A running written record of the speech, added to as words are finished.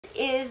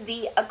is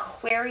the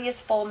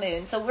Aquarius full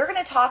moon. So we're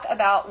going to talk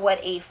about what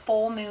a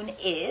full moon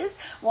is.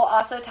 We'll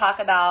also talk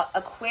about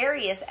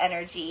Aquarius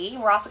energy.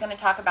 We're also going to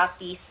talk about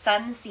the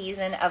sun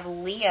season of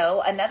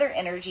Leo, another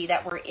energy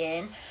that we're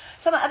in.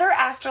 Some other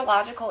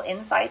astrological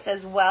insights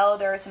as well.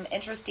 There are some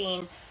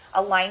interesting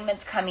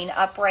alignments coming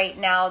up right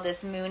now.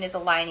 This moon is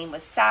aligning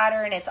with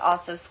Saturn. It's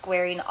also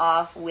squaring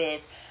off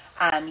with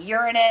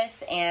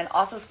Uranus, and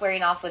also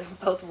squaring off with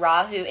both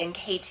Rahu and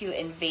Ketu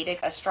in Vedic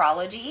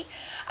astrology.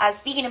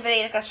 Speaking of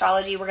Vedic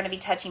astrology, we're going to be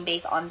touching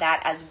base on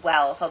that as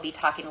well. So I'll be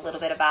talking a little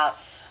bit about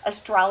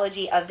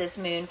astrology of this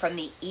moon from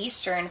the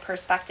Eastern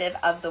perspective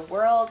of the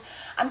world.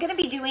 I'm going to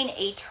be doing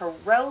a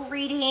tarot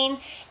reading,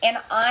 and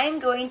I'm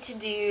going to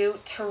do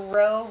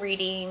tarot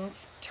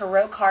readings,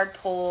 tarot card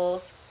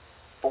pulls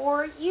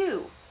for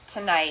you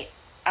tonight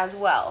as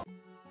well.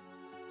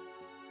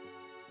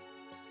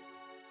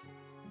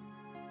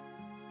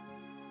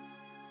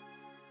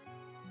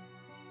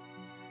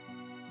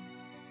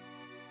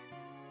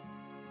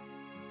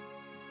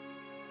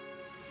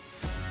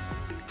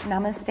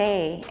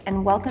 Namaste,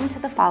 and welcome to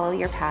the Follow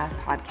Your Path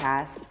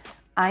podcast.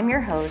 I'm your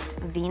host,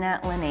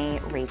 Vina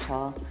Lene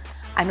Rachel.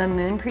 I'm a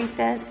moon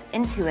priestess,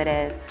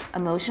 intuitive,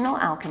 emotional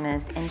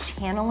alchemist, and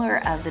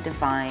channeler of the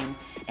divine,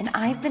 and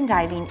I've been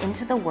diving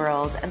into the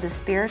worlds of the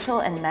spiritual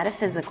and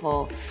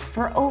metaphysical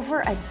for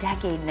over a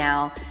decade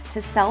now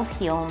to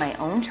self-heal my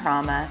own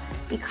trauma,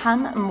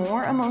 become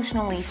more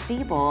emotionally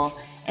stable,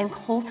 and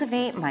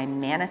cultivate my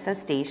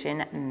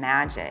manifestation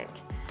magic.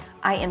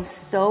 I am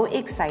so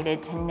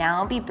excited to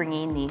now be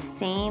bringing these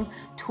same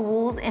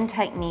tools and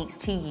techniques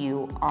to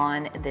you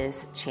on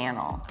this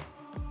channel.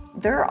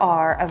 There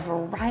are a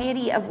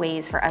variety of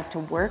ways for us to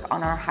work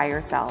on our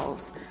higher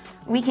selves.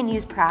 We can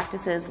use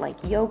practices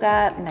like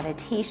yoga,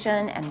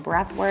 meditation, and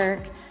breath work.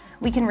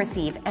 We can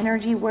receive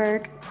energy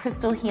work,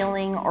 crystal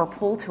healing, or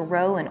pull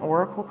tarot and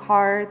oracle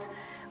cards.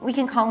 We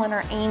can call in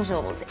our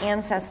angels,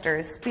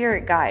 ancestors,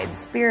 spirit guides,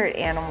 spirit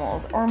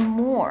animals, or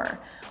more.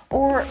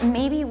 Or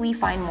maybe we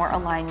find more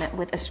alignment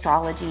with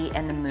astrology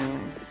and the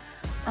moon.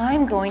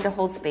 I'm going to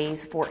hold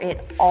space for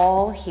it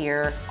all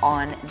here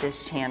on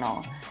this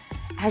channel.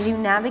 As you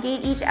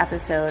navigate each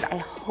episode, I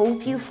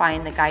hope you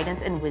find the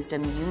guidance and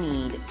wisdom you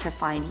need to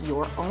find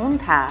your own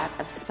path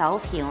of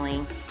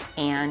self-healing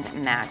and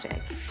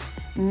magic.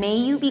 May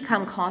you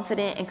become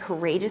confident and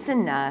courageous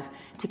enough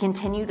to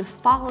continue to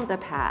follow the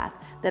path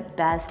that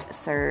best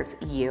serves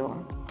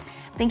you.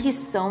 Thank you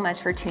so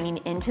much for tuning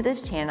into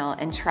this channel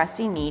and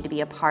trusting me to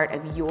be a part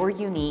of your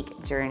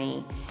unique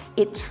journey.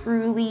 It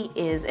truly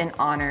is an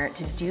honor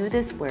to do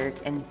this work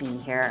and be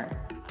here.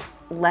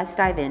 Let's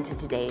dive into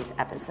today's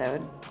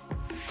episode.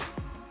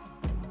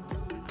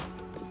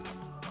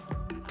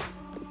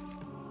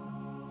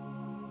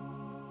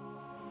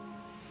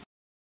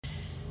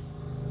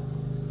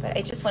 But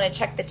I just want to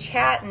check the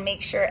chat and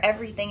make sure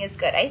everything is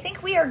good. I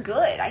think we are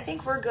good. I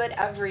think we're good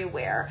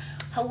everywhere.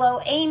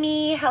 Hello,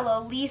 Amy.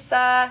 Hello,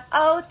 Lisa.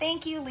 Oh,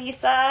 thank you,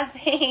 Lisa.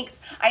 Thanks.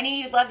 I knew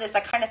you'd love this.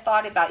 I kind of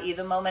thought about you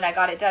the moment I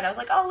got it done. I was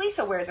like, oh,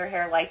 Lisa wears her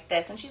hair like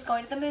this, and she's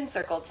going to the moon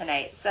circle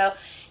tonight. So,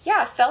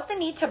 yeah, felt the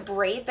need to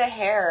braid the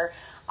hair.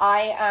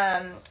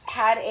 I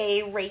had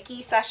a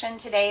Reiki session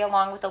today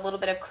along with a little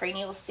bit of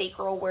cranial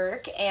sacral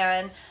work,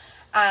 and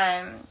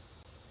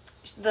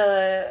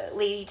the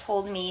lady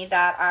told me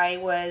that I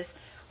was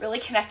really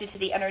connected to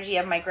the energy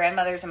of my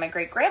grandmothers and my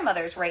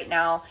great-grandmothers right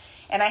now.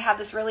 And I have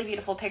this really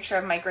beautiful picture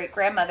of my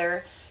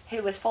great-grandmother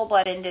who was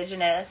full-blood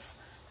indigenous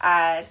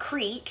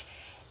Creek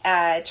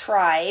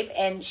tribe,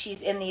 and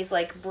she's in these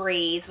like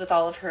braids with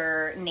all of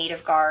her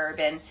native garb,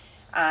 and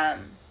I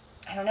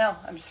don't know,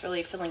 I'm just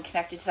really feeling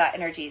connected to that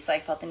energy, so I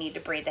felt the need to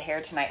braid the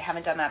hair tonight.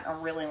 Haven't done that in a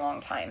really long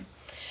time.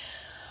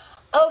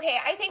 Okay,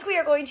 I think we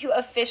are going to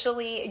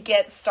officially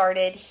get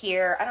started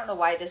here. I don't know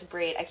why this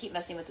braid, I keep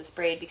messing with this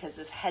braid because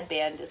this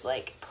headband is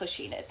like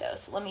pushing it though,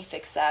 so let me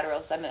fix that or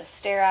else I'm going to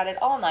stare at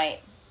it all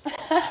night.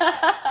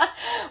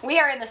 We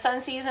are in the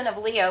sun season of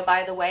Leo,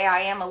 by the way. I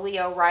am a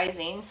Leo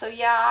rising, so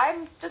yeah,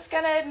 I'm just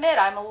gonna admit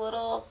I'm a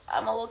little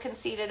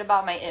conceited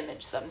about my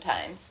image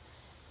sometimes,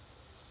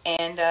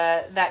 and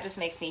that just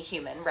makes me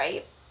human,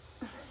 right?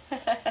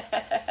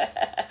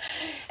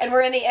 And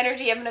we're in the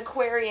energy of an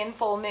Aquarian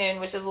full moon,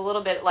 which is a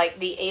little bit like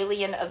the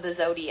alien of the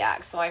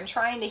zodiac. So I'm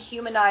trying to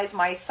humanize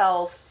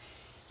myself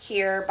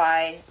here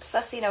by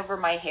obsessing over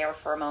my hair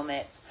for a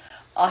moment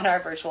on our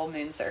virtual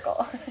moon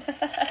circle.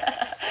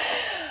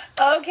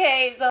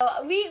 Okay, so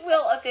we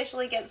will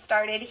officially get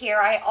started here.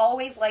 I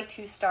always like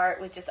to start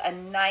with just a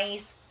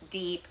nice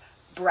deep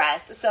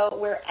breath. So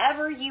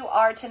wherever you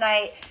are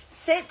tonight,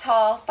 sit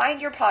tall,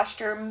 find your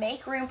posture,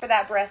 make room for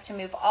that breath to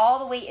move all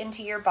the way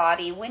into your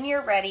body. When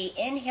you're ready,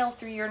 inhale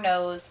through your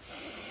nose,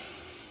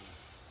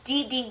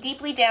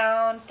 deeply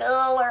down,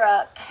 fill her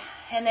up,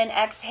 and then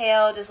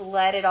exhale, just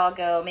let it all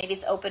go. Maybe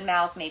it's open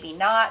mouth, maybe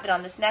not, but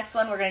on this next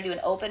one, we're going to do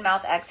an open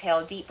mouth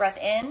exhale. Deep breath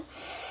in.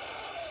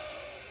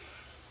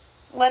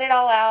 Let it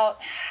all out.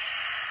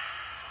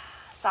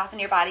 Soften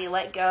your body,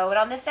 let go. And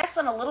on this next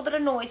one, a little bit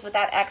of noise with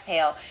that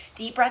exhale.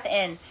 Deep breath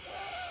in.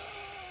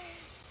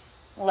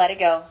 Let it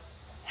go.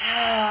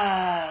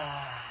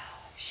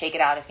 Shake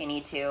it out if you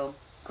need to.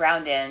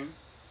 Ground in.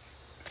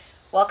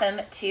 Welcome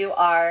to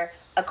our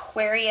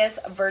Aquarius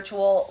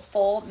virtual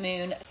full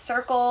moon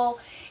circle.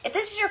 If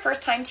this is your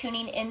first time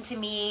tuning into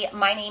me,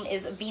 my name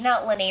is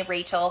Vina Lene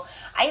Rachel.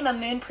 I am a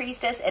moon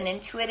priestess, an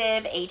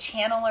intuitive, a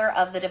channeler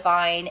of the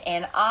divine,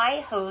 and I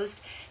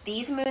host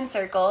these moon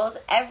circles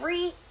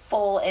every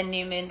full and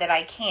new moon that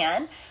I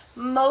can.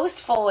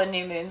 Most full and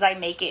new moons I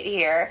make it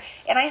here,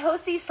 and I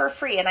host these for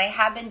free, and I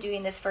have been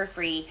doing this for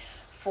free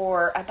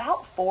for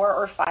about 4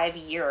 or 5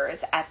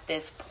 years at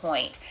this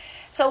point.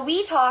 So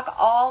we talk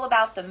all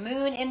about the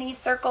moon in these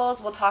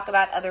circles. We'll talk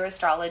about other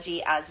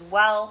astrology as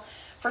well.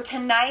 For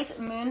tonight's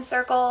moon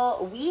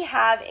circle, we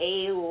have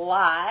a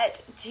lot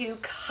to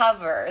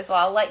cover. So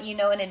I'll let you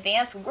know in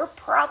advance, we're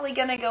probably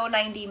going to go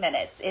 90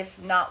 minutes, if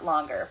not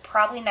longer.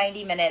 Probably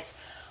 90 minutes.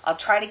 I'll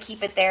try to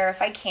keep it there if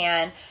I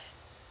can.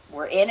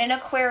 We're in an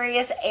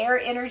Aquarius air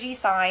energy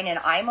sign, and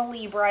I'm a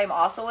Libra. I'm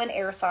also an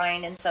air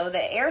sign, and so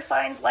the air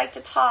signs like to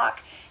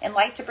talk and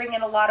like to bring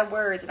in a lot of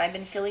words, and I've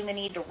been feeling the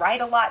need to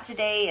write a lot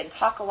today and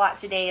talk a lot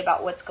today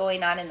about what's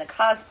going on in the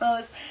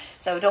cosmos,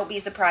 so don't be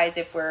surprised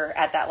if we're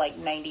at that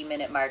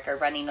 90-minute mark or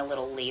running a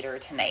little later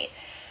tonight.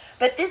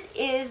 But this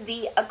is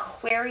the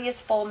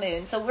Aquarius full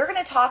moon. So we're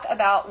going to talk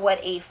about what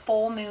a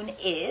full moon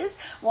is.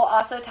 We'll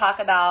also talk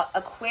about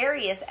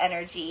Aquarius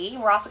energy.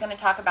 We're also going to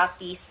talk about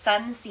the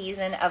sun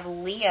season of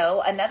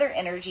Leo, another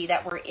energy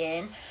that we're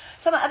in.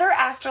 Some other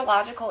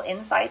astrological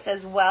insights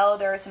as well.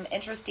 There are some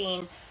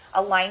interesting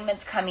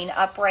alignments coming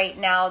up right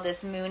now.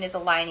 This moon is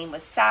aligning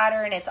with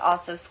Saturn. It's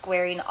also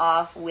squaring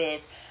off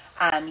with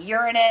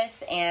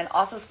Uranus, and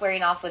also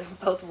squaring off with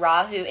both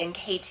Rahu and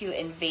Ketu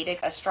in Vedic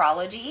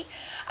astrology.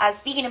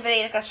 Speaking of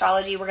Vedic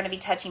astrology, we're going to be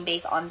touching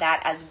base on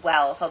that as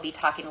well. So I'll be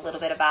talking a little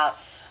bit about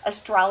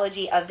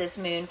astrology of this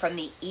moon from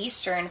the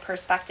Eastern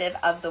perspective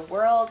of the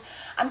world.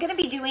 I'm going to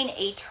be doing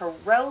a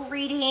tarot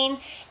reading,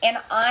 and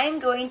I'm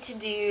going to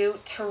do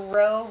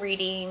tarot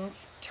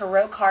readings,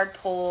 tarot card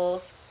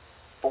pulls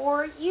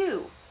for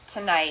you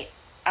tonight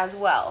as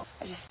well.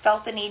 I just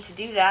felt the need to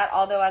do that,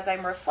 although as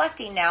I'm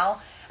reflecting now,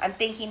 I'm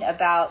thinking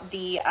about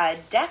the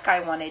deck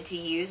I wanted to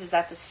use is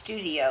at the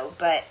studio,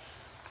 but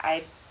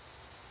I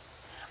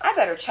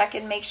better check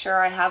and make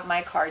sure I have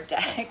my card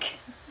deck.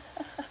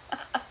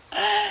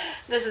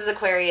 This is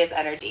Aquarius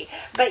energy.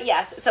 But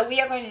yes, so we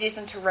are going to do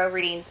some tarot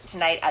readings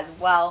tonight as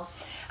well.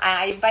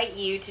 I invite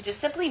you to just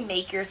simply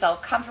make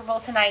yourself comfortable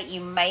tonight. You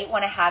might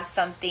want to have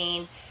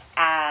something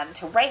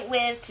to write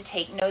with, to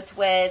take notes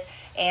with,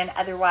 and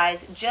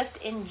otherwise just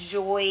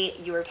enjoy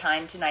your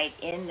time tonight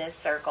in this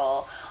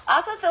circle.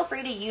 Also feel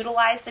free to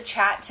utilize the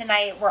chat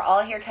tonight. We're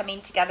all here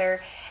coming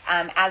together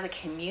as a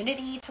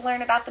community to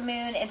learn about the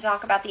moon and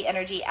talk about the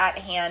energy at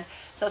hand.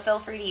 So feel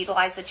free to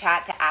utilize the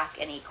chat to ask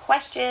any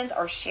questions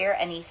or share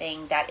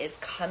anything that is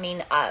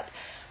coming up.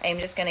 I'm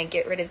just going to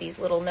get rid of these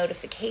little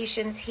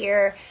notifications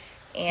here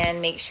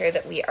and make sure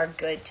that we are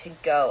good to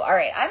go. All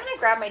right, I'm going to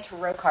grab my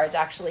tarot cards,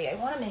 actually. I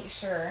want to make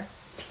sure.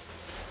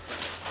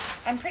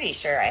 I'm pretty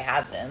sure I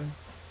have them,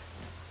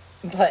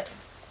 but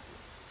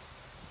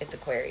it's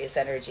Aquarius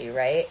energy,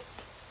 right?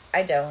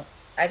 I don't.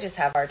 I just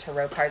have our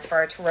tarot cards for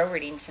our tarot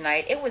reading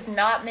tonight. It was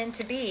not meant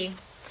to be.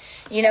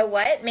 You know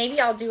what? Maybe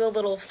I'll do a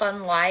little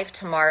fun live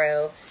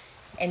tomorrow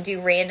and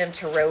do random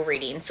tarot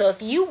readings. So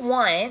if you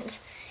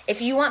want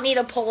me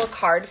to pull a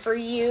card for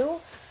you,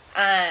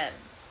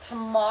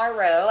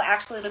 tomorrow,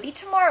 actually it'll be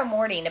tomorrow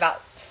morning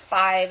about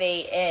 5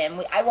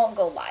 a.m. I won't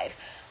go live.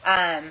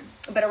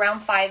 But around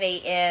 5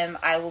 a.m.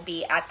 I will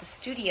be at the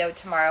studio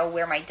tomorrow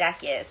where my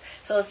deck is.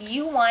 So if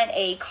you want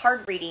a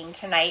card reading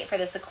tonight for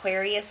this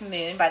Aquarius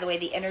moon, by the way,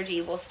 the energy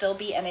will still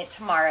be in it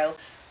tomorrow,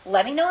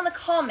 let me know in the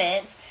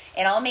comments,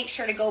 and I'll make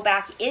sure to go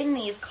back in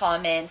these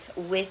comments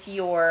with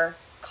your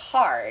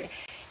card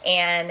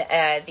and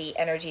the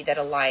energy that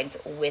aligns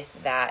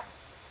with that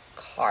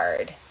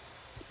card.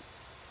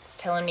 It's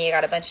telling me I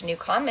got a bunch of new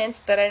comments,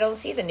 but I don't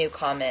see the new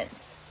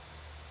comments.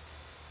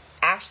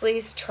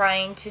 Ashley's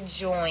trying to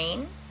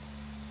join.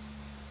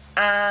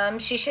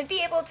 She should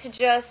be able to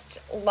just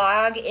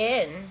log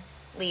in,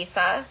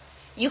 Lisa.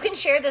 You can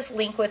share this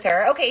link with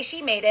her. Okay,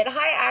 she made it.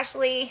 Hi,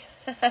 Ashley.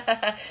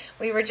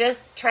 We were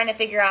just trying to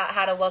figure out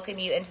how to welcome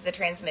you into the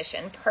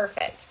transmission.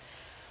 Perfect.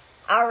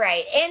 All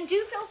right, and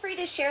do feel free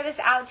to share this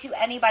out to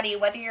anybody,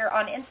 whether you're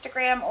on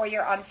Instagram or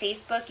you're on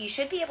Facebook. You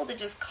should be able to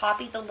just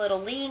copy the little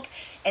link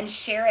and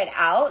share it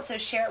out. So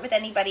share it with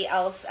anybody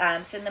else.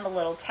 Send them a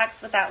little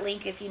text with that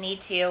link if you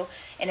need to,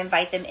 and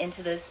invite them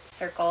into this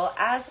circle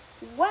as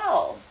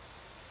well.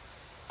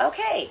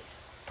 Okay,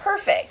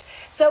 perfect.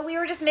 So we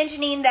were just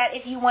mentioning that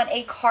if you want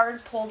a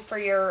card pulled for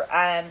your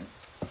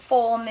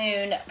full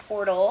moon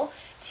portal,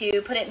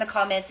 to put it in the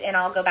comments, and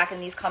I'll go back in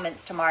these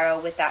comments tomorrow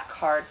with that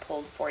card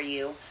pulled for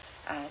you.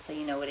 So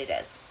you know what it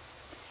is.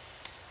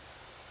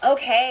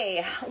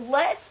 Okay,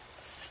 let's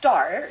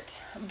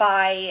start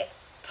by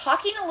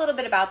talking a little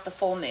bit about the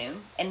full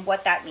moon and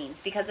what that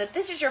means. Because if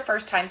this is your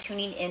first time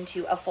tuning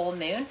into a full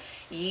moon,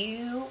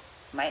 you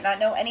might not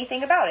know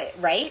anything about it,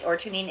 right? Or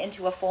tuning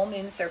into a full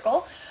moon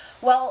circle.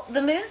 Well,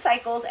 the moon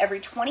cycles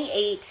every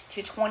 28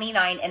 to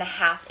 29 and a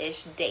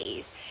half-ish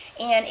days.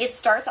 And it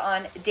starts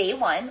on day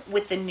 1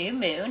 with the new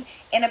moon.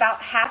 And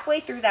about halfway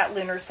through that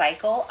lunar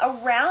cycle,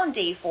 around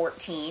day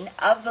 14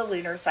 of the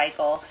lunar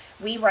cycle,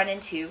 we run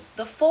into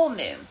the full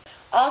moon.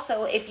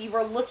 Also, if you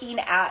were looking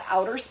at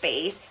outer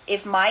space,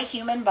 if my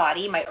human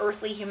body, my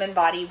earthly human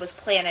body was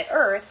planet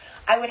Earth,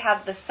 I would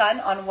have the sun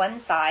on one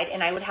side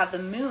and I would have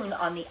the moon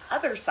on the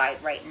other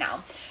side right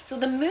now. So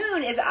the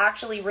moon is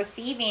actually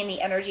receiving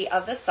the energy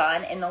of the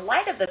sun and the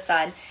light of the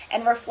sun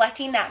and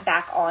reflecting that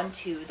back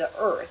onto the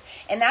earth.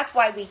 And that's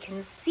why we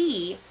can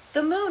see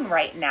the moon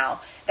right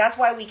now. That's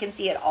why we can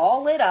see it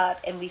all lit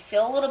up and we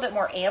feel a little bit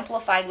more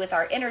amplified with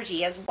our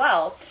energy as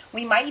well.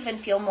 We might even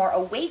feel more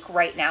awake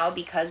right now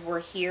because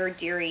we're here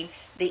during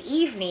the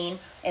evening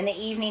and the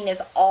evening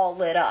is all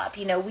lit up.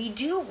 You know, we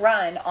do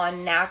run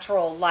on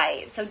natural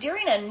light. So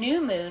during a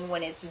new moon,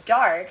 when it's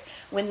dark,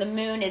 when the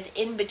moon is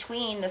in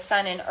between the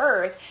sun and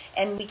earth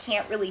and we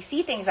can't really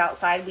see things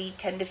outside, we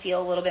tend to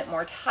feel a little bit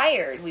more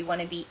tired. We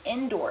want to be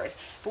indoors.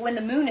 But when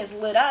the moon is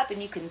lit up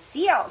and you can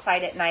see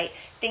outside at night,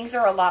 things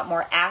are a lot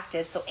more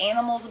active. So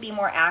animals will be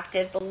more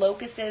active. The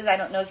locusts, I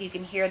don't know if you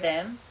can hear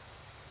them.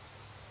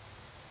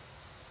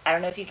 I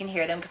don't know if you can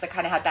hear them because I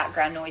kind of have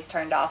background noise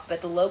turned off,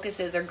 but the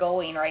locusts are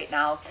going right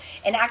now.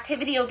 And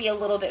activity will be a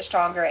little bit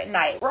stronger at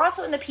night. We're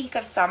also in the peak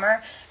of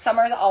summer.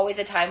 Summer is always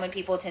a time when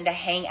people tend to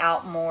hang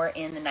out more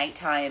in the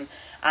nighttime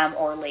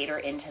or later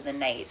into the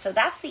night. So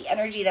that's the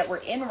energy that we're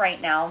in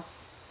right now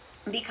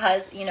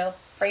because, you know,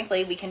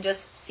 frankly, we can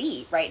just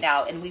see right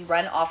now and we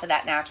run off of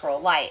that natural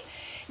light.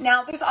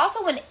 Now, there's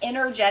also an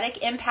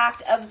energetic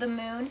impact of the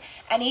moon.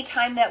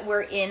 Anytime that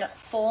we're in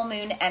full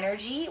moon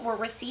energy, we're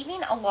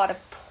receiving a lot of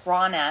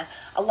prana,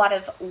 a lot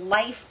of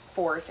life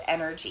force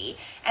energy.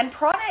 And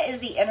prana is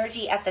the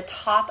energy at the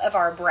top of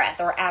our breath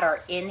or at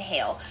our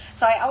inhale.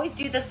 So I always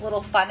do this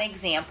little fun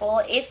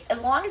example. As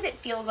long as it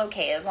feels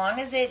okay, as long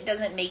as it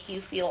doesn't make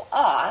you feel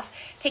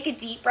off, take a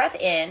deep breath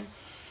in,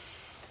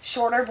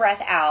 shorter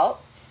breath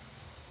out,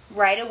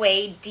 right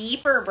away,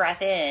 deeper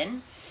breath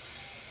in,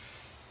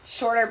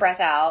 shorter breath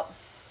out,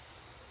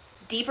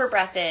 deeper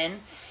breath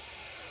in,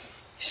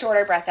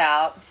 shorter breath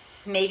out,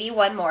 maybe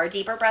one more,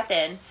 deeper breath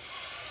in,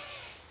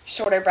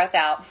 shorter breath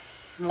out,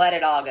 let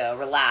it all go,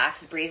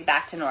 relax, breathe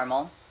back to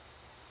normal.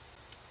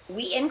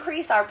 We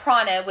increase our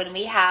prana when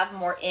we have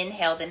more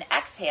inhale than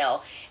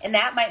exhale, and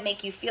that might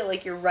make you feel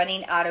like you're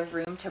running out of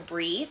room to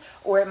breathe,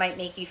 or it might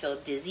make you feel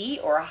dizzy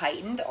or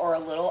heightened or a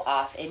little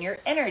off in your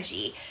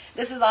energy.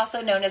 This is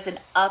also known as an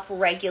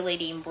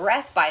up-regulating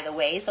breath, by the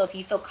way, so if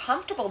you feel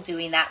comfortable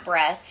doing that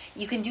breath,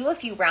 you can do a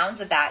few rounds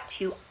of that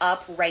to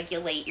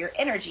up-regulate your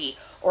energy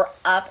or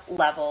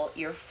up-level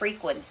your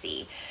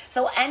frequency.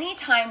 So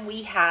anytime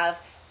we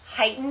have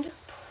heightened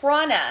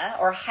prana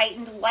or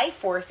heightened life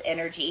force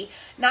energy,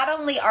 not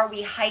only are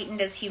we heightened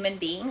as human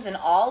beings, and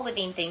all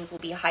living things will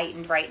be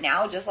heightened right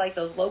now, just like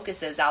those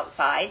locusts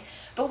outside,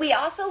 but we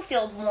also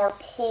feel more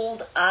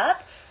pulled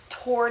up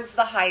towards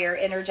the higher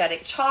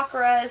energetic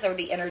chakras or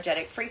the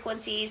energetic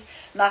frequencies,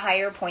 the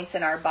higher points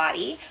in our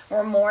body.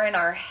 We're more in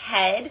our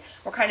head.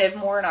 We're kind of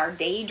more in our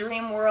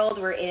daydream world.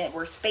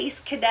 We're space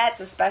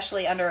cadets,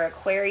 especially under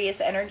Aquarius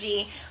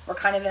energy. We're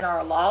kind of in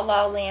our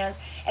la lands,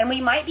 and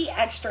we might be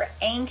extra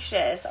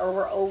anxious, or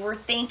we're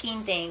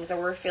overthinking things,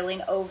 or we're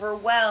feeling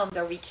overwhelmed,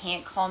 or we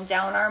can't calm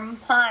down our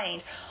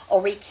mind,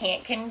 or we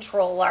can't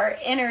control our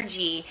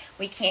energy.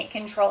 We can't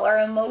control our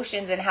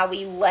emotions and how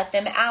we let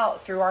them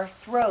out through our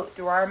throat,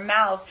 through our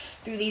mouth,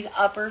 through these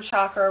upper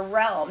chakra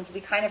realms.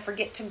 We kind of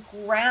forget to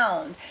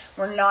ground.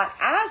 We're not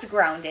as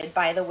grounded,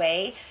 by the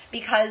way,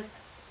 because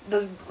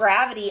the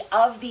gravity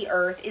of the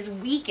earth is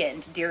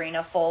weakened during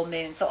a full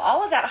moon. So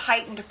all of that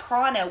heightened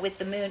prana with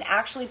the moon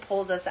actually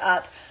pulls us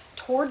up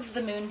towards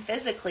the moon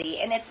physically.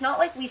 And it's not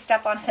like we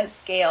step on a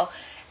scale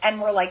and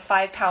we're like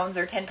 5 pounds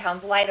or 10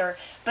 pounds lighter,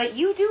 but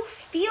you do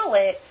feel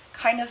it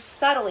kind of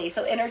subtly.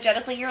 So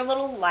energetically, you're a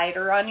little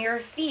lighter on your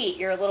feet.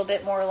 You're a little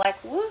bit more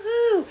like,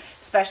 woohoo,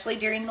 especially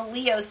during the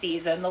Leo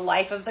season, the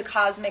life of the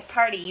cosmic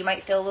party. You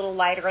might feel a little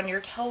lighter on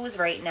your toes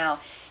right now.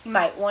 You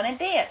might want to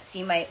dance.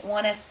 You might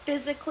want to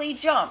physically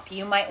jump.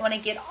 You might want to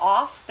get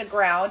off the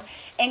ground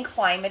and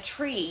climb a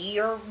tree.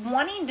 You're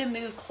wanting to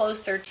move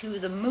closer to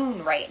the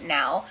moon right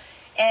now,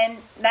 and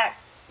that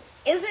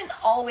isn't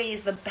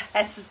always the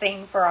best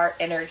thing for our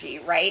energy,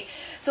 right?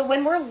 So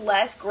when we're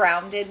less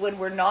grounded, when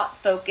we're not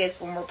focused,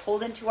 when we're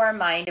pulled into our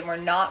mind and we're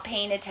not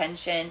paying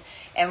attention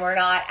and we're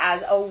not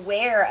as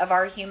aware of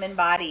our human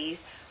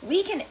bodies,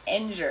 we can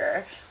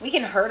injure, we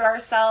can hurt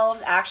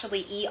ourselves.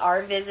 Actually,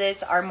 ER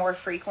visits are more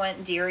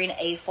frequent during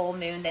a full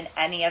moon than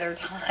any other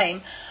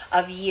time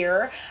of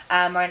year,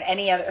 or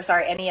any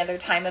other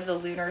time of the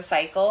lunar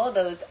cycle.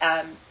 Those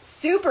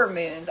super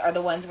moons are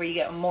the ones where you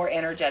get more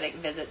energetic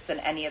visits than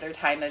any other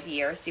time of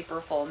year, super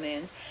full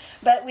moons.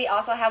 But we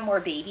also have more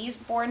babies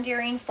born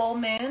during full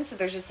moon, so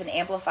there's just an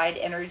amplified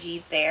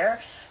energy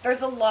there.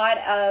 There's a lot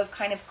of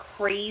kind of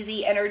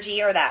crazy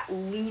energy or that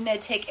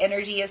lunatic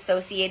energy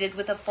associated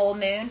with a full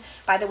moon. moon.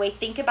 By the way,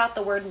 think about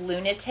the word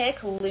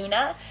lunatic,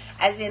 luna,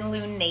 as in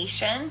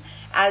lunation,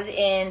 as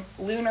in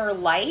lunar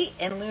light,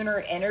 and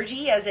lunar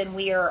energy, as in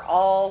we are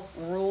all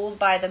ruled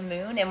by the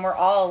moon, and we're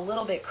all a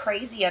little bit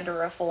crazy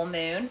under a full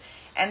moon.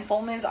 And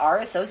full moons are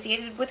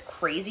associated with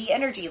crazy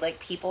energy. Like,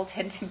 people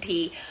tend to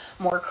be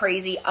more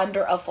crazy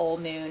under a full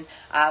moon,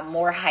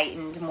 more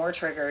heightened, more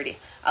triggered,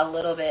 a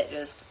little bit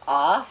just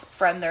off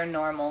from their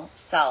normal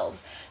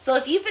selves. So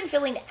if you've been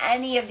feeling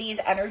any of these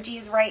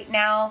energies right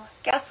now,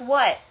 guess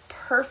what?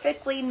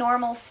 Perfectly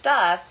normal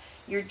stuff.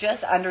 You're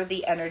just under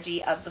the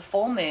energy of the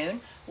full moon,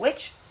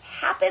 which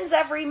happens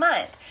every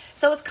month.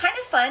 So it's kind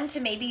of fun to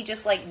maybe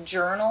just like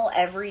journal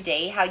every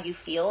day how you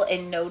feel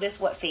and notice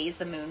what phase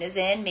the moon is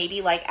in.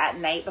 Maybe like at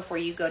night before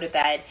you go to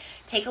bed,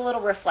 take a little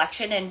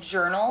reflection and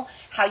journal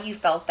how you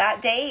felt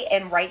that day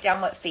and write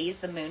down what phase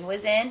the moon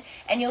was in.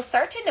 And you'll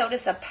start to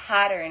notice a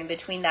pattern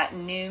between that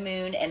new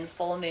moon and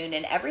full moon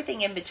and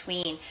everything in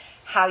between.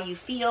 How you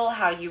feel,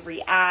 how you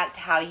react,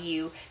 how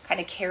you kind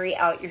of carry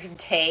out your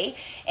day.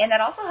 And that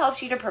also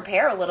helps you to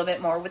prepare a little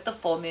bit more with the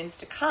full moons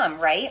to come,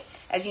 right?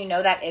 As you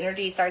know, that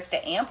energy starts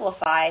to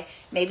amplify.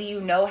 Maybe you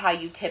know how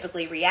you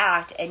typically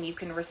react and you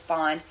can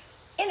respond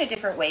in a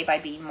different way by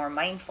being more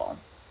mindful.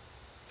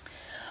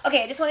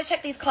 Okay, I just want to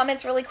check these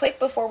comments really quick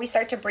before we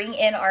start to bring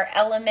in our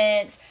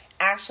elements.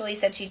 Ashley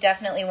said she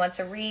definitely wants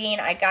a reading.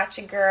 I got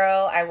you,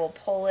 girl. I will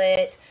pull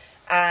it.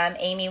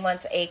 Amy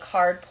wants a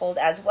card pulled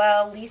as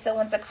well. Lisa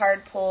wants a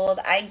card pulled.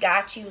 I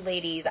got you,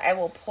 ladies. I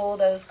will pull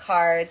those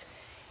cards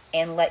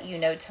and let you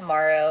know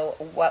tomorrow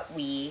what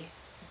we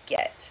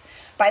get.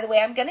 By the way,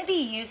 I'm going to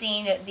be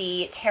using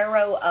the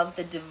Tarot of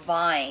the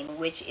Divine,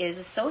 which is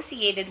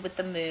associated with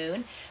the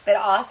moon, but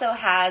also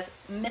has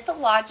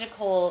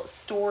mythological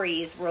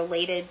stories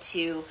related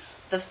to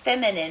the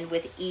feminine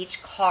with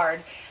each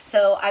card.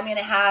 So I'm going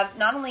to have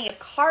not only a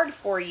card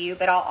for you,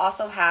 but I'll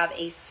also have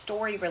a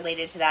story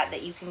related to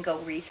that you can go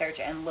research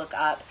and look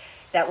up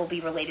that will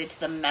be related to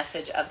the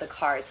message of the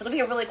card. So it'll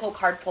be a really cool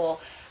card pull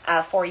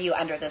for you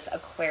under this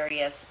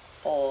Aquarius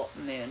full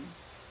moon.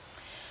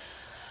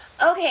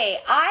 Okay,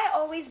 I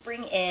always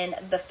bring in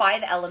the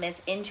 5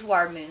 elements into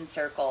our moon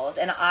circles,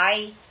 and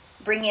I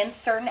bring in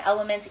certain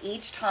elements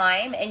each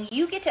time, and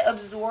you get to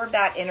absorb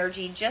that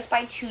energy just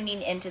by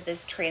tuning into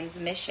this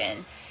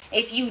transmission.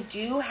 If you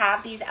do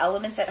have these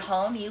elements at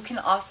home, you can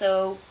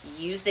also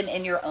use them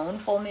in your own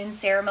full moon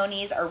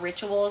ceremonies or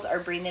rituals, or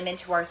bring them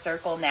into our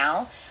circle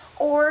now.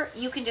 Or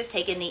you can just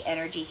take in the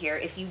energy here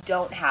if you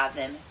don't have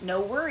them.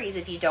 No worries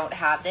if you don't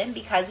have them,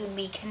 because when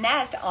we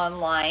connect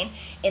online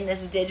in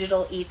this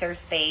digital ether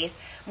space,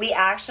 we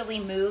actually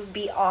move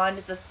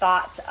beyond the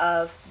thoughts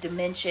of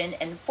dimension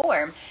and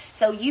form.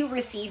 So you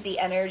receive the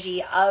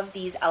energy of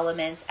these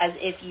elements as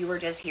if you were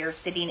just here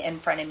sitting in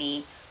front of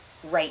me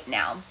right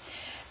now.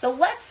 So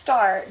let's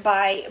start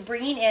by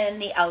bringing in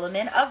the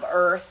element of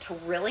earth to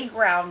really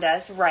ground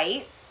us,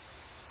 right?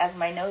 As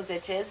my nose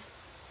itches,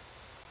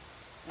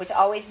 which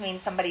always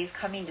means somebody's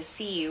coming to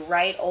see you,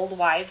 right? Old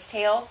wives'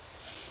 tale.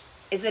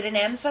 Is it an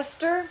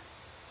ancestor?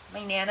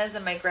 My nanas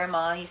and my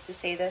grandma used to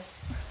say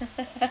this.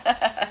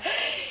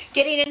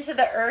 Getting into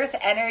the earth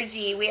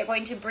energy, we are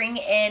going to bring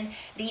in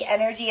the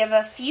energy of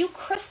a few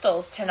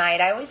crystals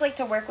tonight. I always like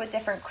to work with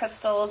different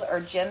crystals or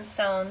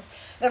gemstones.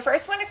 The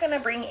first one we're going to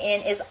bring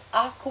in is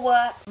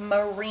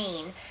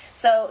aquamarine.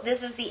 So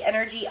this is the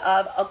energy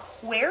of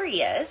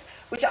Aquarius,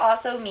 which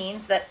also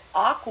means that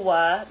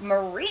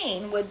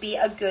aquamarine would be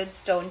a good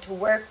stone to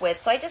work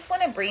with. So I just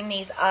want to bring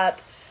these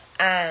up.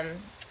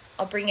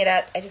 I'll bring it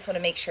up. I just want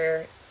to make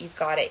sure you've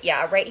got it.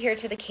 Yeah, right here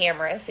to the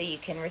camera so you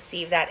can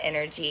receive that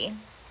energy.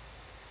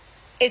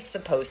 It's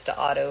supposed to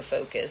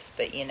autofocus,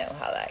 but you know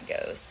how that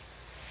goes.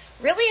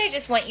 Really, I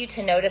just want you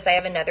to notice, I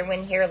have another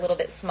one here a little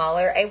bit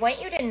smaller. I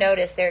want you to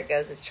notice, there it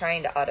goes, it's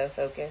trying to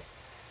autofocus,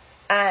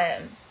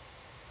 that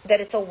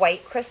it's a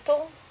white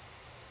crystal.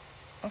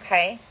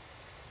 Okay.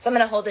 So I'm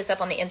going to hold this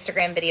up on the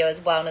Instagram video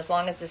as well. And as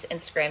long as this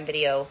Instagram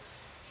video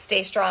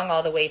stays strong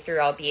all the way through,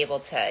 I'll be able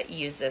to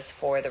use this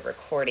for the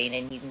recording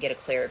and you can get a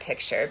clearer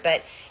picture.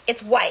 But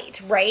it's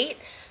white, right?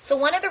 So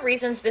one of the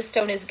reasons this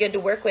stone is good to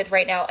work with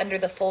right now under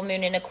the full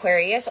moon in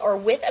Aquarius, or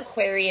with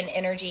Aquarian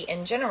energy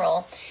in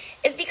general,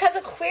 is because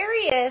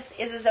Aquarius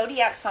is a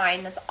zodiac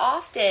sign that's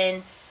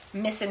often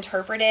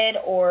misinterpreted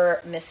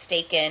or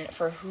mistaken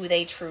for who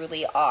they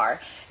truly are.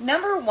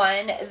 Number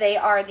one, they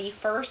are the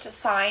first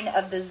sign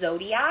of the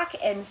zodiac,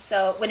 and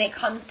so when it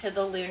comes to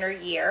the lunar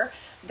year,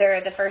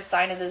 they're the first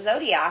sign of the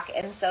zodiac,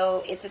 and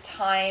so it's a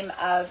time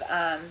of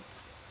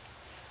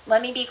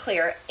let me be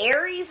clear,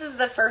 Aries is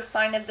the first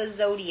sign of the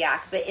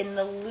zodiac, but in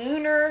the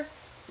lunar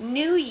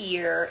New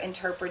Year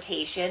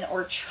interpretation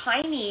or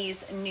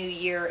Chinese New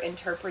Year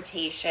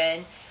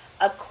interpretation,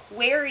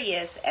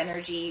 Aquarius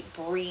energy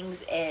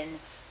brings in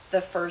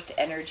the first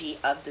energy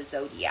of the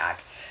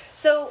zodiac.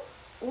 So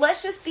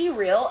let's just be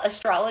real.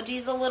 Astrology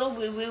is a little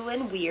woo-woo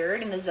and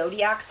weird, and the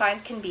zodiac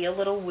signs can be a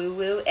little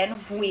woo-woo and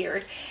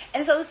weird.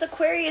 And so this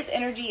Aquarius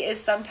energy is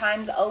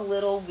sometimes a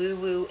little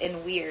woo-woo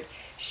and weird.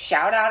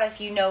 Shout out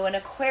if you know an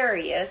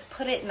Aquarius.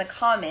 Put it in the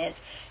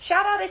comments.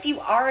 Shout out if you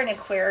are an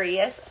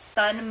Aquarius,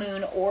 sun,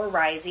 moon, or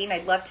rising.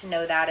 I'd love to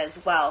know that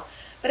as well.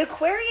 But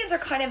Aquarians are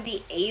kind of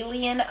the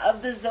alien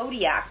of the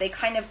zodiac. They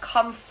kind of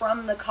come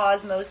from the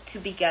cosmos to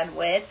begin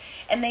with,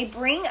 and they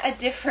bring a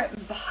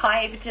different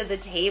vibe to the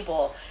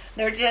table.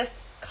 They're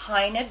just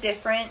kind of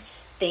different,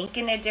 think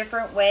in a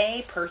different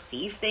way,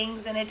 perceive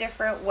things in a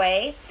different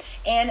way,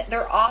 and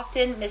they're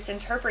often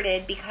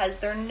misinterpreted because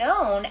they're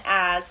known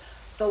as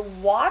the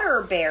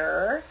water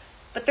bearer,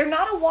 but they're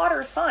not a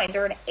water sign.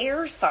 They're an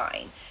air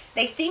sign.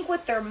 They think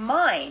with their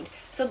mind.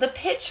 So the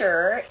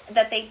pitcher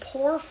that they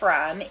pour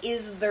from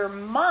is their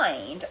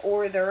mind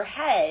or their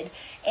head.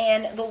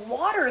 And the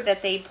water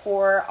that they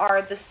pour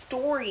are the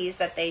stories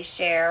that they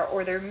share,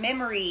 or their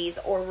memories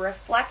or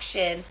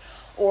reflections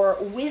or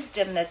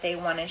wisdom that they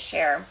want to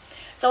share.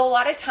 So a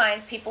lot of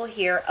times people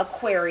hear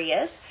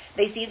Aquarius,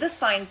 they see the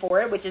sign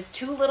for it, which is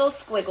two little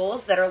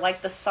squiggles that are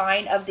like the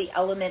sign of the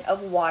element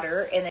of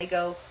water, and they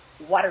go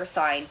water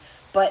sign.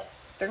 But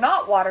they're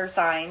not water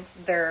signs,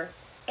 they're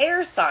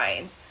air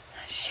signs.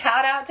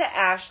 Shout out to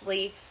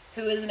Ashley,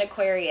 who is an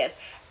Aquarius.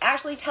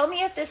 Ashley, tell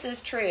me if this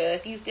is true,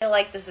 if you feel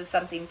like this is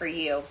something for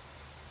you,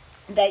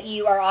 that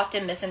you are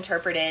often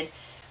misinterpreted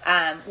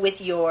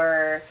with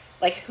your,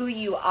 like, who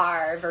you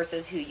are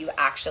versus who you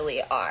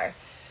actually are.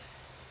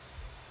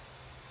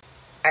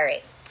 All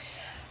right.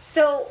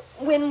 So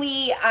when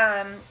we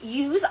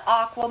use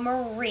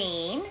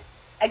aquamarine,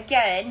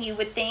 again, you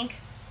would think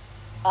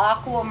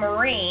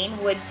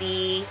aquamarine would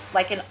be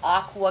like an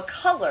aqua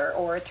color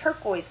or a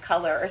turquoise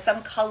color or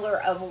some color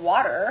of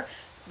water,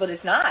 but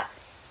it's not.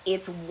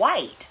 It's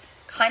white,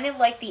 kind of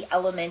like the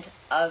element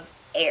of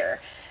air.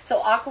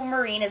 So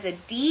aquamarine is a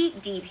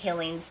deep, deep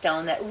healing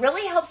stone that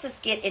really helps us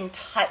get in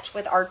touch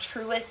with our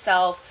truest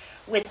self,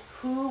 with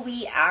who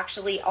we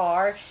actually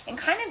are, and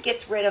kind of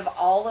gets rid of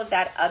all of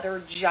that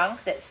other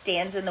junk that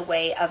stands in the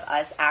way of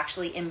us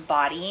actually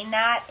embodying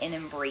that and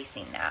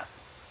embracing that.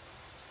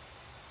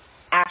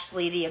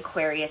 Ashley, the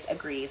Aquarius,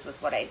 agrees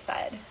with what I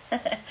said.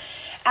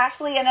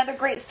 Ashley, another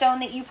great stone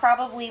that you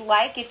probably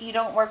like if you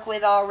don't work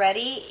with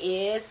already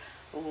is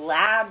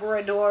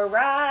Labradorite.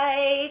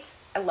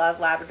 I love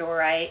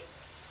Labradorite.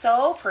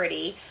 So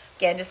pretty.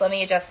 Again, just let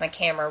me adjust my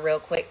camera real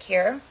quick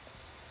here.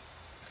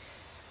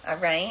 All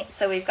right,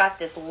 so we've got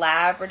this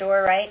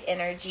Labradorite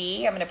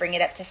energy. I'm going to bring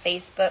it up to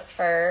Facebook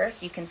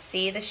first. You can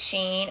see the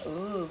sheen.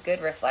 Ooh,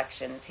 good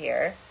reflections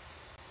here.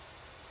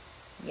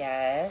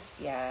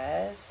 Yes,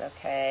 yes,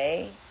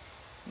 okay.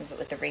 Move it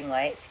with the ring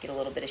light so you get a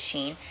little bit of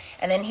sheen.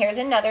 And then here's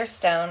another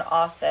stone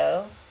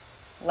also,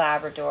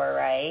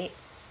 Labradorite.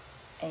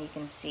 And you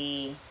can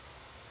see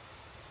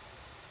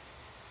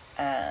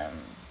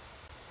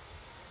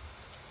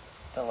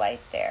the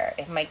light there.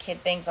 If my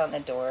kid bangs on the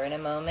door in a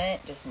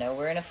moment, just know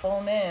we're in a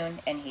full moon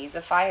and he's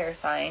a fire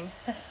sign.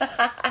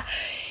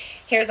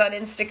 Here's on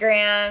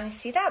Instagram.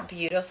 See that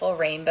beautiful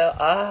rainbow?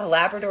 Oh,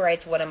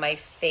 Labradorite's one of my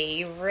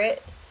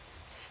favorite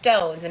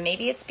stones, and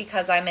maybe it's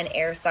because I'm an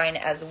air sign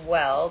as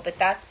well, but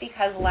that's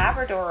because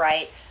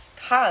Labradorite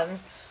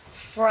comes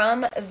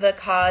from the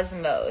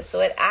cosmos.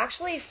 So it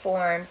actually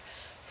forms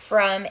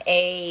from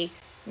a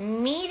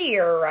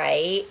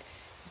meteorite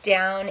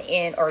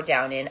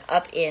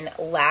up in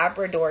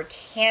Labrador,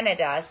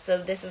 Canada. So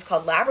this is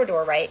called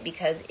Labradorite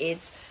because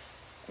it's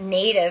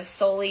native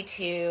solely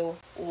to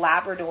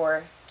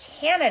Labrador,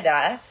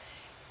 Canada,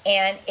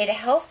 and it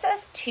helps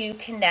us to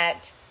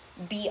connect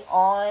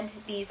beyond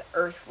these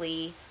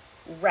earthly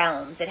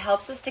realms. It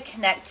helps us to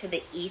connect to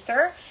the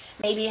ether.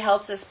 Maybe it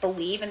helps us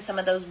believe in some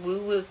of those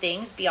woo-woo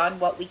things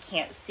beyond what we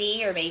can't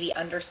see, or maybe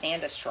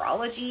understand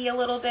astrology a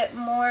little bit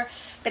more.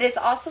 But it's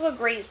also a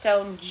great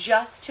stone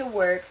just to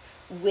work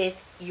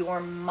with your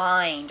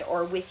mind,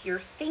 or with your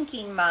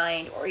thinking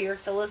mind, or your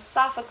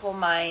philosophical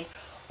mind,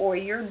 or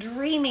your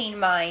dreaming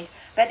mind.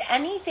 But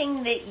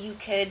anything that you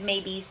could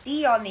maybe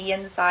see on the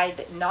inside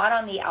but not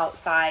on the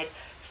outside,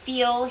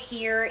 feel,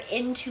 hear,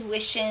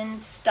 intuition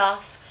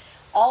stuff,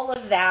 all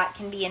of that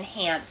can be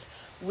enhanced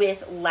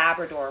with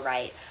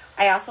Labradorite.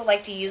 I also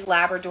like to use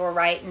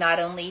Labradorite not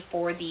only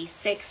for the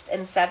 6th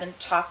and 7th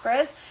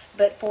chakras,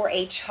 but for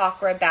a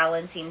chakra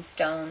balancing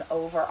stone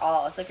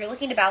overall. So if you're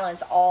looking to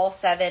balance all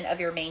 7 of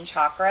your main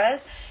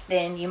chakras,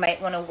 then you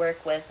might want to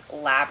work with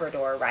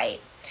Labradorite.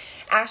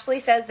 Ashley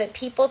says that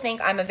people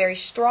think I'm a very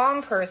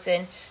strong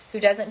person who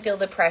doesn't feel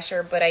the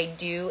pressure, but I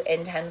do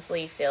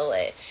intensely feel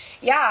it.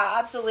 Yeah,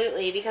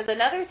 absolutely. Because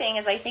another thing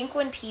is, I think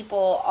when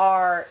people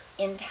are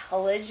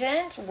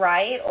intelligent,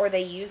 right, or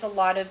they use a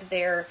lot of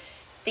their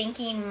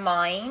thinking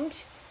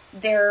mind,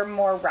 they're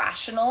more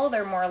rational,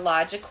 they're more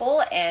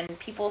logical, and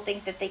people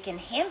think that they can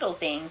handle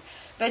things.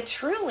 But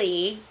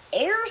truly,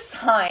 air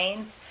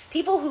signs,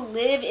 people who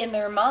live in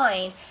their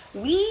mind,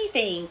 we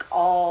think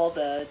all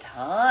the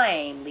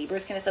time.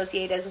 Libras can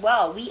associate as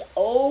well. We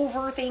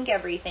overthink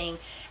everything,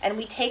 and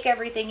we take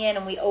everything in,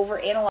 and we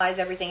overanalyze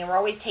everything, and we're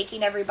always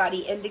taking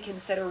everybody into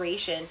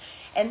consideration,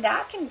 and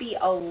that can be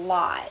a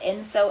lot.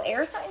 And so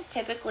air signs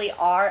typically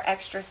are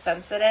extra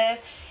sensitive,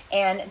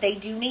 and they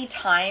do need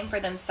time for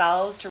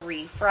themselves to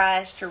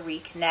refresh, to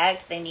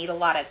reconnect. They need a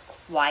lot of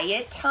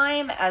quiet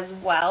time as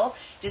well,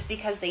 just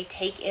because they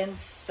take in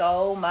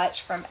so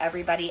much from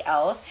everybody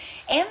else,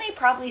 and they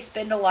probably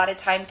spend a lot of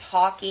time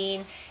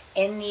talking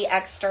in the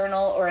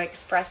external or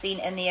expressing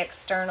in the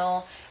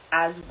external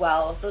as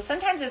well. So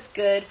sometimes it's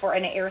good for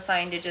an air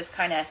sign to just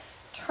kind of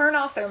turn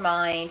off their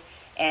mind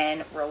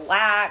and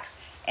relax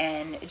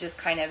and just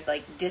kind of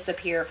like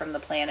disappear from the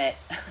planet,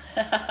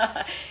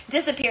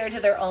 disappear to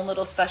their own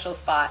little special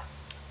spot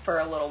for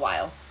a little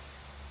while.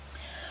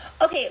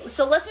 Okay,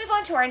 so let's move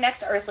on to our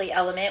next earthly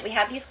element. We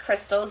have these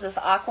crystals, this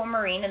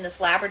aquamarine and this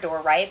Labrador,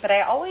 right? But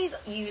I always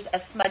use a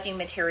smudging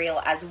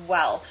material as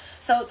well.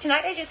 So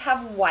tonight I just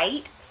have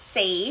white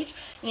sage.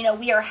 You know,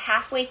 we are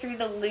halfway through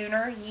the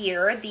lunar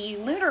year. The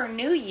lunar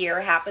new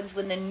year happens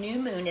when the new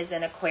moon is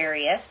in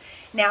Aquarius.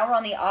 Now we're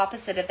on the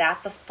opposite of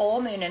that, the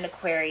full moon in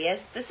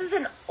Aquarius. This is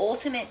an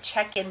ultimate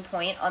check-in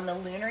point on the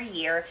lunar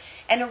year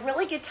and a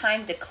really good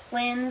time to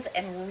cleanse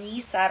and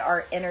reset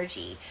our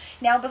energy.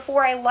 Now,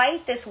 before I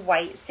light this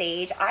white sage,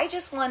 I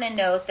just want to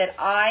note that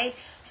I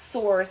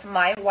source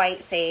my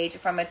white sage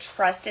from a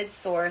trusted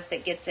source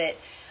that gets it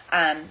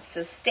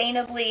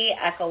sustainably,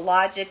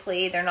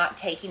 ecologically. They're not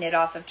taking it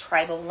off of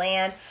tribal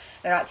land.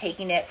 They're not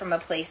taking it from a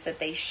place that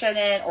they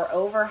shouldn't or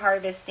over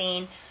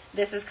harvesting.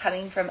 This is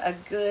coming from a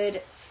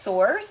good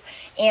source.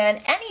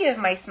 And any of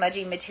my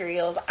smudging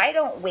materials, I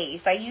don't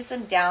waste. I use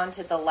them down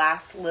to the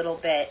last little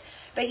bit.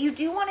 But you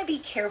do want to be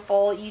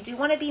careful. You do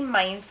want to be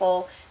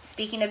mindful.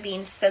 Speaking of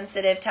being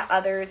sensitive to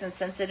others and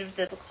sensitive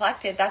to the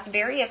collective, that's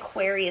very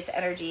Aquarius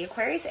energy.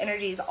 Aquarius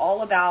energy is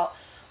all about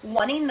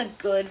wanting the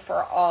good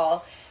for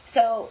all.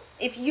 So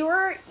if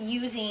you're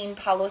using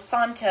Palo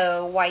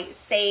Santo, white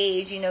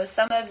sage, you know,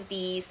 some of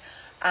these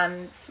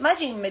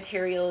smudging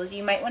materials,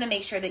 you might want to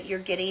make sure that you're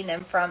getting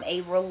them from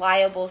a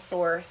reliable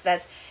source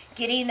that's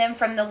getting them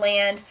from the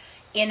land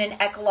in an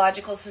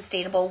ecological,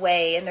 sustainable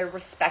way, and they're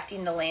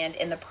respecting the land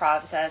in the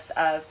process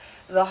of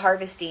the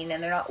harvesting,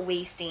 and they're not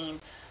wasting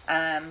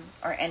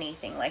or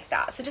anything like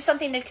that. So just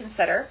something to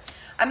consider.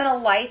 I'm going to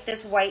light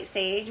this white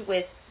sage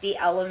with the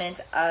element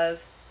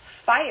of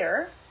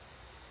fire,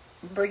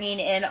 bringing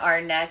in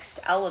our next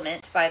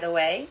element, by the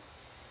way.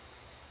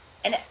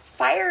 And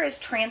fire is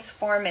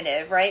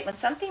transformative, right? When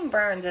something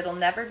burns, it'll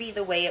never be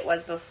the way it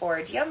was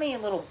before. Do you know how many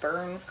little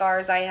burn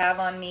scars I have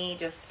on me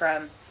just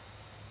from,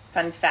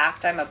 fun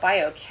fact, I'm a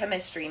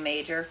biochemistry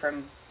major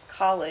from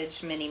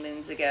college many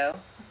moons ago.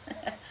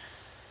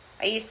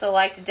 I used to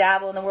like to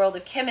dabble in the world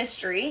of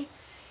chemistry,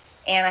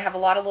 and I have a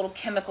lot of little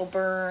chemical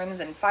burns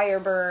and fire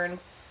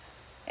burns,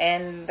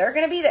 and they're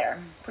going to be there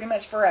pretty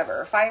much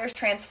forever. Fire is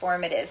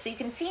transformative. So you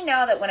can see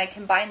now that when I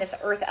combine this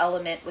earth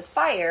element with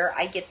fire,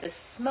 I get this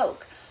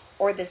smoke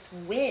or this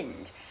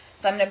wind.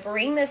 So I'm going to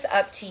bring this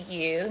up to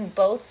you in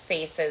both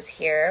spaces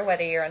here,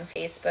 whether you're on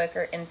Facebook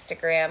or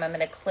Instagram. I'm going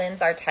to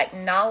cleanse our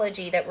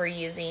technology that we're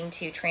using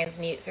to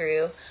transmute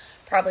through.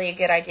 Probably a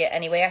good idea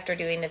anyway after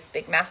doing this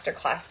big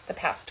masterclass the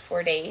past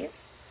 4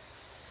 days.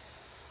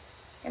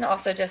 And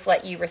also just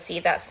let you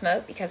receive that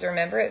smoke, because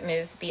remember, it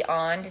moves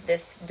beyond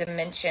this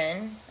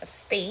dimension of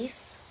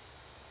space.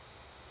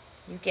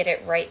 You get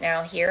it right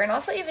now here. And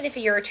also, even if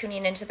you're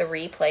tuning into the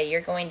replay,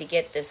 you're going to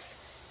get this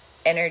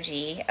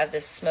energy of the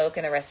smoke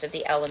and the rest of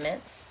the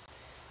elements.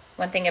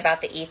 One thing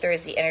about the ether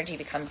is the energy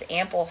becomes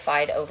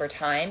amplified over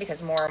time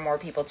because more and more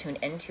people tune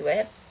into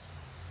it.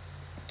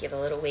 Give a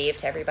little wave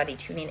to everybody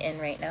tuning in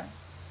right now.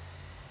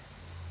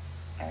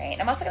 All right,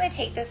 I'm also going to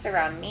take this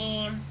around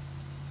me.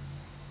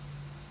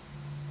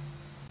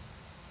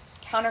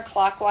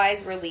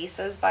 Counterclockwise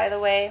releases, by the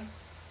way.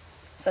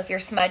 So if you're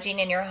smudging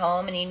in your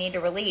home and you need to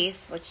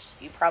release, which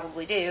you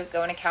probably do,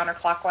 go in a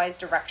counterclockwise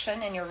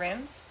direction in your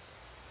rooms.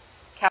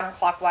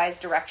 Counterclockwise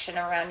direction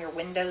around your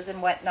windows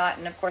and whatnot.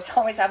 And of course,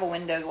 always have a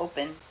window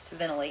open to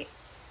ventilate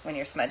when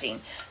you're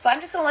smudging. So I'm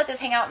just going to let this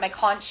hang out in my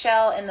conch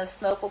shell, and the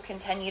smoke will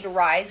continue to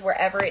rise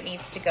wherever it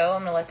needs to go.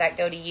 I'm going to let that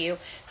go to you.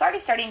 It's already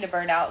starting to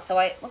burn out, so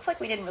it looks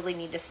like we didn't really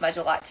need to smudge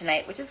a lot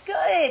tonight, which is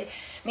good. It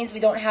means we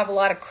don't have a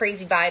lot of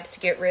crazy vibes to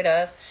get rid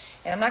of.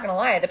 And I'm not going to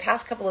lie, the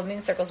past couple of moon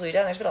circles we've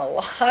done, there's been a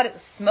lot of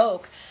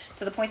smoke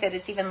to the point that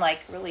it's even like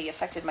really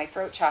affected my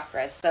throat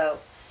chakra. So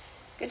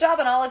good job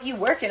on all of you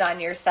working on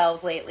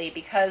yourselves lately,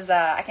 because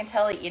I can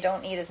tell that you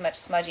don't need as much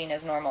smudging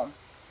as normal.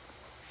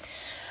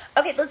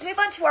 Okay, let's move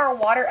on to our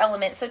water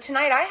element. So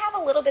tonight I have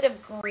a little bit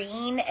of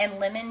green and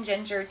lemon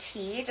ginger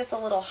tea, just a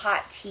little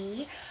hot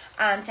tea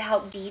to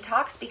help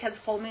detox, because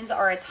full moons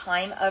are a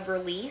time of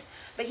release.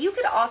 But you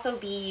could also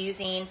be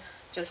using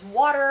just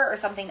water or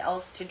something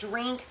else to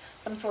drink,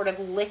 some sort of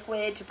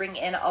liquid to bring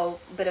in a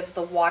bit of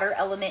the water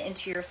element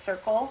into your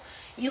circle.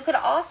 You could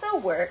also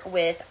work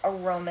with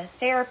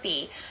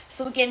aromatherapy.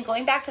 So again,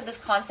 going back to this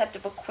concept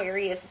of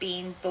Aquarius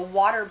being the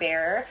water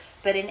bearer,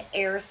 but an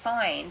air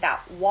sign,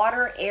 that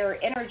water air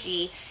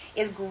energy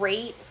is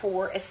great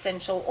for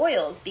essential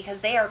oils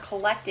because they are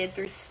collected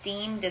through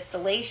steam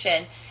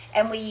distillation,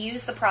 and we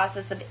use the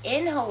process of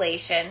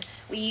inhalation.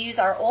 We use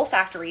our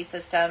olfactory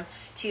system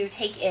to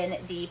take in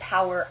the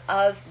power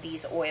of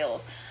these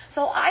oils.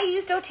 So I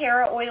use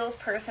doTERRA oils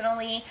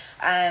personally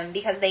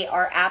because they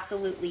are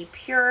absolutely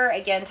pure.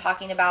 Again,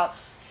 talking about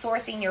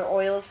sourcing your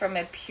oils from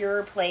a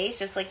pure place,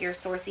 just like you're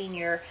sourcing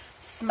your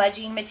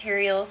smudging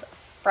materials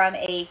from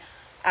a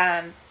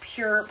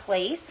pure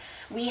place.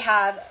 We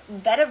have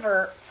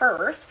vetiver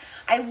first.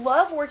 I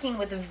love working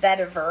with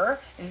vetiver,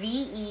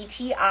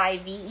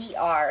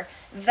 Vetiver.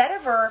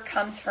 Vetiver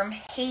comes from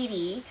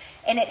Haiti,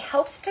 and it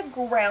helps to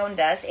ground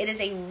us. It is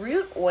a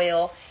root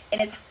oil,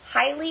 and it's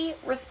highly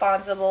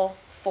responsible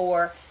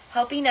for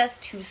helping us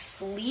to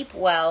sleep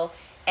well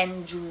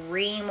and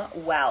dream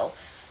well.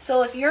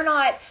 So if you're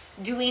not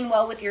doing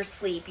well with your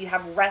sleep, you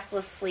have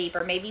restless sleep,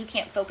 or maybe you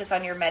can't focus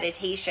on your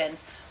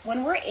meditations,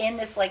 when we're in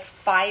this like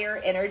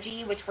fire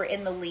energy, which we're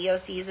in the Leo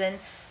season,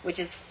 which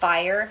is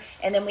fire,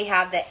 and then we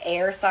have the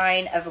air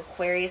sign of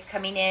Aquarius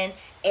coming in,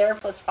 air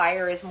plus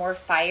fire is more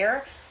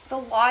fire. There's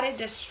a lot of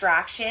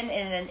distraction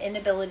and an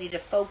inability to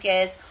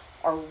focus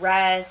or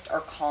rest or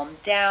calm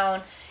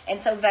down.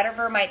 And so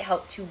vetiver might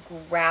help to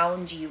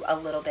ground you a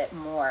little bit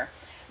more.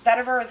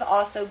 Vetiver is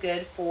also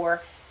good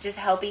for just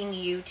helping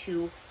you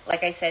to,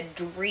 like I said,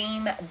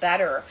 dream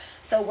better.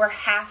 So we're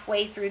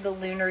halfway through the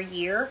lunar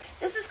year.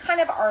 This is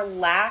kind of our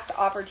last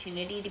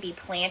opportunity to be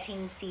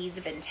planting seeds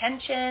of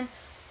intention,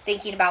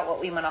 thinking about what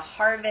we want to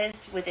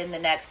harvest within the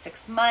next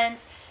 6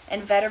 months.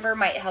 And vetiver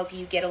might help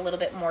you get a little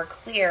bit more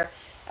clear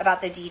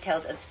about the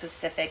details and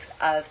specifics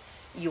of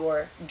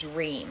your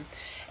dream.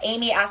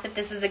 Amy asked if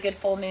this is a good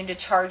full moon to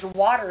charge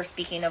water.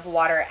 Speaking of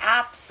water,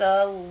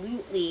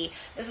 absolutely.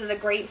 This is a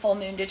great full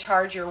moon to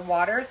charge your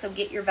water. So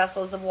get your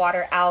vessels of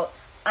water out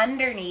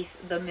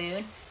underneath the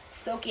moon,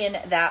 soak in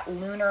that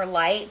lunar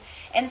light.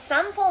 And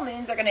some full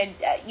moons are going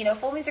to,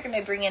 full moons are going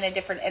to bring in a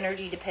different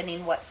energy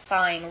depending what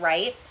sign,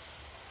 right?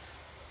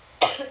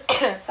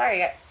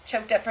 Sorry, I got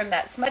choked up from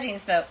that smudging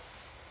smoke.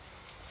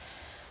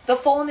 The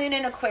full moon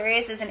in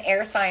Aquarius is an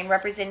air sign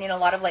representing a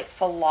lot of like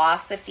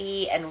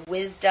philosophy and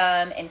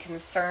wisdom and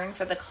concern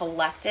for the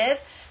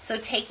collective. So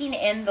taking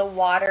in the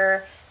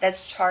water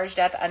that's charged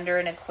up under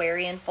an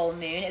Aquarian full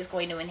moon is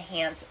going to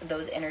enhance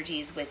those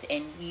energies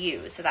within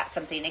you. So that's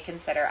something to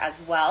consider as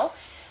well.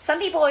 Some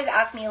people always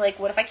ask me like,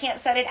 what if I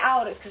can't set it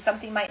out? It's because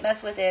something might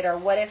mess with it. Or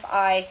what if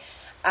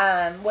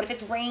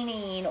it's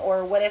raining?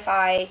 Or what if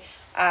I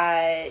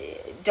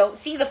don't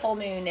see the full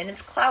moon and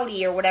it's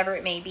cloudy, or whatever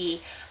it may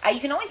be. You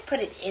can always put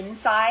it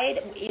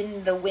inside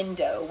in the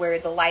window where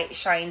the light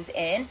shines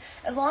in,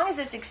 as long as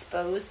it's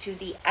exposed to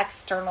the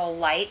external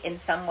light in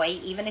some way.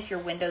 Even if your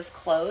window's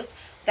closed,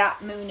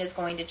 that moon is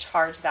going to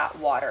charge that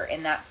water,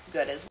 and that's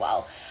good as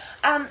well.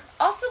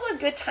 Also a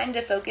good time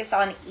to focus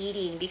on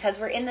eating, because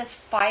we're in this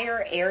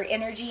fire air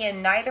energy,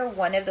 and neither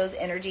one of those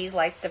energies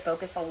likes to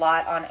focus a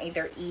lot on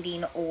either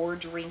eating or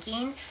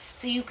drinking.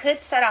 So you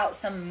could set out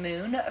some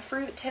moon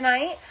fruit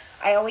tonight.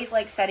 I always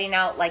like setting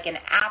out like an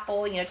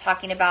apple,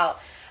 talking about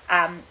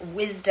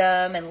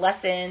wisdom and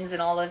lessons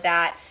and all of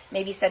that.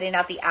 Maybe setting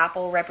out the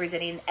apple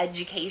representing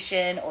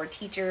education or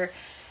teacher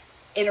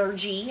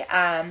energy,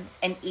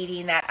 and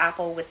eating that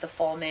apple with the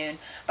full moon.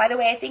 By the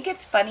way, I think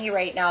it's funny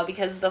right now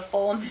because the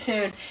full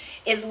moon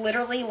is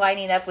literally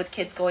lining up with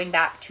kids going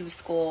back to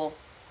school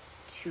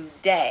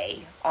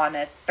today on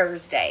a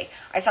Thursday.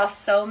 I saw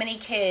so many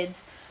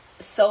kids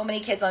on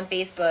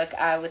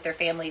Facebook with their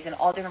families in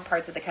all different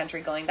parts of the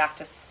country going back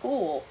to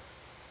school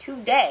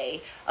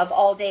today, of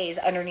all days,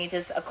 underneath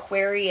this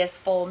Aquarius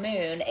full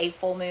moon, a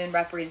full moon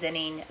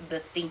representing the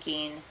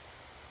thinking,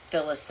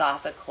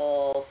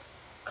 philosophical,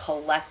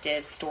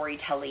 collective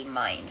storytelling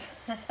mind.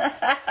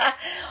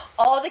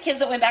 All the kids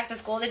that went back to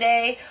school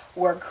today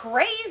were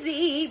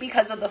crazy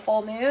because of the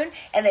full moon,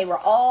 and they were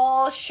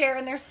all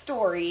sharing their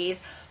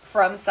stories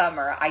from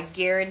summer. I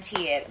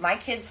guarantee it. My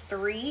kid's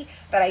 3,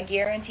 but I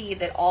guarantee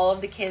that all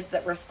of the kids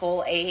that were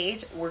school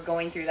age were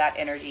going through that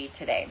energy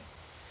today.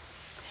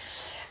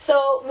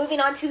 So moving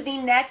on to the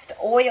next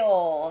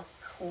oil,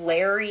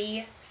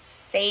 clary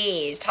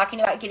sage, talking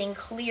about getting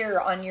clear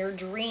on your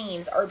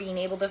dreams, or being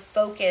able to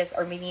focus,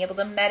 or being able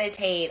to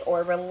meditate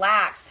or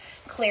relax.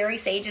 Clary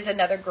sage is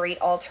another great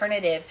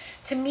alternative.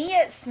 To me,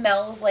 it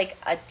smells like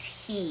a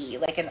tea,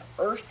 like an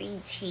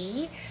earthy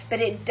tea, but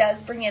it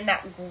does bring in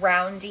that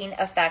grounding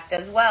effect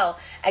as well.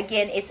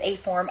 Again, it's a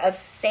form of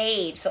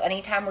sage. So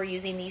anytime we're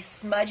using these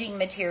smudging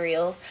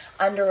materials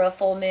under a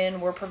full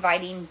moon, we're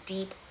providing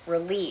deep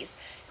release.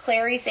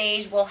 Clary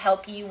sage will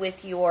help you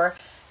with your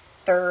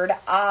third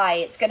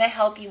eye. It's going to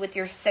help you with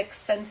your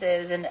sixth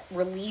senses and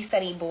release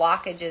any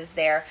blockages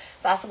there.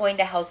 It's also going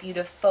to help you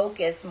to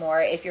focus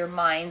more if your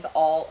mind's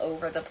all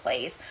over the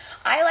place.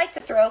 I like to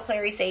throw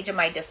clary sage in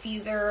my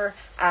diffuser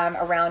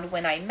around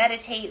when I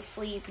meditate,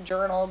 sleep,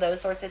 journal,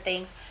 those sorts of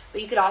things.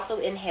 But you could also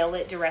inhale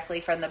it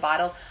directly from the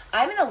bottle.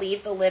 I'm going to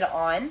leave the lid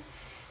on.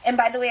 And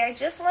by the way, I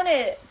just want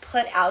to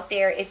put out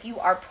there, if you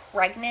are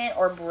pregnant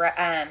or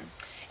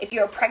if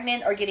you're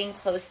pregnant or getting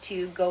close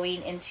to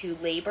going into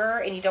labor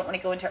and you don't want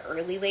to go into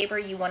early labor,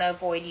 you want to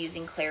avoid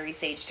using clary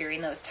sage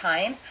during those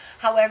times.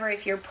 However,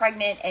 if you're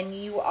pregnant and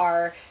you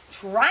are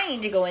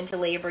trying to go into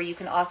labor, you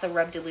can also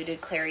rub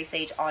diluted clary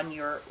sage on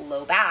your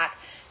low back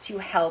to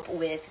help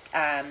with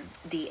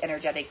the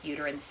energetic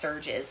uterine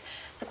surges.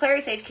 So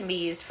clary sage can be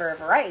used for a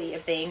variety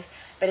of things,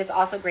 but it's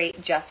also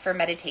great just for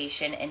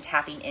meditation and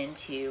tapping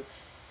into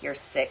your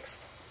sixth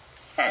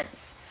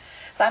sense.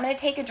 So I'm going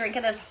to take a drink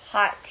of this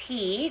hot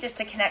tea just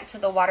to connect to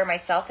the water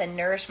myself and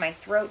nourish my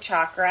throat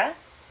chakra.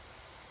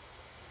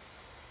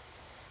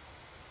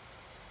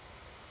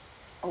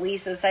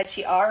 Lisa said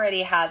she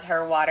already has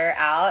her water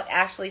out.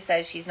 Ashley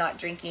says she's not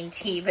drinking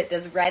tea, but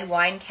does red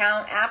wine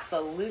count?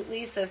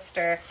 Absolutely,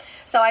 sister.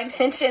 So I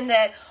mentioned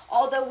that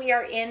although we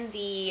are in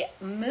the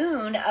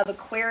moon of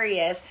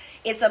Aquarius,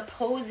 it's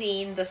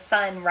opposing the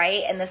sun,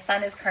 right? And the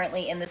sun is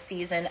currently in the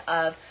season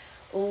of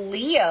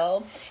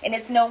Leo, and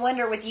it's no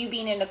wonder with you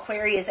being in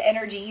Aquarius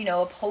energy, you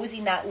know,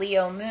 opposing that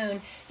Leo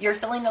moon, you're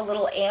feeling a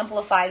little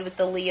amplified with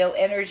the Leo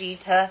energy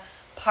to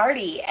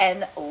party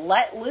and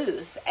let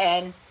loose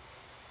and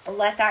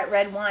let that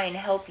red wine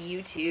help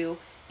you to,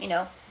 you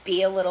know,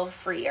 be a little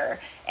freer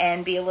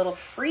and be a little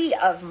free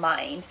of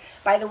mind.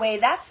 By the way,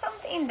 that's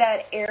something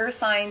that air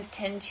signs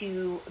tend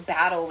to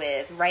battle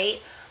with, right?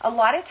 A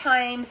lot of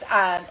times,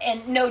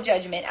 and no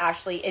judgment,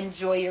 Ashley,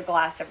 enjoy your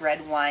glass of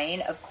red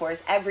wine. Of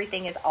course,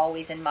 everything is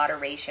always in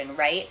moderation,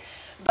 right?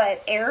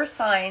 But air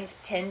signs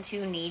tend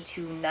to need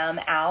to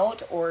numb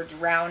out or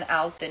drown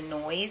out the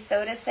noise,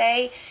 so to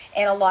say.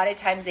 And a lot of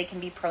times they can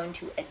be prone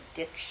to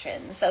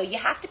addiction. So you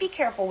have to be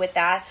careful with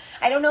that.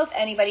 I don't know if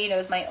anybody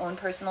knows my own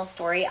personal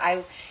story.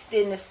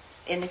 In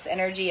this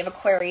energy of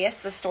Aquarius,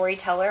 the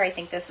storyteller, I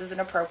think this is an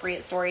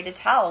appropriate story to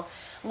tell.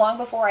 Long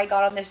before I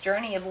got on this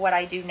journey of what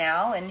I do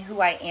now and who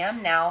I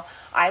am now,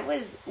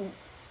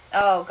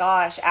 oh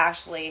gosh,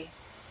 Ashley,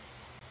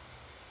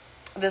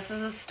 this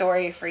is a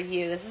story for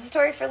you. This is a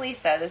story for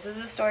Lisa. This is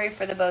a story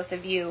for the both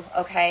of you,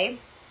 okay?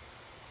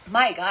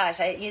 My gosh,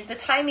 the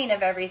timing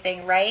of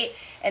everything, right?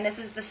 And this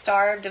is the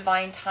star of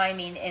divine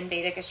timing in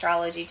Vedic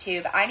astrology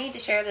too. But I need to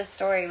share this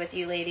story with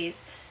you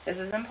ladies. This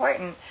is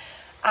important.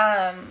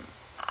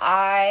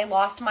 I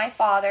lost my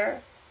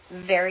father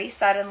very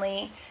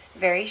suddenly,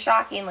 very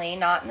shockingly,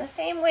 not in the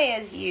same way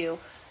as you,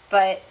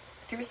 but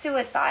through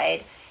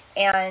suicide.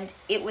 And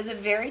it was a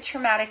very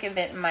traumatic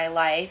event in my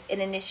life. It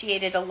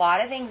initiated a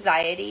lot of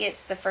anxiety.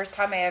 It's the first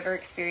time I ever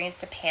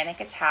experienced a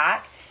panic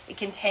attack. It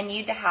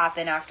continued to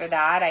happen after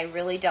that. I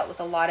really dealt with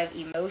a lot of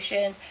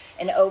emotions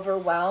and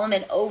overwhelm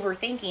and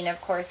overthinking, of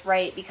course,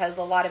 right? Because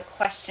a lot of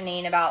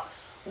questioning about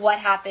what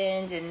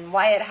happened and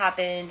why it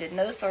happened and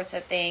those sorts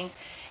of things.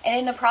 And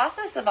in the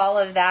process of all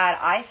of that,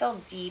 I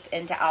fell deep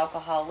into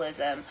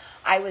alcoholism.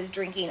 I was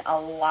drinking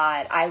a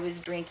lot. I was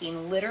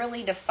drinking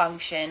literally to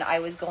function. I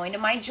was going to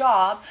my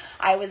job.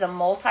 I was a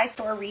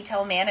multi-store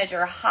retail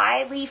manager,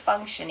 highly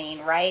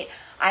functioning, right?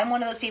 I'm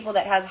one of those people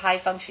that has high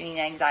functioning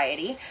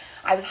anxiety.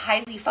 I was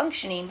highly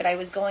functioning, but I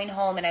was going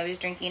home and I was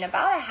drinking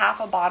about a half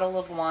a bottle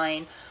of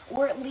wine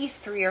or at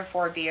least 3 or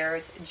 4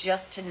 beers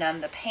just to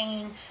numb the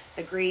pain,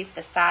 the grief,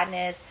 the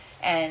sadness,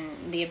 and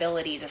the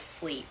ability to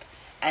sleep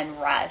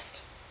and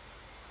rest.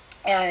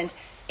 And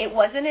it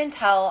wasn't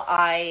until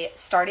I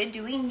started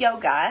doing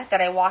yoga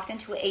that I walked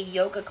into a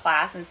yoga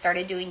class and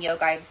started doing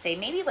yoga, I would say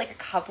maybe like a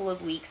couple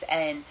of weeks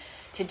in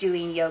to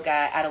doing yoga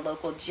at a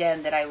local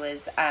gym that I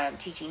was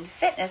teaching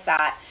fitness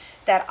at,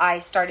 that I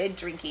started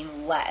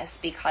drinking less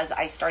because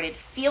I started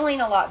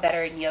feeling a lot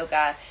better in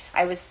yoga.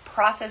 I was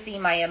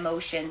processing my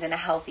emotions in a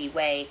healthy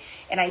way,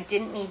 and I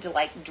didn't need to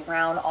like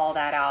drown all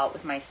that out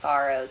with my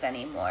sorrows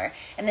anymore.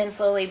 And then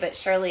slowly but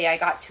surely I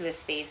got to a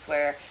space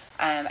where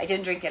I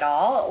didn't drink at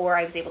all, or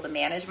I was able to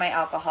manage my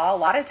alcohol. A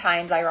lot of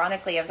times,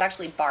 ironically, I was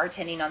actually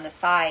bartending on the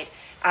side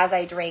as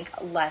I drank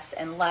less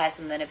and less,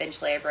 and then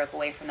eventually I broke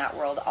away from that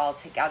world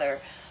altogether.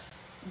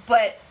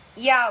 But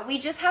yeah, we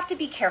just have to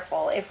be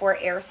careful. If we're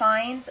air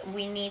signs,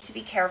 we need to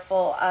be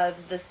careful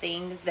of the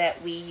things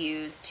that we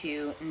use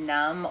to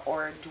numb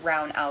or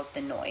drown out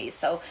the noise.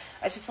 So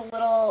it's just a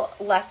little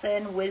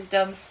lesson,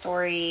 wisdom,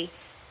 story,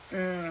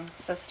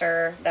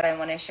 sister, that I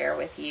want to share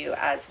with you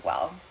as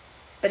well.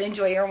 But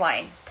enjoy your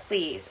wine.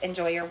 Please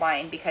enjoy your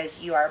wine,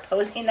 because you are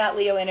opposing that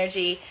Leo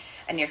energy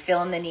and you're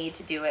feeling the need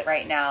to do it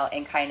right now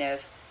and kind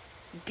of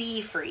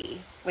be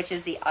free, which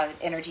is the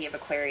energy of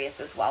Aquarius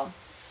as well.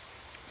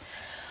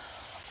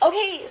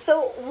 Okay,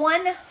 so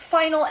one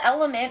final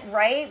element,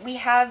 right? We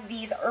have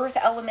these earth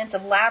elements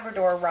of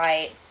Labrador,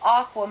 right?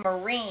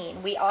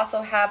 Aquamarine. We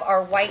also have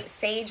our white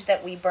sage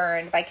that we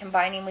burned by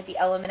combining with the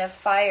element of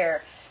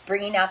fire.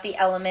 bringing out the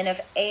element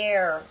of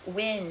air,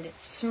 wind,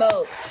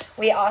 smoke.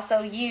 We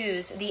also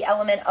used the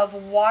element of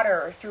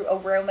water through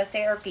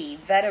aromatherapy,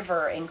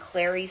 vetiver, and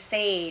clary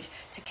sage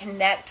to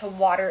connect to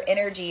water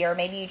energy, or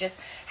maybe you just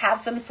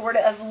have some sort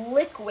of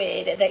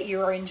liquid that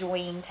you're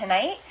enjoying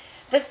tonight.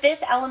 The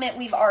fifth element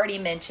we've already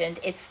mentioned,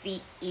 it's the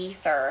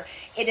ether.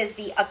 It is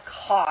the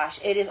Akash.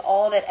 It is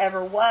all that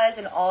ever was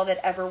and all that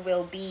ever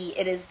will be.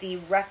 It is the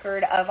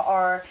record of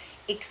our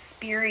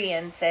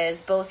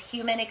experiences, both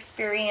human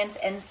experience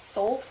and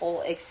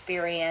soulful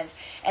experience.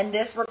 And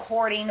this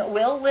recording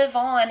will live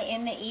on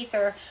in the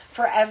ether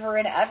forever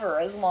and ever,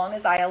 as long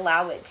as I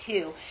allow it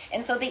to.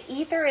 And so the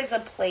ether is a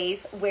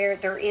place where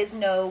there is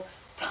no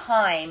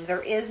time,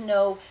 there is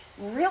no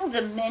real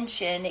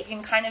dimension. It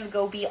can kind of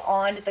go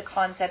beyond the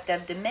concept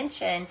of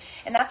dimension.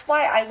 And that's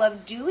why I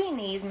love doing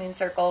these moon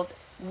circles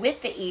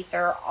with the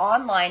ether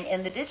online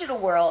in the digital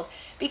world,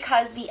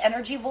 because the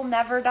energy will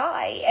never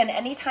die. And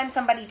anytime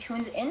somebody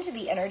tunes into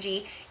the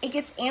energy, it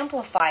gets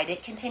amplified.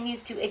 It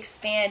continues to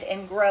expand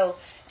and grow,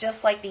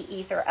 just like the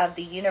ether of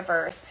the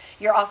universe.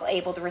 You're also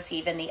able to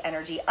receive in the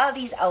energy of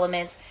these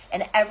elements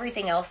and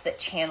everything else that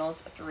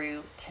channels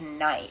through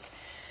tonight.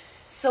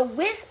 So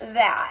with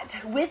that,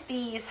 with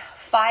these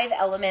 5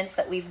 elements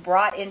that we've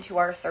brought into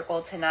our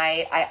circle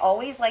tonight, I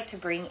always like to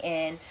bring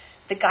in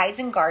the guides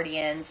and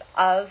guardians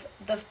of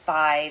the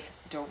 5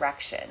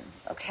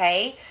 directions,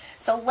 okay?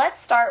 So let's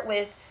start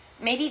with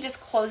maybe just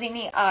closing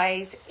the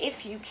eyes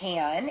if you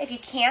can. If you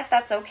can't,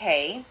 that's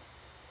okay.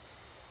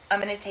 I'm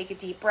going to take a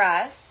deep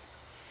breath.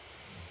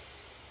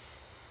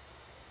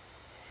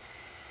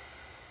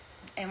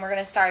 And we're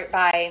going to start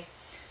by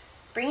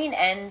bringing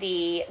in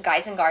the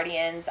guides and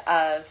guardians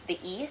of the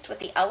East with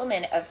the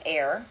element of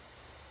air.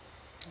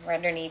 We're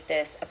underneath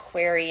this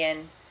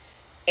Aquarian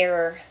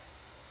air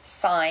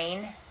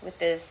sign with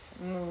this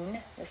moon,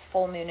 this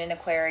full moon in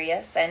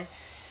Aquarius. And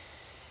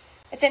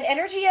it's an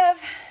energy of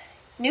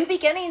new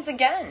beginnings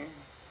again.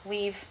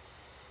 We've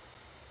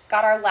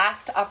got our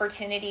last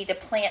opportunity to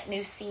plant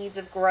new seeds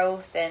of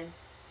growth and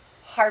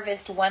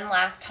harvest one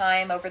last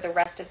time over the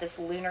rest of this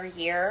lunar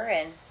year.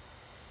 And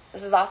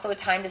this is also a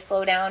time to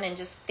slow down and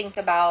just think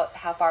about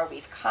how far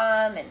we've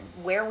come and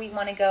where we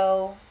want to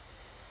go.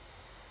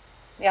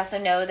 We also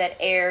know that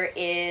air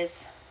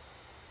is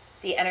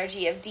the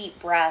energy of deep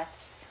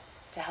breaths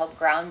to help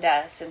ground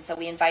us. And so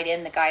we invite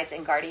in the guides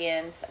and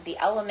guardians of the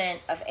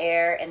element of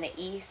air in the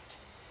East.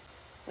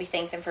 We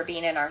thank them for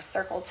being in our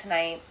circle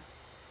tonight.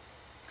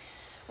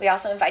 We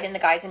also invite in the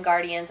guides and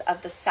guardians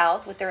of the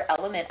South with their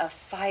element of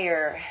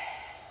fire.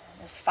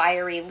 This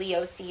fiery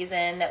Leo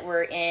season that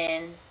we're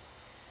in.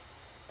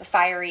 The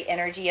fiery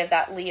energy of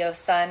that Leo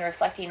sun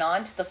reflecting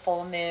onto the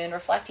full moon,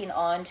 reflecting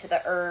onto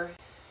the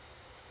earth,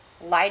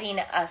 lighting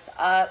us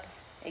up,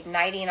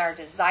 igniting our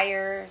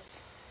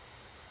desires,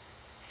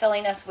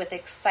 filling us with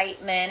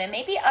excitement, and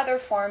maybe other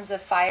forms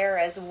of fire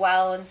as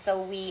well. And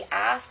so we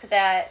ask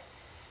that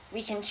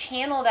we can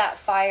channel that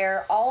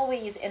fire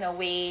always in a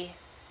way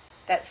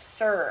that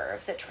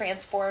serves, that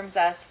transforms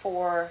us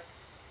for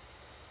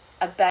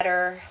a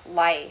better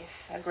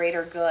life, a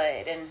greater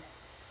good. And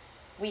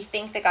we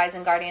thank the guides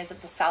and guardians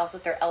of the South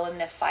with their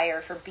element of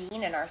fire for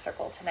being in our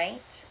circle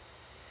tonight.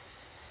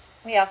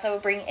 We also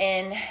bring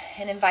in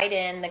and invite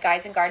in the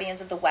guides and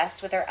guardians of the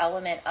West with their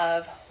element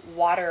of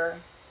water.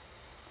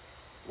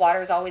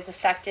 Water is always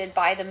affected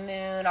by the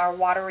moon, our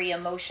watery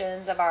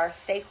emotions of our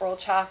sacral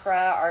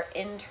chakra, our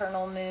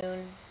internal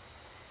moon.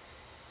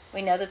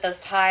 We know that those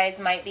tides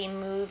might be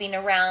moving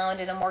around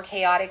in a more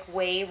chaotic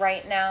way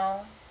right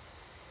now,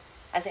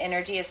 as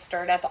energy is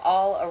stirred up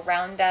all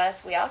around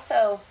us. We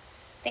also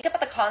think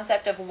about the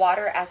concept of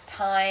water as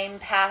time,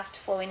 past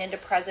flowing into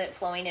present,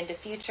 flowing into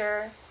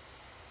future,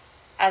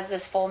 as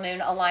this full moon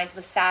aligns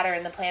with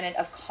Saturn, the planet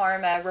of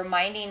karma,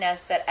 reminding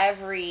us that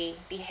every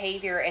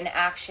behavior and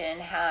action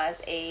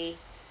has a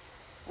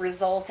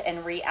result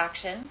and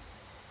reaction.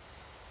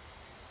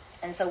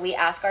 And so we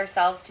ask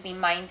ourselves to be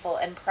mindful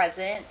and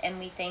present, and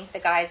we thank the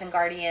guides and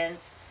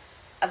guardians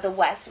of the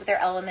West with their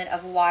element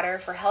of water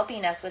for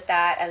helping us with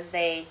that as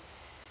they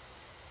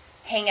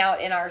hang out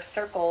in our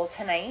circle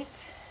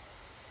tonight.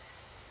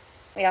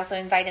 We also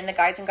invite in the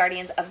guides and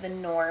guardians of the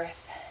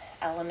North,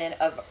 element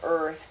of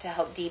earth, to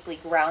help deeply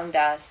ground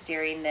us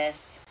during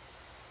this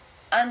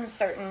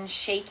uncertain,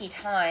 shaky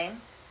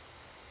time.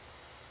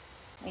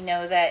 We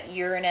know that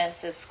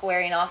Uranus is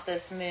squaring off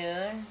this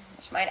moon,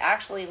 which might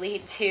actually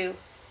lead to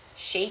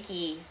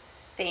shaky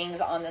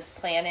things on this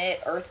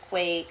planet,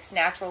 earthquakes,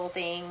 natural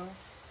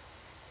things,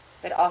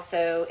 but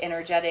also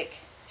energetic,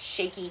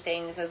 shaky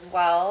things as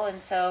well. And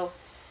so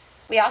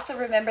we also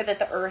remember that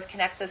the earth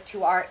connects us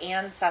to our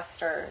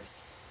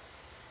ancestors,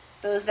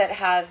 those that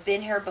have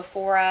been here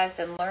before us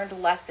and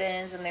learned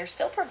lessons, and they're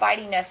still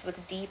providing us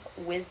with deep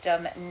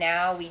wisdom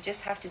now. We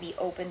just have to be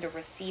open to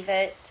receive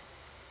it.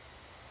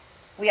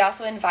 We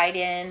also invite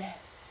in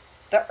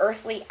the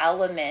earthly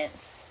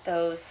elements,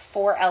 those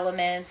 4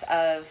 elements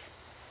of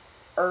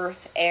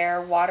earth, air,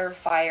 water,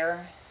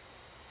 fire,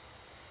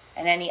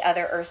 and any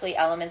other earthly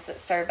elements that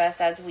serve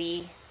us as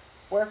we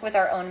work with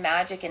our own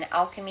magic and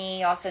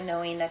alchemy, also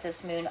knowing that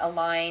this moon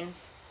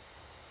aligns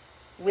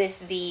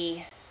with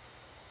the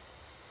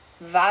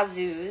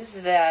Vasus,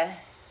 the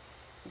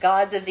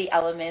gods of the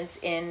elements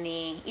in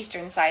the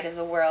eastern side of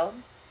the world.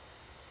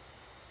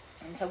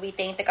 And so we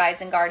thank the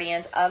guides and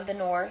guardians of the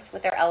north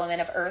with their element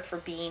of earth for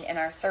being in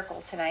our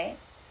circle tonight.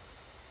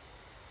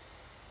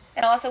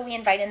 And also we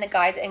invite in the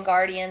guides and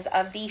guardians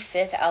of the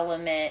fifth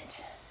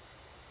element,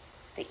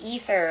 the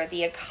ether,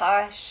 the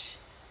Akash,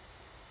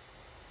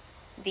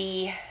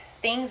 the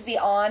things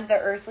beyond the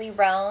earthly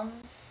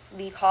realms.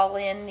 We call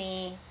in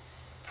the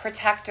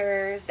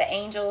protectors, the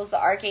angels, the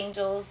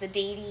archangels, the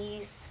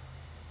deities,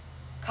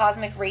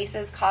 cosmic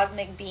races,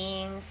 cosmic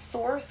beings,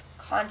 source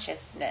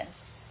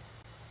consciousness.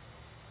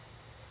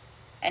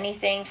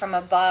 Anything from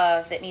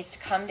above that needs to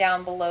come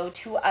down below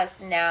to us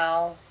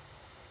now,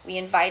 we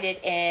invite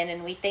it in,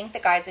 and we thank the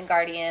guides and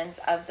guardians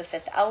of the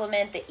fifth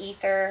element, the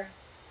ether,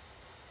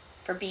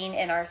 for being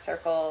in our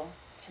circle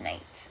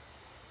tonight.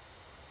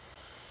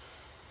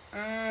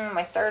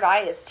 My third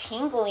eye is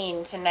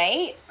tingling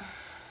tonight.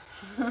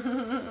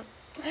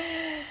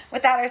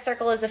 With that, our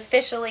circle is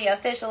officially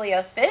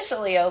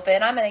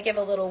open. I'm going to give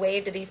a little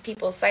wave to these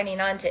people signing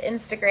on to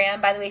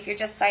Instagram. By the way, if you're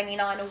just signing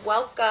on,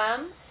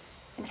 welcome.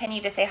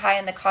 Continue to say hi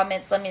in the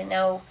comments. Let me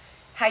know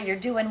how you're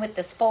doing with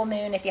this full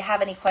moon. If you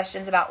have any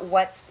questions about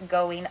what's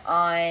going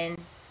on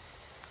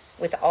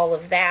with all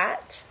of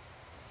that.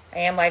 I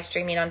am live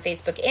streaming on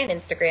Facebook and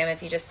Instagram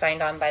if you just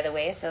signed on, by the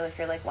way. So if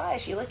you're like, why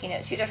is she looking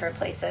at two different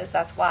places?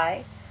 That's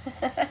why.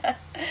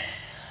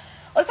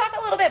 Let's talk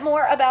a little bit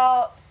more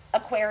about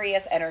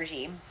Aquarius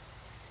energy.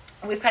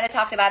 We've kind of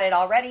talked about it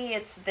already.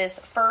 It's this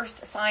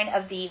first sign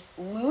of the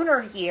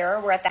lunar year.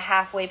 We're at the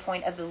halfway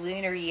point of the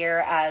lunar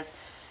year as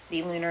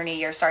the lunar new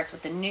year starts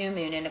with the new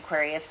moon in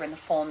Aquarius. We're in the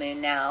full moon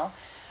now.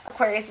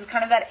 Aquarius is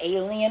kind of that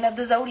alien of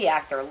the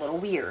zodiac. They're a little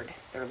weird.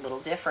 They're a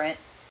little different.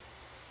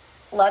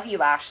 Love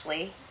you,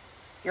 Ashley.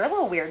 You're a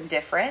little weird and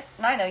different,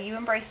 and I know you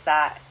embrace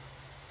that.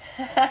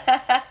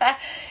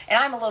 And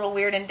I'm a little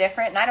weird and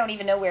different, and I don't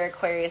even know where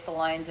Aquarius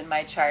aligns in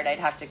my chart. I'd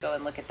have to go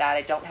and look at that.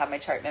 I don't have my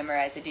chart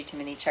memorized. I do too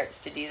many charts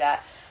to do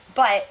that.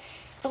 But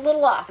it's a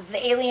little off. It's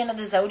the alien of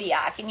the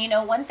zodiac. And you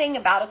know, one thing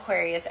about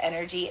Aquarius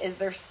energy is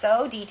they're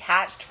so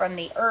detached from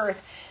the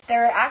earth.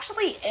 They're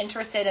actually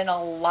interested in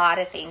a lot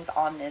of things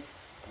on this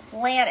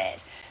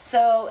planet.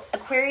 So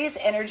Aquarius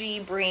energy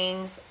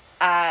brings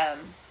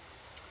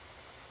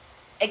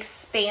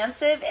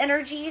expansive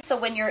energy. So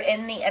when you're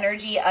in the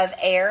energy of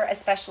air,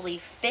 especially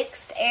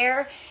fixed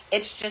air,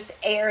 it's just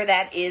air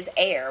that is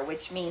air,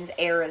 which means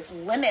air is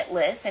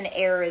limitless and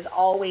air is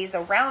always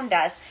around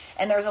us.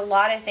 And there's a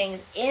lot of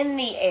things in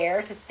the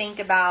air to think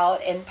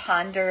about and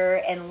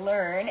ponder and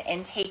learn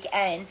and take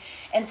in.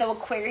 And so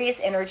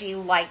Aquarius energy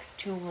likes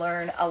to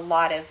learn a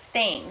lot of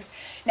things.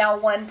 Now,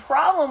 one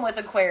problem with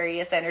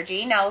Aquarius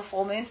energy, now the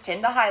full moons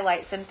tend to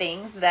highlight some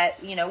things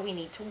that, you know, we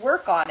need to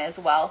work on as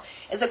well,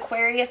 is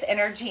Aquarius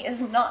energy is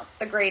not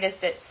the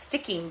greatest at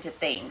sticking to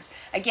things.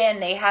 Again,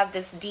 they have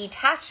this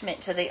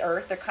detachment to the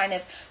earth. They're kind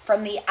of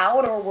from the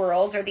outer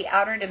worlds or the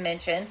outer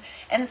dimensions.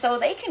 And so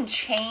they can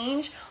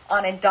change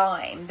on a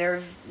dime.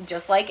 They're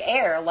just like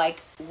air,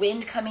 like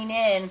wind coming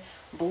in,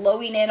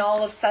 blowing in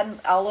all of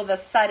a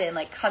sudden,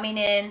 like coming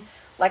in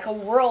like a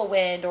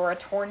whirlwind or a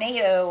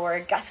tornado or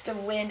a gust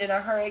of wind in a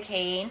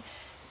hurricane.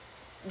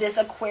 This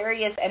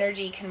Aquarius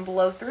energy can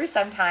blow through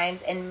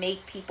sometimes and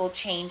make people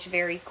change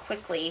very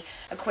quickly.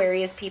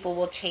 Aquarius people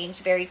will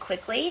change very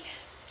quickly,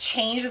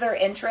 change their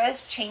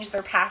interests, change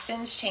their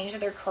passions, change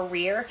their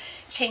career,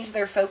 change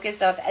their focus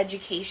of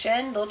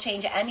education. They'll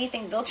change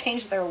anything. They'll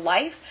change their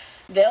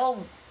life.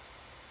 They'll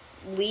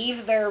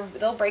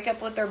break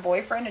up with their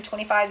boyfriend of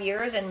 25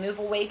 years and move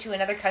away to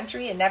another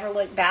country and never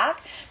look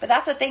back. But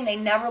that's the thing, they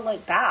never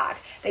look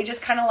back. They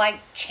just kind of like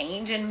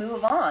change and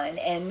move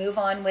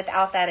on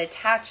without that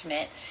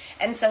attachment.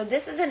 And so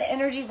this is an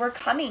energy we're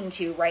coming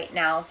to right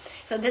now.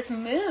 So this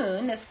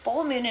moon, this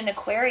full moon in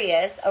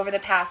Aquarius over the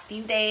past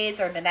few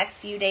days or the next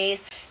few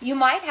days, you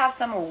might have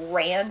some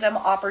random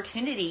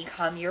opportunity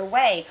come your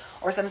way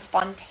or some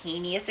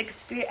spontaneous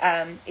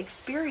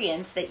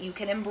experience that you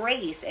can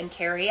embrace and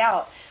carry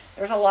out.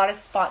 There's a lot of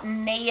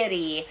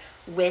spontaneity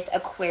with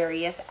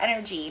Aquarius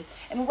energy.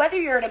 And whether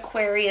you're an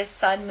Aquarius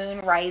sun, moon,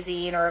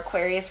 rising, or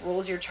Aquarius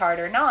rules your chart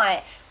or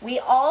not, we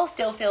all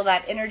still feel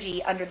that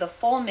energy under the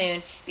full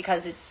moon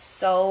because it's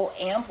so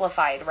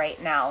amplified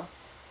right now.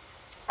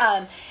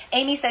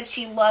 Amy said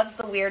she loves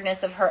the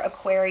weirdness of her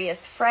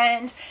Aquarius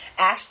friend.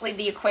 Ashley,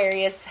 the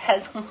Aquarius,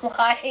 says,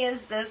 why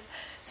is this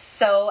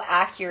so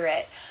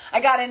accurate? I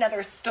got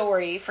another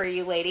story for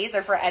you ladies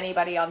or for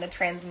anybody on the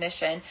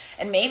transmission.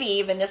 And maybe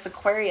even this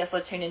Aquarius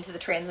will tune into the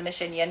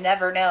transmission. You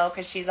never know,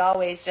 because she's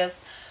always just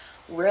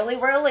really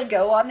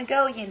go on the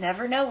go. You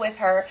never know with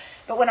her.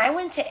 But when I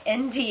went to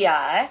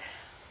India,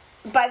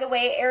 by the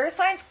way, air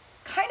signs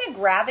kind of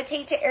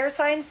gravitate to air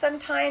signs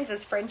sometimes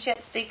as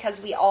friendships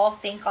because we all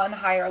think on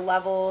higher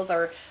levels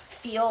or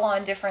feel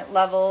on different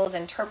levels,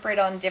 interpret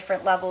on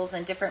different levels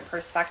and different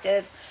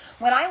perspectives.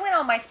 When I went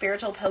on my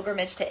spiritual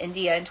pilgrimage to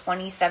India in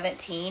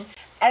 2017,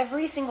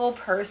 every single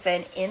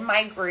person in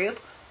my group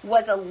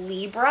was a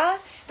Libra.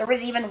 There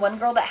was even one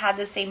girl that had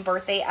the same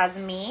birthday as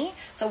me.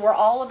 So we're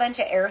all a bunch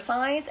of air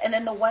signs. And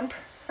then the one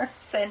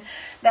person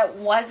that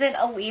wasn't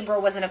a Libra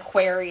was an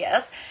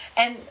Aquarius.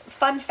 And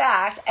fun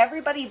fact,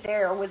 everybody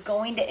there was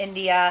going to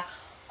India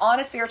on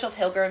a spiritual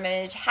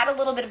pilgrimage, had a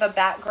little bit of a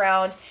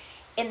background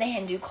in the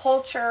Hindu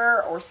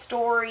culture or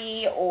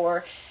story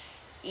or,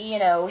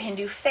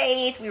 Hindu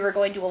faith. We were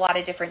going to a lot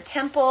of different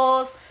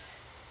temples,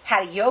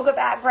 had a yoga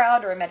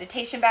background or a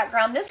meditation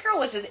background. This girl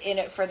was just in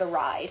it for the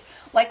ride.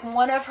 Like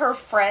one of her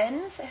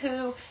friends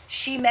who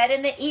she met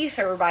in the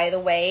ether, by the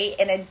way,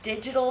 in a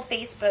digital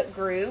Facebook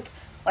group,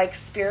 like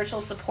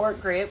spiritual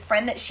support group,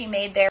 friend that she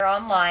made there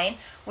online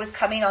was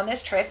coming on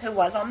this trip, who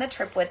was on the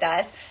trip with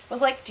us,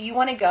 was like, do you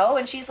want to go?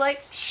 And she's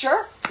like,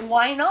 sure,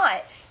 why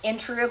not? In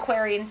true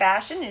Aquarian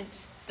fashion, and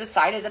just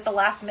decided at the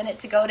last minute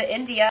to go to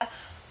India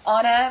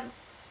on a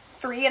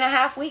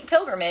 3.5-week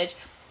pilgrimage.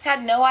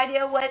 Had no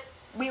idea what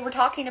we were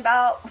talking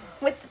about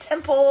with the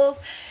temples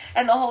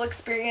and the whole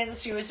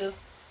experience. She was just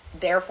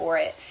there for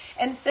it.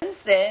 And since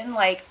then,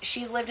 like,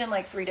 she's lived in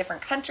like 3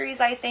 different countries,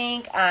 I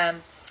think.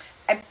 I'm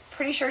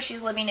pretty sure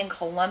she's living in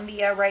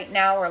Colombia right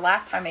now, or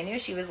last time I knew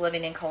she was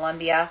living in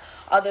Colombia,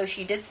 although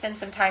she did spend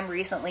some time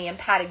recently in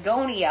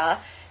Patagonia,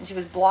 and she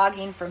was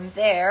blogging from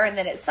there. And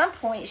then at some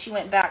point she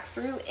went back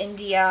through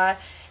India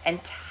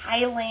and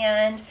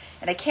Thailand,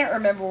 and I can't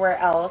remember where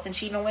else. And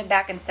she even went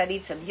back and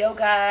studied some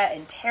yoga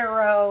and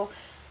tarot.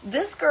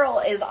 This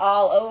girl is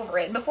all over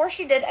it. And before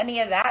she did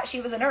any of that,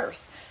 she was a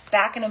nurse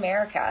back in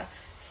America.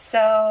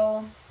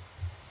 So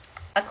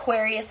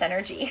Aquarius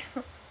energy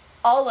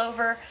all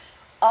over,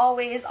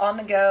 always on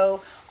the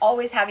go,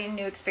 always having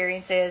new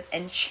experiences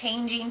and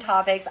changing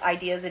topics,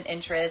 ideas, and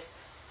interests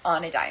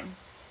on a dime.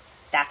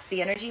 That's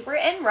the energy we're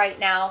in right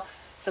now.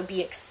 So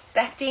be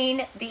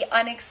expecting the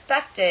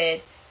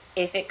unexpected.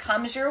 If it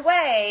comes your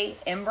way,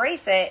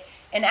 embrace it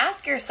and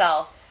ask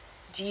yourself,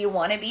 do you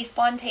want to be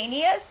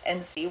spontaneous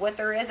and see what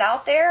there is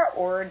out there?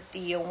 Or do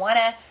you want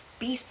to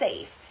be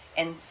safe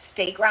and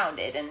stay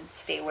grounded and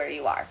stay where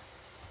you are?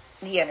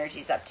 The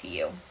energy's up to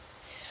you.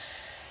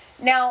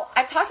 Now,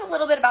 I've talked a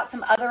little bit about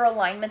some other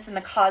alignments in the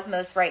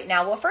cosmos right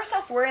now. Well, first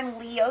off, we're in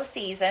Leo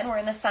season. We're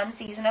in the sun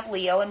season of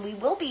Leo, and we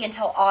will be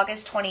until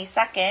August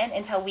 22nd,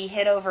 until we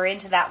hit over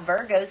into that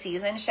Virgo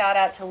season. Shout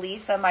out to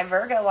Lisa, my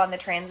Virgo, on the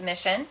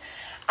transmission.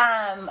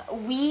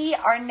 We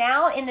are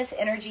now in this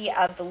energy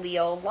of the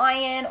Leo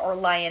lion or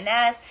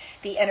lioness,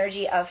 the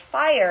energy of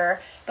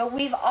fire, but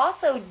we've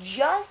also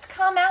just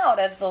come out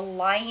of the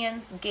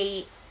Lion's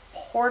Gate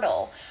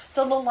portal.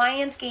 So the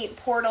Lion's Gate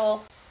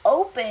portal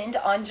opened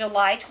on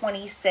July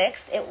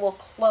 26th. It will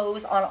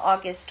close on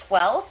August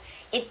 12th.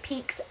 It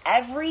peaks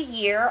every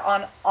year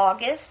on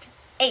August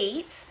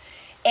 8th,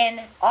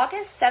 and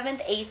August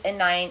 7th, 8th,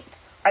 and 9th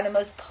are the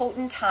most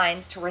potent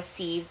times to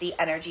receive the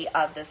energy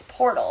of this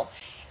portal.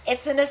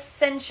 It's an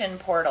ascension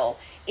portal.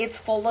 It's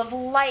full of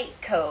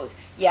light codes.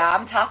 Yeah,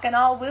 I'm talking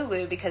all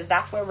woo-woo because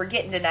that's where we're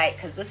getting tonight,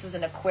 because this is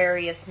an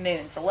Aquarius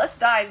moon. So let's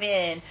dive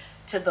in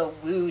to the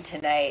woo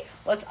tonight.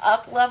 Let's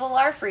up level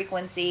our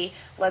frequency.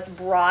 Let's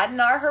broaden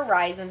our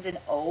horizons and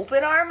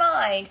open our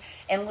mind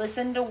and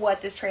listen to what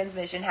this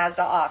transmission has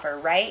to offer,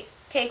 right?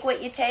 Take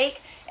what you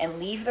take and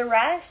leave the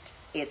rest.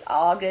 It's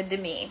all good to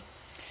me.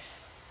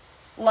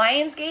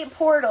 Lionsgate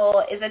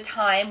portal is a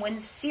time when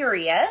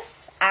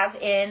Sirius, as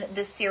in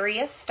the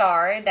Sirius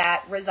star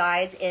that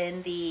resides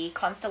in the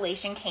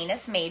constellation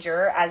Canis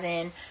Major, as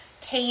in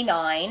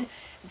K9,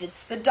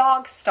 it's the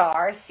dog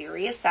star,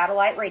 Sirius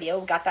satellite radio.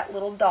 We've got that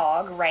little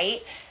dog,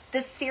 right?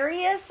 The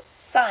Sirius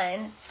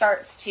sun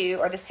starts to,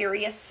 or the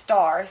Sirius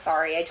star,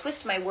 sorry, I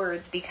twist my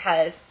words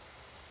because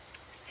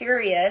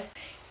Sirius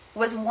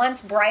was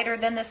once brighter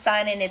than the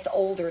sun and it's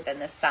older than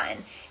the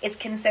sun. It's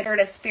considered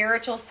a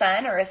spiritual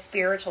sun or a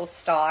spiritual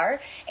star.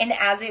 And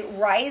as it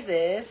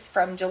rises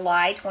from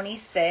July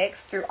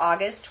 26th through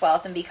August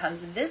 12th and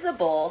becomes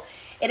visible,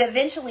 it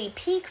eventually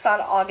peaks on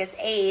August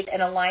 8th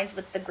and aligns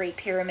with the Great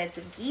Pyramids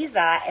of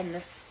Giza and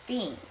the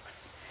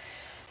Sphinx.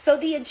 So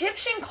the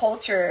Egyptian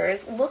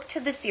cultures look to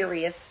the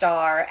Sirius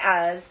star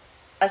as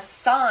a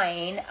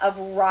sign of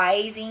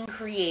rising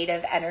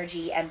creative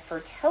energy and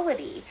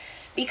fertility,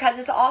 because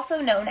it's also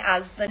known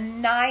as the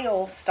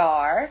Nile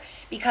star,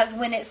 because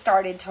when it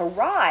started to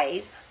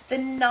rise, the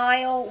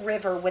Nile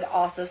River would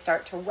also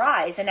start to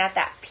rise. And at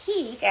that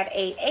peak, at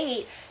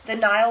 8/8, the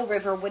Nile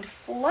River would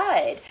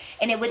flood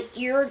and it would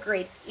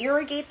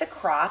irrigate the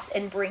crops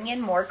and bring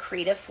in more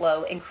creative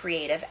flow and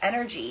creative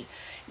energy.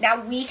 Now,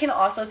 we can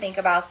also think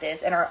about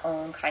this in our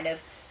own kind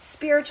of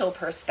spiritual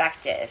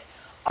perspective.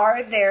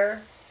 Are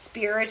there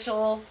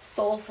spiritual,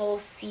 soulful,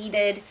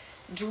 seeded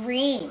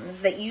dreams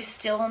that you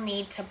still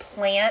need to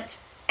plant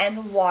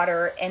and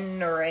water and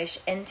nourish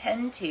and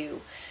tend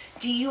to?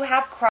 Do you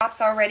have crops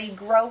already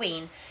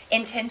growing,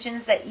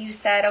 intentions that you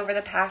set over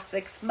the past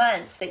 6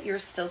 months that you're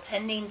still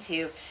tending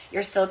to?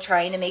 You're still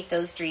trying to make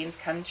those dreams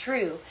come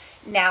true.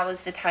 Now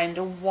is the time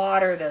to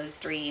water those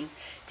dreams,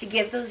 to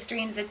give those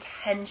dreams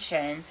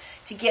attention,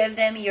 to give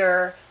them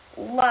your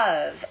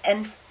love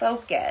and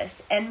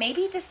focus, and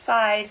maybe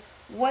decide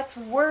what's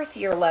worth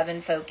your love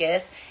and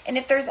focus, and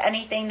if there's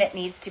anything that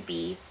needs to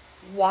be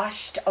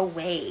washed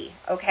away,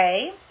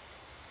 okay?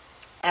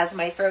 As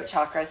my throat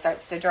chakra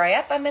starts to dry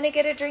up, I'm going to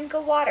get a drink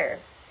of water.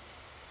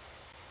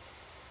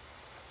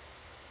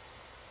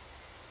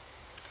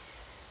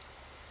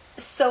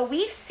 So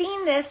we've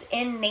seen this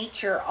in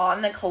nature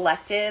on the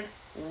collective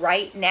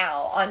right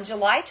now. On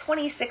July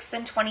 26th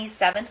and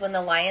 27th, when the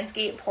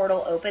Lionsgate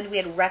portal opened, we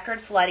had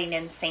record flooding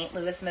in St.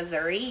 Louis,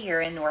 Missouri,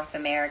 here in North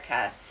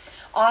America.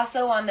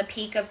 Also on the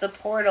peak of the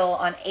portal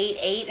on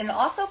 8/8, and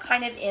also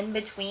kind of in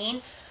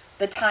between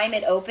the time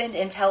it opened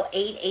until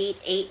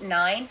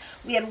 8/8/8/9,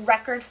 we had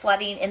record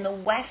flooding in the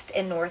West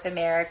in North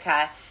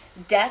America.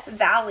 Death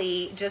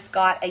Valley just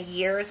got a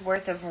year's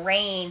worth of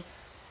rain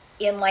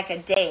in like a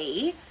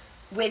day,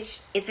 which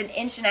it's 1.5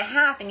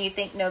 inches, and you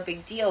think no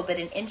big deal, but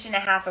 1.5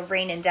 inches of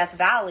rain in Death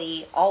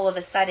Valley all of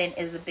a sudden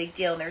is a big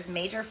deal, and there's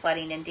major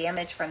flooding and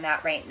damage from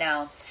that right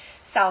now.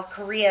 South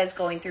Korea is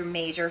going through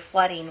major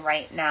flooding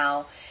right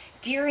now.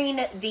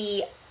 During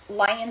the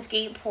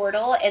Lionsgate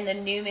portal and the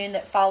new moon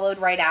that followed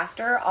right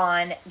after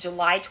on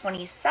July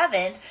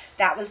 27th,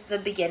 that was the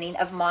beginning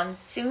of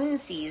monsoon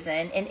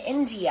season in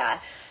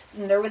India.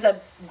 And there was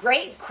a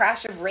great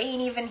crash of rain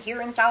even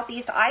here in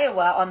southeast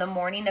Iowa on the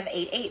morning of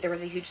 8/8. There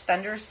was a huge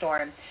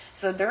thunderstorm.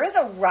 So there is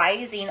a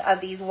rising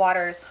of these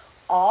waters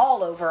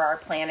all over our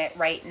planet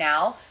right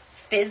now,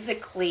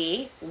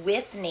 physically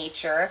with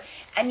nature.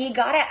 And you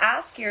got to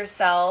ask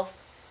yourself,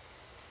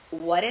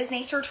 what is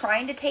nature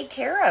trying to take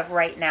care of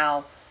right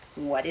now?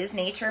 What is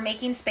nature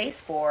making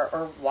space for,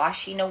 or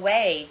washing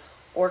away,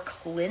 or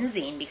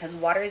cleansing? Because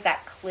water is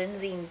that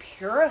cleansing,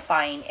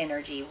 purifying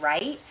energy,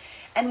 right?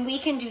 And we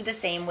can do the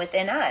same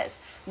within us.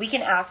 We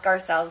can ask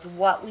ourselves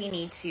what we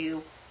need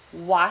to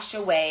wash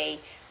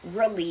away,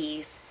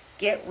 release,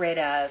 get rid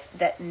of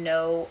that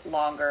no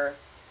longer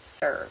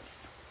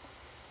serves.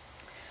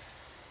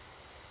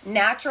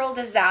 Natural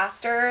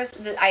disasters.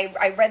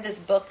 I read this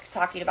book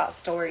talking about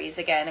stories,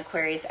 again,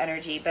 Aquarius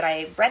energy, but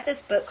I read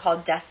this book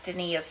called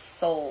Destiny of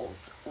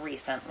Souls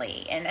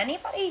recently. And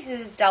anybody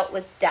who's dealt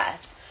with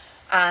death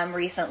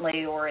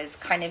recently, or is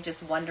kind of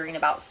just wondering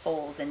about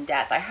souls and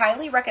death, I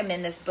highly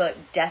recommend this book,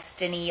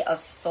 Destiny of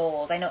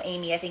Souls. I know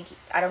Amy,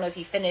 I don't know if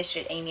you finished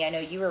it, Amy, I know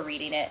you were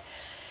reading it.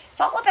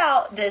 It's all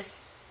about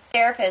this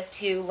therapist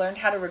who learned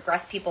how to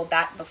regress people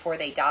back before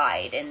they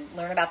died and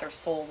learn about their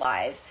soul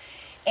lives.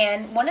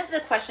 And one of the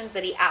questions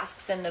that he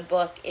asks in the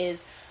book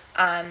is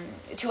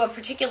to a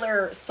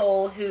particular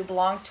soul who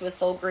belongs to a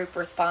soul group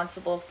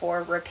responsible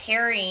for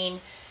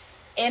repairing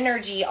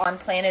energy on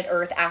planet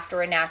Earth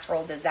after a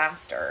natural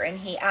disaster. And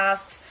he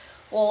asks,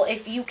 well,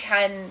 if you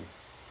can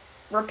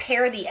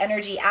repair the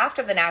energy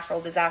after the natural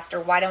disaster,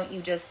 why don't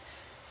you just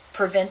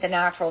prevent the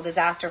natural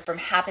disaster from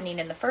happening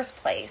in the first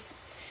place?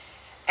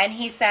 And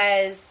he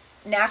says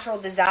natural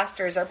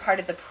disasters are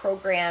part of the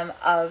program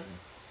of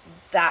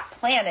that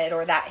planet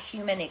or that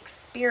human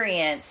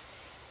experience.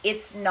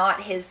 It's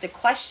not his to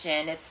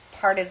question. It's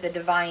part of the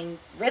divine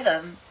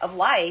rhythm of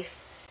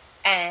life,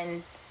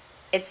 and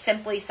it's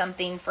simply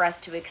something for us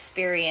to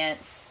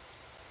experience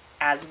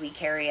as we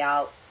carry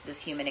out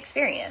this human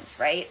experience,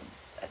 right?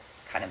 It's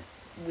kind of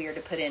weird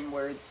to put in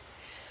words.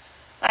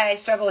 I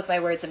struggle with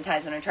my words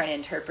sometimes when I'm trying to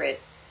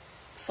interpret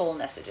soul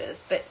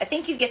messages, but I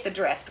think you get the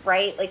drift,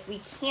 right? Like, we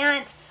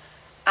can't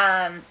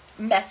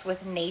mess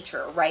with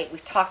nature, right?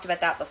 We've talked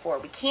about that before.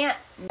 We can't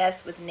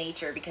mess with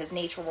nature because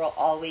nature will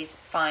always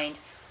find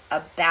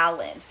a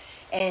balance.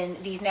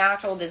 And these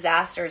natural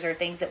disasters are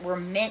things that we're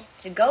meant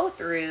to go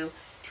through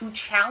to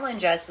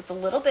challenge us with a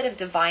little bit of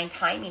divine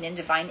timing and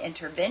divine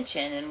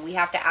intervention. And we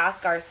have to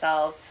ask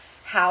ourselves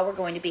how we're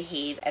going to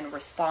behave and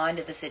respond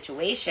to the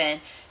situation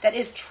that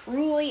is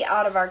truly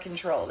out of our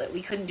control, that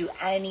we couldn't do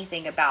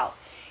anything about.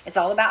 It's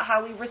all about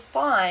how we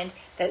respond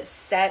that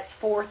sets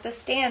forth the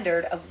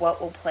standard of what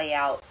will play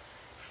out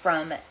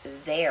from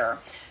there.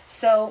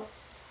 So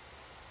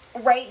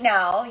right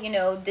now,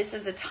 this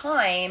is a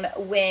time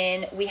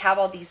when we have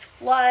all these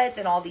floods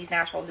and all these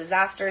natural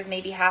disasters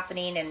maybe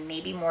happening and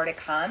maybe more to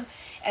come.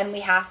 And we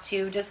have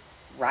to just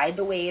ride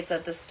the waves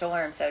of the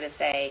storm, so to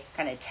say,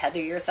 kind of tether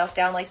yourself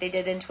down like they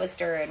did in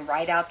Twister and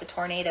ride out the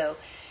tornado,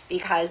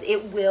 because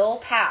it will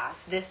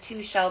pass. This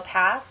too shall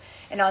pass.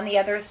 And on the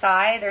other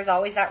side, there's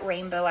always that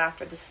rainbow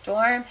after the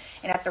storm.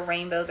 And at the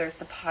rainbow, there's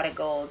the pot of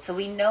gold. So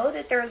we know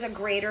that there's a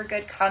greater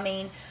good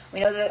coming.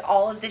 We know that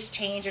all of this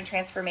change and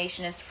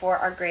transformation is for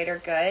our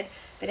greater good.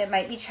 But it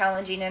might be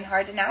challenging and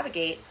hard to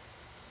navigate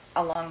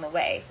along the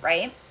way,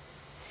 right?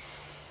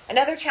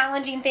 Another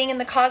challenging thing in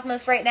the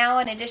cosmos right now,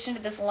 in addition to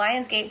this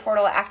Lionsgate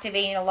portal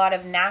activating a lot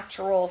of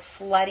natural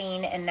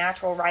flooding and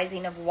natural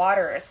rising of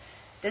waters,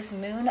 this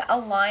moon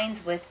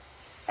aligns with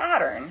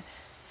Saturn.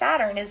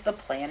 Saturn is the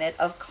planet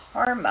of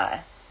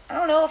karma. I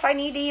don't know if I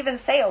need to even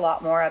say a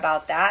lot more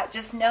about that.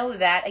 Just know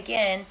that,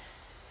 again,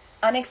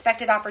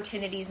 unexpected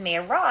opportunities may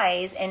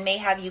arise and may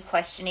have you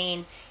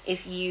questioning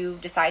if you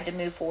decide to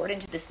move forward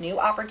into this new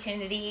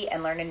opportunity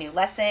and learn a new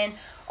lesson,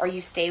 or you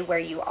stay where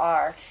you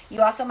are.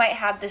 You also might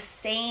have the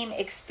same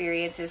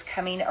experiences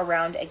coming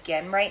around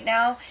again right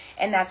now,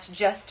 and that's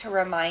just to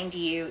remind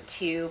you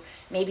to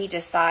maybe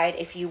decide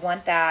if you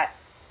want that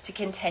to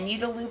continue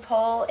to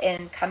loophole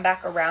and come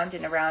back around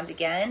and around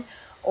again,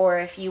 or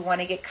if you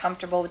want to get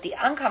comfortable with the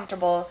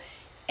uncomfortable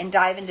and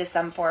dive into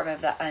some form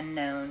of the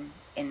unknown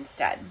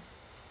instead.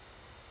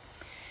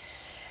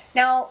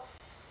 Now,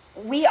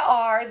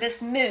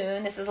 this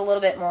moon, this is a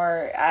little bit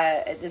more,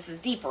 this is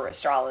deeper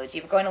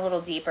astrology. We're going a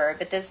little deeper,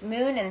 but this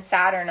moon and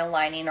Saturn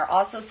aligning are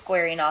also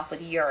squaring off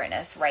with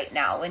Uranus right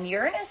now. And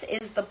Uranus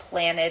is the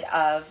planet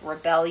of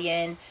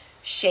rebellion,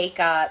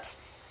 shakeups,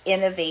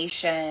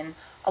 innovation,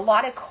 a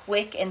lot of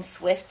quick and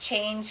swift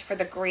change for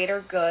the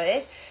greater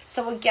good.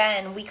 So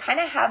again, we kind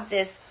of have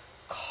this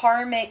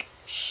karmic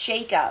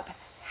shakeup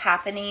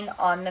happening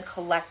on the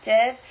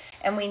collective,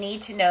 and we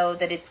need to know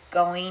that it's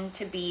going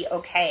to be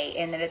okay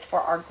and that it's for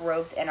our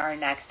growth and our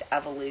next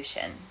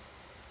evolution.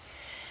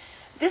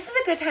 This is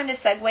a good time to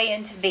segue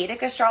into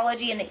Vedic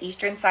astrology in the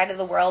eastern side of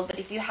the world, but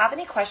if you have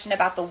any question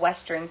about the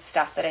western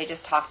stuff that I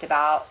just talked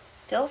about,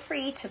 feel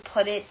free to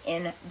put it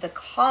in the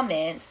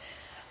comments.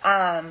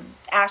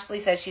 Ashley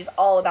says she's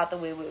all about the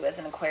woo-woo as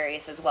an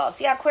Aquarius as well.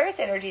 So yeah, Aquarius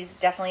energy is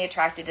definitely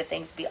attracted to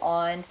things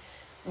beyond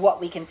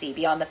what we can see,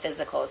 beyond the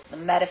physical. So the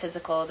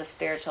metaphysical, the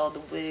spiritual, the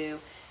woo,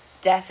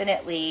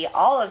 definitely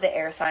all of the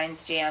air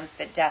signs jams,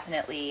 but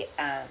definitely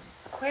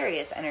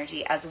Aquarius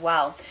energy as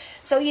well.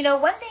 So,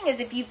 one thing is,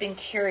 if you've been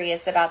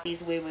curious about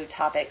these woo-woo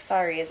topics,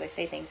 sorry, as I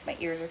say things, my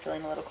ears are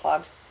feeling a little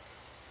clogged.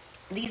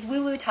 These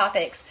woo-woo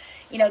topics,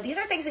 these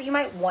are things that you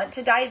might want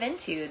to dive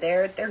into.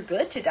 They're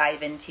good to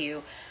dive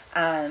into,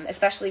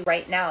 especially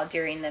right now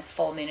during this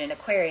full moon in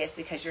Aquarius,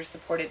 because you're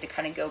supported to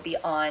kind of go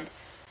beyond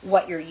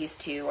what you're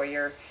used to, or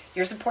you're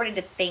supported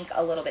to think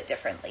a little bit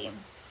differently.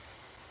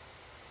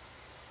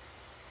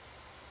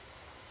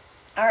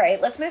 All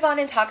right, let's move on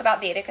and talk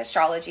about Vedic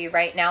astrology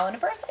right now. And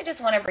first, I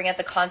just want to bring up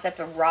the concept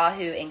of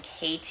Rahu and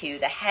Ketu,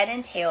 the head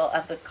and tail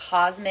of the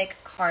cosmic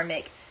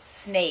karmic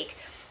snake,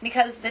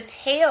 because the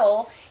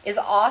tail is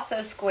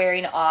also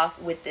squaring off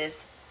with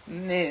this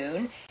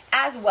moon,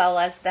 as well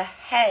as the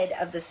head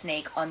of the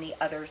snake on the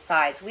other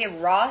side. So we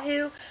have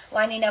Rahu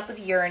lining up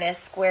with Uranus,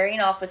 squaring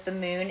off with the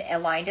moon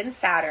aligned in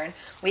Saturn.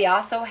 We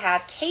also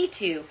have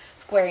Ketu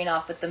squaring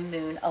off with the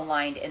moon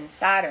aligned in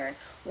Saturn.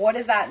 What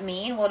does that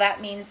mean? Well, that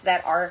means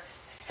that our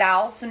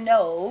south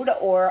node,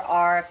 or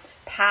our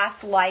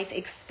past life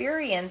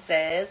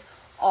experiences,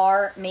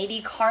 are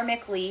maybe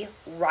karmically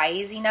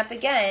rising up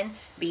again,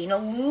 being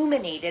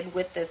illuminated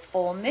with this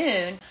full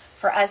moon,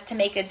 for us to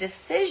make a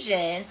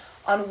decision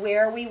on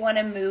where we want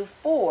to move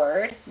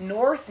forward,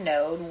 north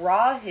node,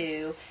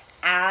 Rahu,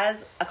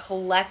 as a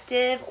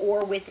collective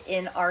or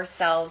within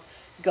ourselves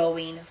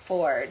going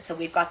forward. So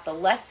we've got the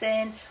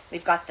lesson,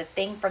 we've got the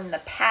thing from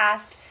the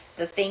past,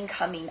 the thing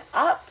coming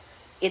up,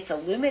 it's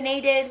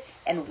illuminated,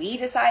 and we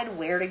decide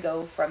where to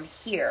go from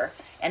here.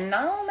 And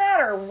no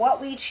matter what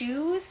we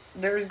choose,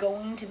 there's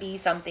going to be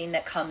something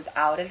that comes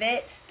out of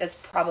it that's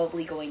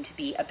probably going to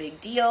be a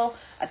big deal,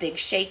 a big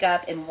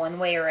shakeup in one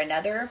way or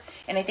another.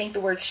 And I think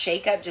the word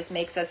shakeup just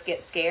makes us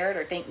get scared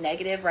or think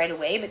negative right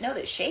away, but know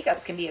that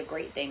shakeups can be a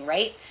great thing,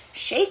 right?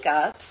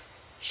 Shakeups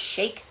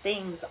shake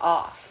things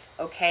off,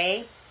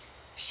 okay?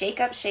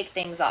 Shakeups shake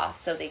things off.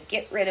 So they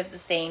get rid of the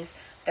things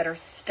that are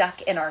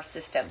stuck in our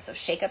system. So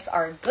shakeups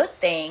are a good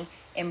thing.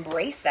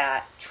 Embrace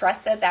that.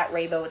 Trust that that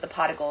rainbow with the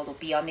pot of gold will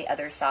be on the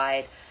other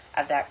side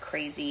of that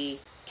crazy,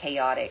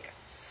 chaotic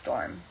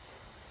storm.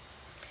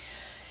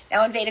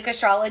 Now in Vedic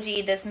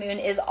astrology, this moon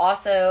is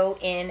also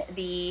in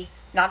the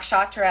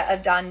nakshatra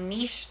of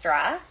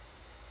Danishta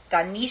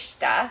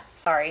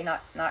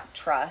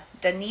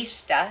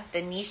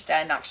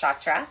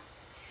nakshatra.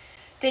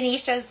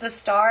 Danishta is the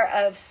star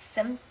of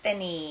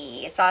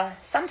symphony. It's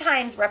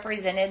sometimes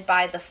represented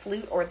by the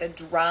flute or the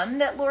drum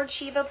that Lord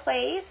Shiva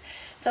plays.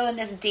 So in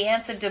this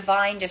dance of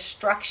divine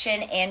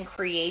destruction and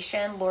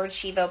creation, Lord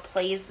Shiva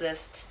plays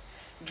this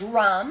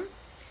drum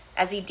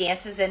as he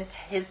dances in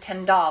his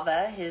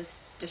Tandava, his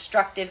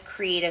destructive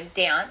creative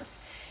dance.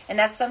 And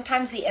that's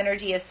sometimes the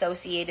energy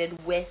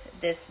associated with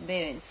this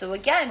moon. So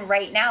again,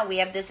 right now we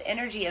have this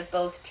energy of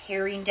both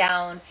tearing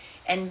down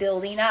and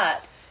building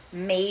up.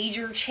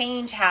 Major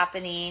change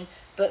happening,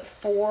 but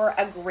for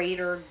a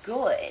greater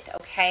good,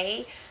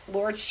 okay?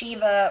 Lord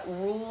Shiva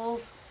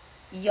rules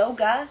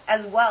yoga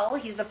as well.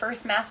 He's the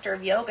first master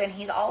of yoga, and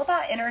he's all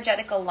about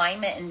energetic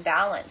alignment and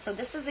balance. So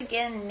this is,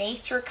 again,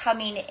 nature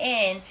coming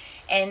in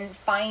and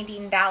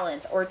finding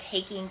balance or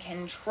taking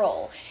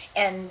control.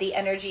 And the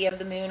energy of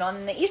the moon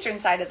on the eastern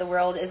side of the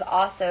world is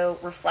also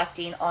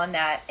reflecting on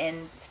that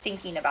and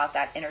thinking about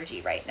that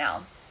energy right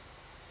now.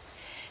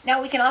 Now,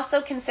 we can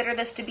also consider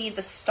this to be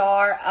the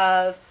star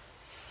of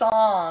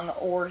song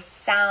or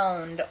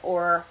sound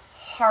or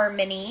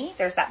harmony.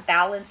 There's that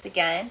balance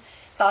again.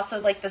 It's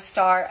also like the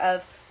star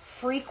of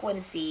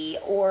frequency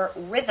or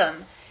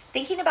rhythm,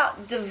 thinking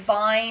about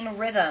divine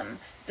rhythm,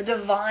 the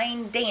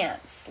divine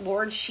dance,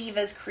 Lord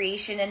Shiva's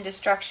creation and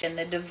destruction,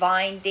 the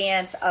divine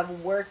dance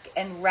of work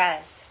and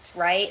rest,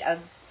 right? Of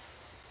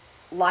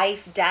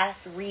life,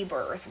 death,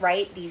 rebirth,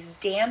 right? These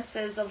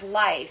dances of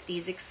life,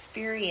 these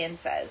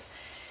experiences.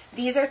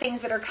 These are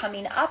things that are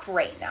coming up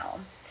right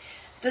now.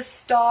 The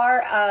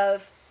star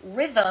of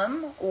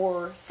rhythm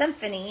or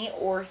symphony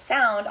or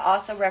sound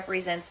also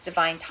represents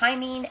divine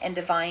timing and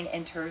divine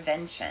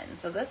intervention.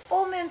 So this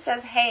full moon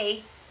says,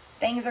 hey,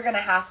 things are going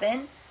to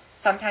happen,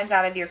 sometimes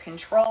out of your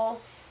control.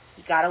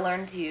 You got to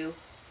learn to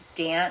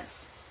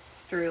dance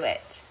through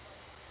it.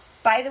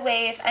 By the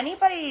way, if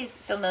anybody's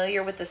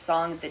familiar with the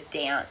song The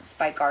Dance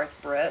by Garth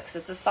Brooks,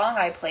 it's a song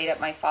I played at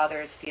my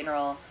father's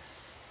funeral.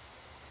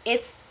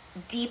 It's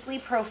deeply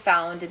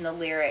profound in the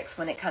lyrics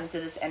when it comes to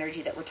this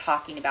energy that we're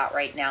talking about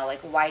right now, like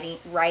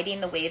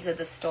riding the waves of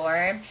the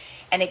storm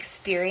and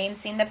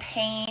experiencing the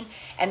pain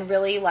and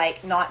really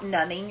like not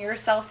numbing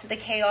yourself to the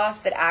chaos,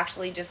 but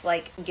actually just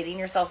like getting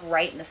yourself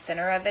right in the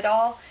center of it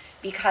all,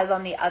 because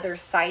on the other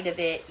side of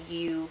it,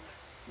 you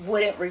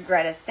wouldn't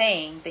regret a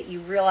thing, that you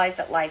realize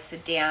that life's a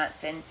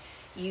dance and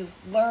you've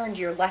learned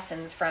your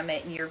lessons from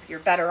it and you're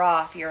better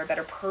off, you're a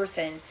better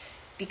person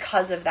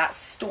because of that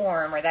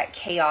storm or that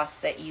chaos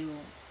that you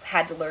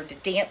had to learn to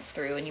dance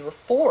through and you were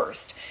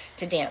forced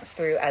to dance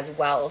through as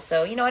well.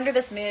 So, under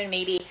this moon,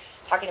 maybe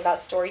talking about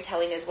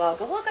storytelling as well,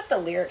 go look up the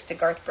lyrics to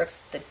Garth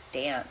Brooks' The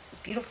Dance.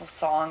 It's a beautiful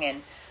song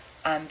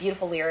and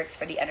beautiful lyrics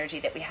for the energy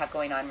that we have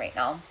going on right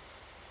now.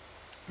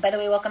 By the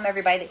way, welcome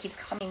everybody that keeps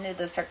coming into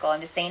the circle.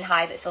 I'm just saying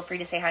hi, but feel free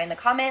to say hi in the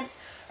comments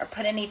or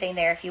put anything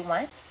there if you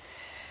want.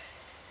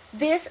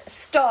 This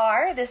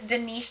star, this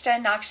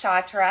Dhanishta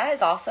Nakshatra,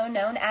 is also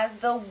known as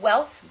the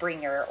wealth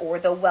bringer or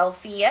the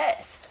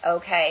wealthiest,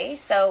 okay?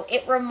 So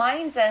it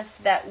reminds us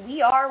that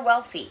we are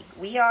wealthy.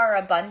 We are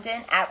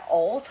abundant at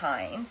all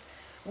times.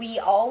 We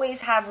always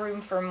have room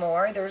for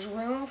more. There's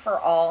room for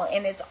all,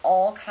 and it's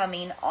all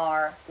coming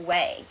our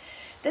way.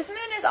 This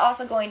moon is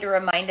also going to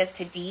remind us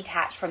to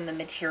detach from the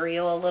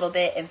material a little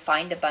bit and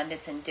find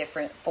abundance in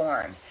different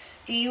forms.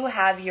 Do you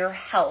have your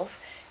health?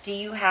 Do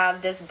you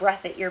have this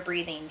breath that you're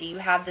breathing? Do you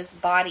have this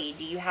body?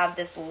 Do you have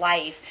this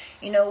life?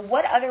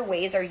 What other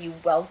ways are you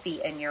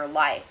wealthy in your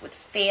life with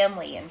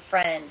family and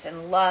friends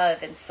and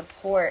love and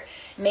support?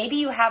 Maybe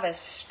you have a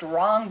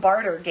strong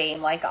barter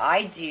game like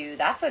I do.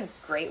 That's a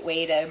great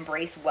way to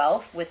embrace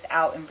wealth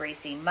without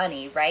embracing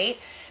money, right?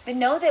 But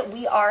know that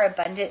we are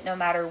abundant no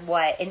matter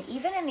what. And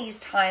even in these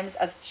times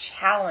of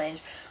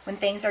challenge, when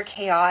things are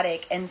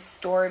chaotic and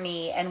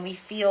stormy and we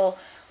feel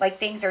like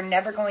things are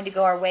never going to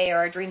go our way or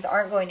our dreams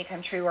aren't going to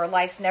come true or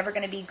life's never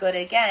going to be good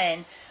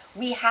again,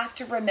 we have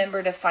to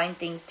remember to find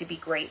things to be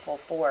grateful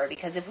for.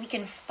 Because if we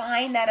can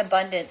find that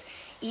abundance,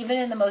 even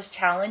in the most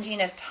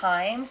challenging of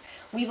times,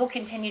 we will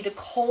continue to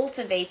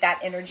cultivate that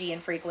energy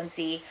and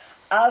frequency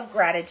of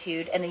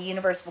gratitude, and the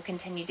universe will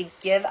continue to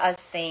give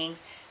us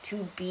things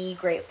to be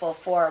grateful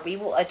for. We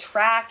will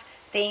attract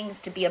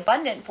things to be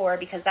abundant for,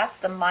 because that's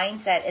the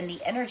mindset and the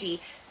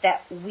energy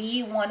that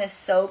we want to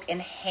soak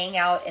and hang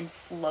out and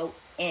float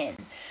in.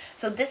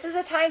 So this is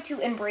a time to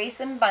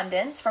embrace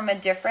abundance from a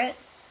different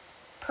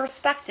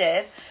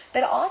perspective,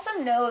 but also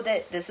know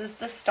that this is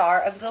the star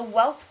of the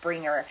wealth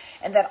bringer,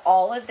 and that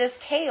all of this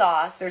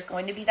chaos, there's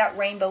going to be that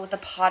rainbow with a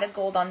pot of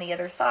gold on the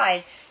other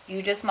side.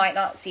 You just might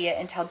not see it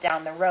until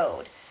down the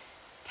road.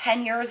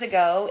 10 years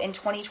ago in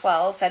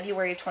 2012,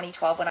 February of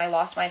 2012, when I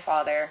lost my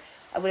father,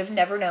 I would have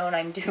never known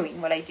I'm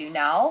doing what I do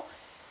now.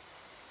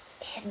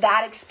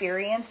 That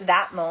experience,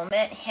 that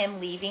moment, him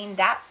leaving,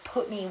 that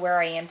put me where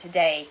I am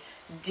today,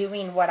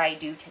 doing what I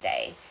do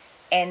today.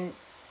 And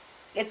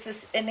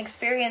it's an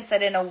experience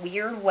that in a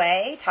weird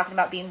way, talking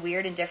about being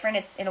weird and different,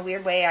 it's in a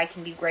weird way I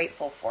can be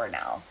grateful for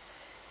now.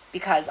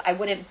 Because I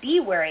wouldn't be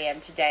where I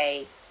am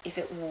today if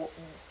it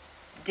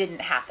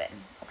didn't happen,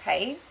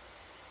 okay?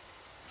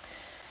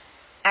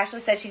 Ashley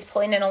said she's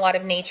pulling in a lot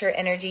of nature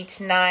energy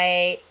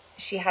tonight.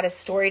 She had a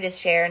story to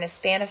share in a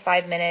span of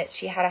 5 minutes.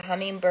 She had a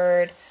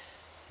hummingbird.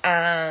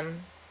 I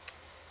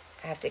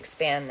have to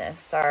expand this,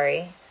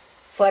 sorry.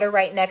 Flutter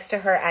right next to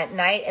her at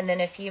night, and then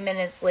a few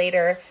minutes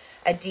later,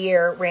 a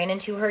deer ran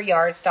into her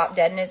yard, stopped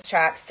dead in its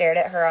tracks, stared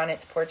at her on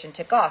its porch, and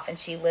took off, and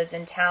she lives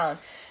in town.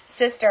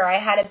 Sister, I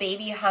had a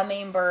baby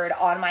hummingbird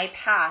on my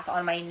path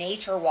on my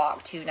nature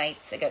walk 2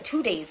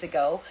 days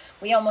ago.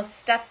 We almost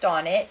stepped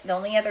on it. The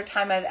only other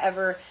time I've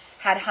ever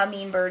had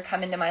hummingbird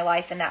come into my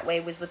life in that way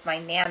was with my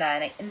Nana,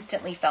 and I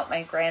instantly felt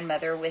my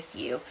grandmother with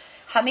you.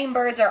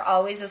 Hummingbirds are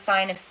always a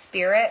sign of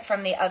spirit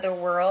from the other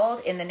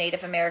world in the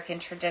Native American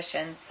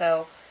tradition,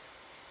 so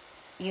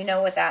you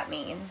know what that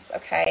means,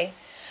 okay?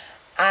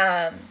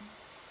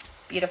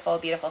 Beautiful,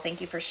 beautiful. Thank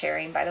you for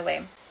sharing, by the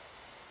way.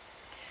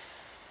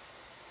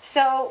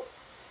 So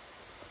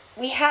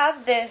we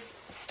have this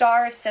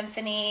star of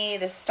symphony,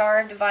 this star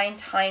of divine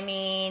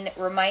timing,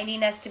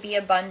 reminding us to be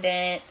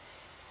abundant.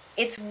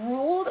 It's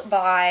ruled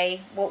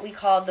by what we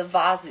call the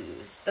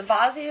Vasus. The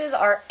Vasus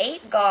are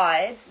 8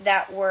 gods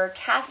that were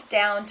cast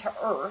down to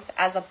earth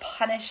as a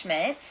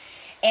punishment,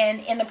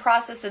 And in the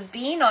process of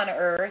being on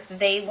Earth,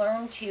 they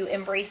learn to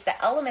embrace the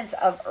elements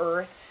of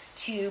Earth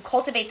to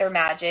cultivate their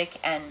magic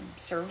and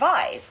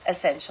survive,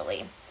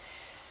 essentially.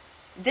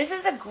 This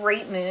is a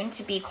great moon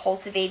to be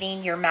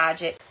cultivating your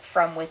magic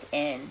from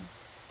within,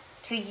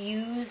 to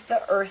use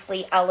the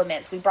earthly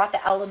elements. We brought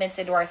the elements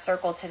into our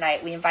circle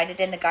tonight. We invited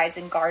in the guides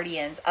and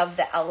guardians of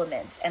the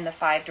elements and the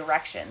 5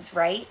 directions,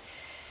 right?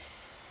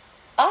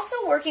 Also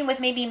working with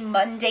maybe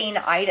mundane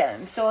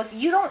items. So if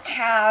you don't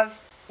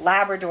have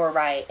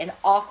labradorite and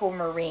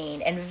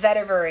aquamarine and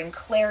vetiver and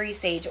clary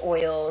sage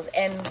oils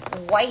and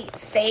white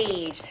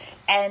sage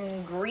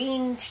and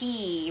green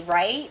tea,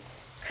 right?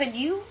 Could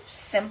you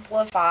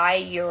simplify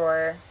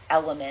your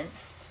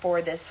elements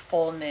for this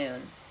full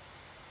moon?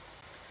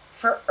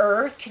 For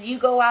earth, could you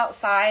go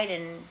outside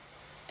and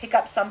pick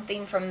up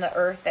something from the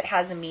earth that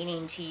has a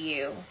meaning to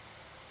you?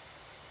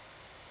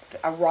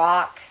 A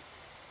rock,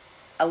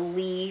 a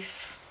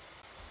leaf,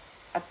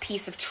 a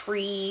piece of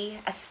tree,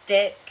 a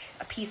stick,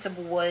 a piece of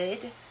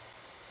wood,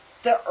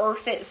 the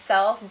earth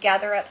itself.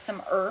 Gather up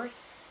some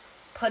earth,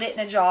 put it in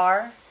a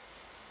jar.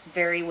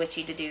 Very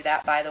witchy to do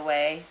that, by the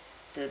way,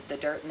 the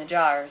dirt in the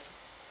jars,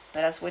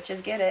 but us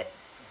witches get it.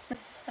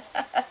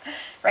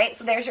 Right?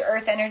 So there's your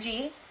earth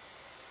energy.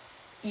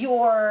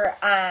 Your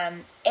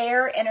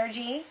air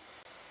energy,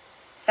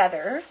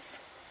 feathers.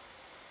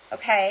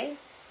 Okay,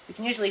 we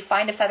can usually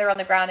find a feather on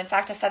the ground. In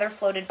fact, a feather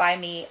floated by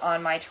me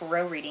on my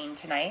tarot reading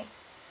tonight.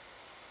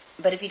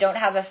 But if you don't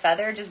have a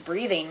feather, just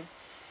breathing.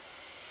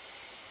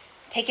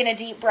 Taking a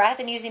deep breath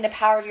and using the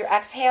power of your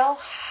exhale.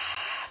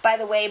 By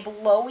the way,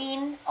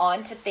 blowing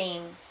onto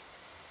things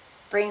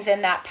brings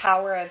in that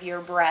power of your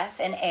breath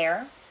and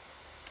air.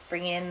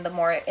 Bringing in the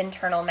more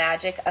internal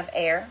magic of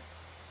air.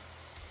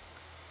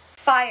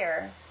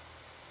 Fire.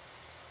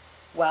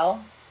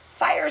 Well,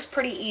 fire is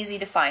pretty easy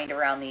to find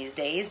around these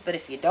days, but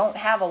if you don't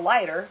have a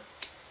lighter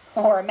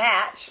or a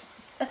match,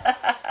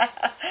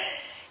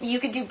 you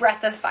could do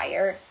breath of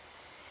fire.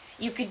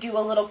 You could do a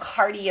little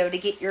cardio to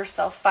get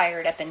yourself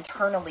fired up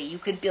internally. You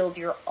could build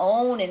your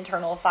own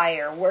internal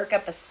fire, work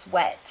up a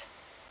sweat,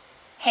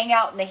 hang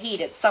out in the heat.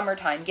 It's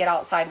summertime. Get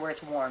outside where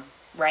it's warm,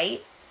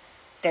 right?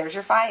 There's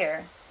your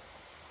fire.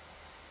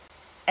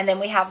 And then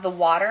we have the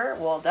water.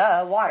 Well,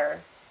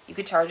 water. You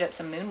could charge up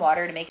some moon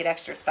water to make it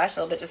extra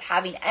special, but just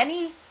having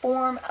any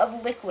form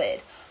of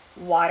liquid,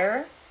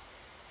 water,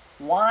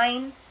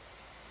 wine,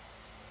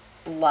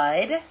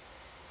 blood.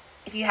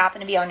 If you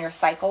happen to be on your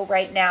cycle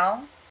right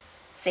now,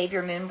 save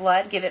your moon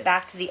blood, give it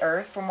back to the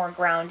earth for more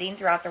grounding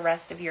throughout the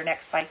rest of your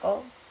next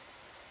cycle.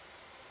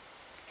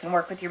 You can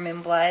work with your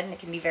moon blood, and it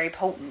can be very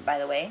potent, by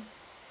the way.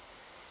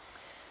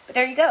 But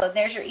there you go.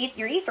 There's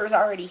your ether's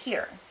already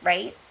here,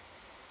 right?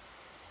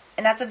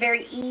 And that's a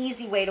very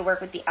easy way to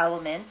work with the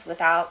elements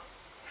without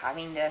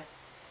having to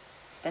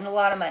spend a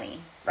lot of money,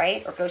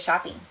 right? Or go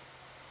shopping.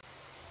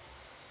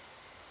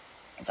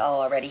 It's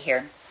all already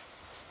here.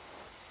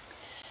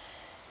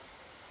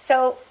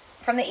 So,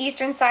 from the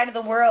eastern side of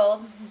the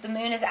world, the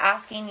moon is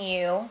asking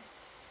you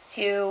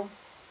to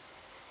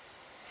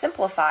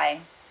simplify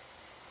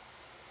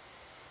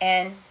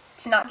and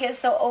to not get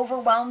so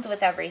overwhelmed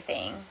with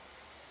everything.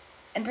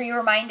 And be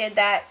reminded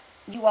that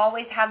you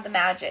always have the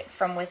magic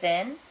from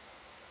within,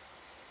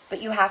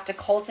 but you have to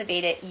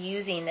cultivate it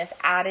using this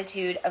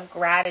attitude of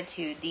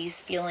gratitude, these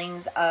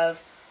feelings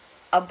of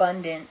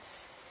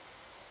abundance.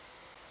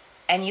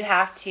 And you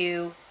have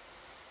to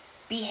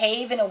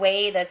behave in a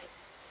way that's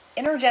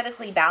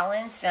energetically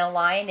balanced and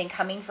aligned and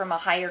coming from a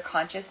higher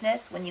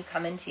consciousness when you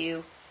come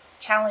into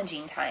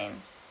challenging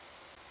times,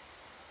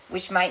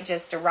 which might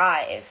just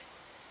arrive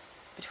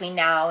between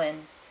now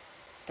and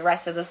the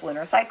rest of this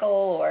lunar cycle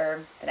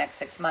or the next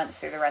 6 months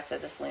through the rest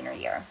of this lunar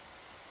year.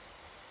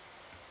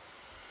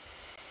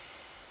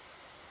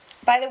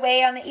 By the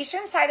way, on the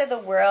eastern side of the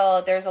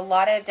world, there's a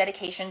lot of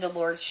dedication to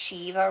Lord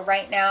Shiva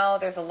right now.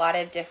 There's a lot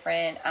of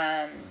different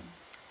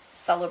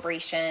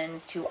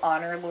celebrations to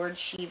honor Lord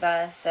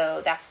Shiva.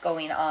 So that's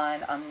going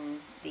on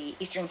the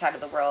eastern side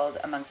of the world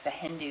amongst the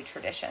Hindu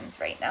traditions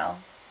right now.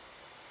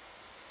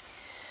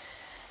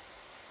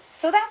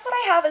 So that's what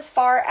I have as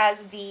far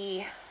as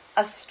the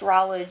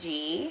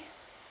astrology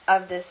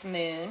of this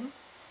moon,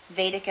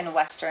 Vedic and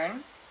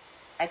Western.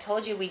 I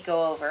told you we'd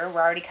go over.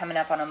 We're already coming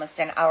up on almost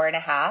an hour and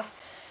a half.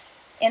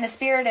 In the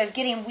spirit of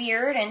getting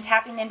weird and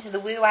tapping into the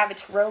woo, I have a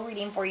tarot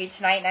reading for you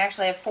tonight, and I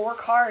actually have 4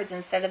 cards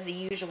instead of the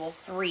usual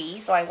 3,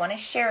 so I want to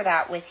share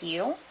that with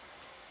you.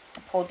 I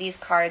pulled these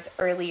cards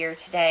earlier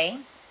today.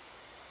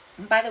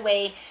 And by the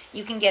way,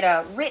 you can get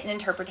a written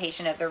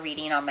interpretation of the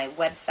reading on my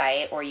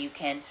website, or you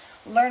can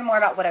learn more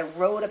about what I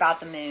wrote about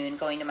the moon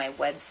going to my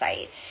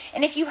website.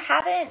 And if you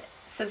haven't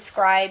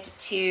subscribed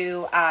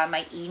to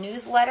my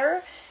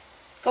e-newsletter,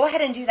 go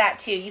ahead and do that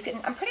too.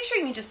 I'm pretty sure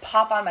you can just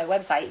pop on my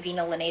website,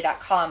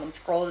 vinalene.com, and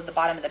scroll to the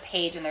bottom of the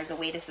page, and there's a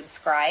way to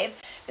subscribe.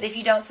 But if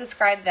you don't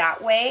subscribe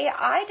that way,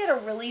 I did a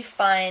really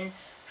fun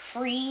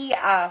free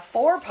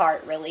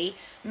 4-part really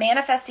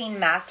manifesting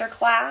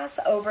masterclass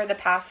over the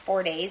past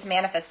 4 days,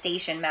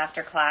 manifestation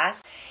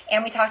masterclass.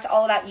 And we talked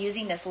all about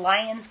using this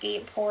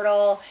Lionsgate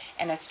portal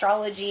and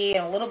astrology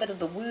and a little bit of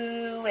the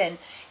woo and,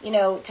 you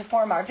know, to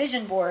form our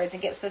vision boards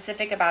and get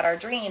specific about our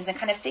dreams and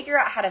kind of figure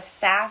out how to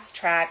fast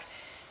track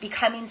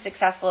becoming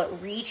successful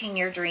at reaching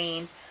your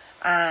dreams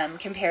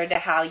compared to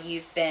how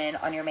you've been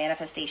on your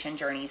manifestation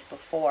journeys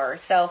before.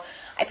 So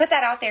I put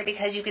that out there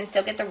because you can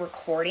still get the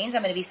recordings.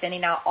 I'm going to be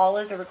sending out all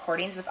of the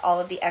recordings with all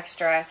of the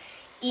extra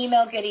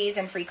email goodies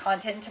and free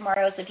content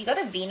tomorrow. So if you go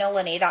to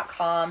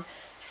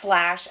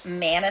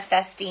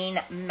vinalene.com/manifesting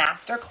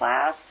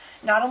masterclass,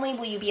 not only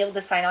will you be able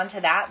to sign on to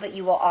that, but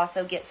you will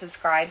also get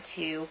subscribed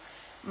to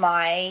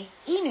my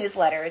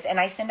e-newsletters.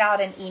 And I send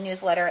out an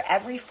e-newsletter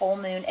every full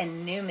moon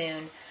and new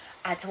moon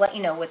to let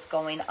you know what's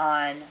going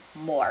on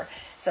more.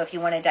 So if you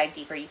want to dive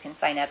deeper, you can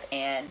sign up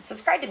and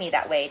subscribe to me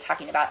that way,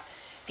 talking about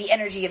the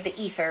energy of the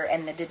ether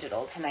and the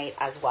digital tonight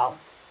as well.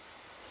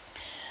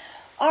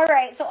 All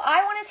right, so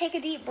I want to take a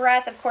deep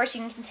breath. Of course,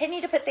 you can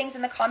continue to put things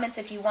in the comments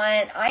if you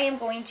want. I am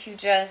going to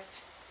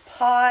just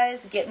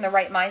pause, get in the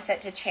right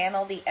mindset to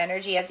channel the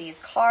energy of these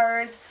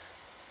cards.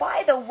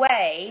 By the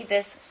way,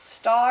 this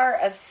Star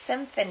of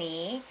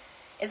Symphony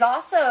is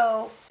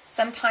also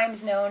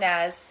sometimes known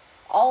as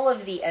all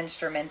of the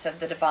instruments of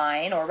the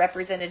divine, or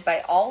represented by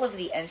all of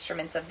the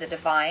instruments of the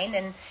divine.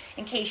 And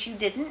in case you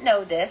didn't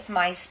know this,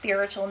 my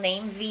spiritual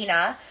name,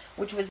 Veena,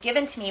 which was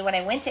given to me when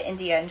I went to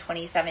India in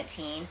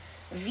 2017,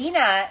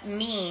 Veena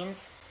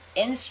means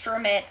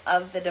instrument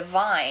of the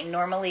divine.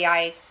 Normally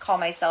I call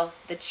myself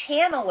the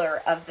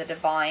channeler of the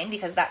divine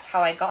because that's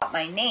how I got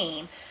my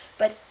name.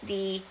 But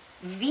the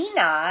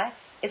Veena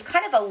is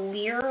kind of a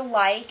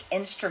lyre-like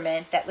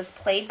instrument that was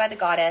played by the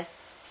goddess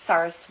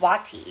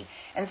Saraswati.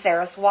 And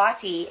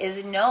Saraswati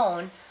is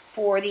known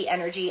for the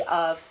energy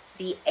of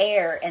the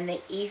air and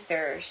the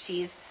ether.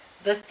 She's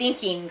the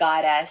thinking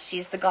goddess.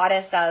 She's the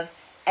goddess of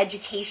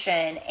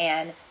education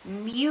and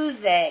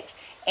music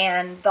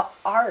and the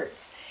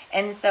arts.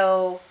 And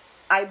so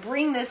I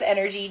bring this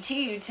energy to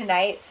you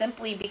tonight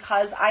simply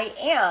because I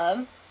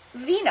am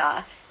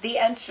Veena, the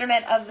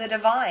instrument of the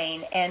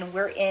divine, and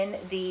we're in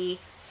the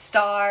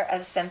Star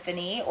of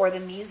Symphony, or the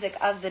music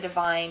of the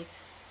divine,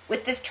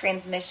 with this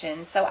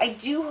transmission. So I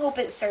do hope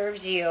it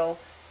serves you,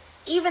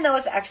 even though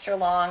it's extra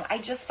long. I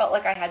just felt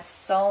like I had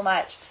so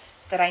much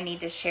that I need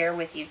to share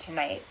with you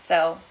tonight.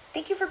 So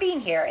thank you for being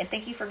here, and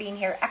thank you for being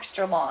here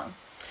extra long.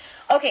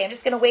 Okay, I'm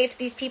just going to wave to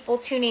these people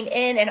tuning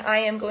in, and I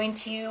am going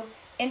to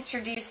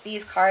introduce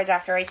these cards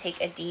after I take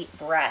a deep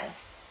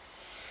breath.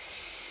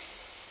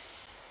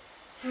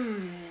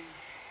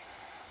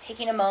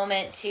 Taking a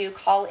moment to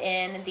call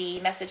in the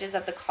messages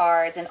of the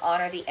cards and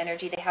honor the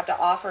energy they have to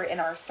offer in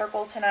our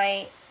circle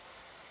tonight.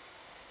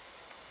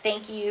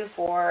 Thank you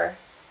for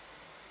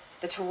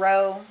the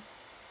tarot,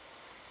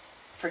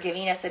 for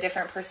giving us a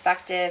different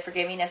perspective, for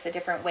giving us a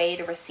different way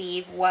to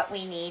receive what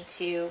we need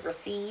to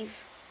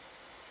receive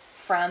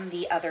from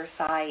the other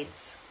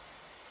sides.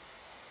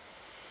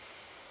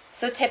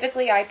 So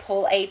typically I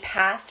pull a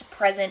past,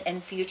 present,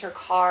 and future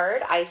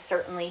card. I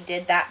certainly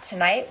did that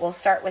tonight. We'll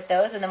start with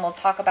those, and then we'll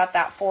talk about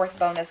that fourth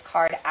bonus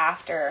card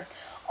after.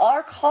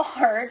 Our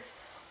cards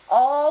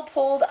all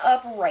pulled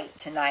upright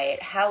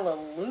tonight.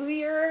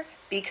 Hallelujah.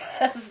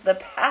 Because the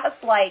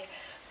past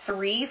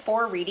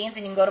 3-4 readings,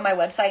 and you can go to my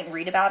website and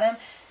read about them,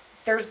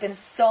 there's been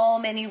so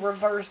many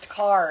reversed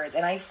cards,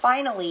 and I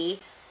finally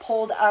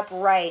pulled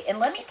upright. And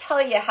let me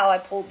tell you how I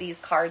pulled these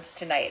cards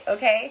tonight,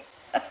 okay?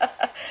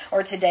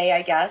 Or today,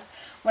 I guess.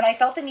 When I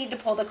felt the need to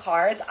pull the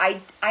cards,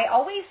 I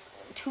always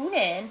tune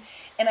in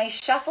and I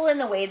shuffle in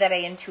the way that I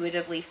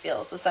intuitively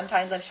feel. So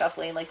sometimes I'm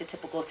shuffling like the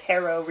typical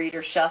tarot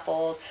reader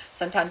shuffles.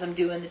 Sometimes I'm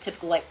doing the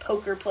typical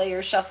poker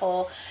player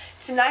shuffle.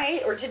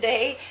 Tonight or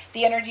today,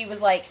 the energy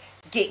was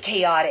get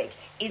chaotic.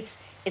 It's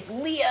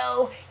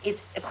Leo,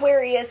 it's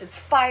Aquarius, it's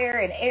fire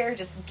and air,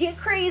 just get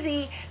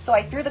crazy. So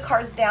I threw the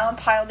cards down,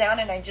 piled down,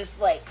 and I just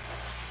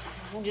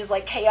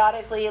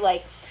chaotically,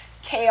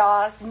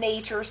 chaos,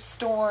 nature,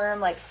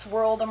 storm,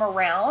 swirled them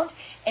around.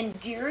 And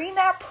during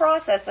that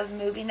process of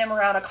moving them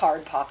around, a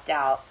card popped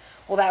out.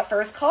 Well, that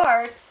first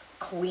card,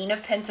 Queen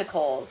of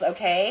Pentacles,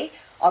 okay?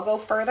 I'll go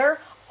further.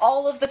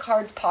 All of the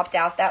cards popped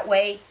out that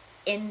way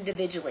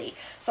individually.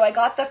 So I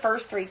got the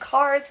first 3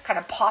 cards kind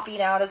of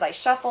popping out as I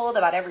shuffled.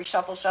 About every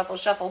shuffle,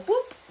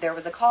 boop, there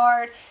was a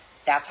card.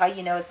 That's how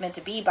you know it's meant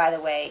to be, by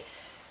the way.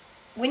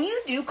 When you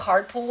do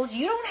card pulls,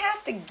 you don't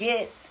have to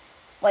get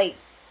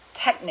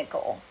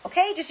technical,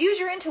 okay? Just use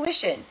your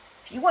intuition.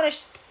 If you want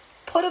to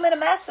put them in a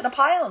mess and a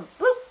pile and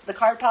bloop, the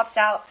card pops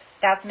out.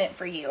 That's meant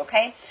for you,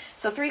 okay?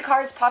 So 3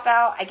 cards pop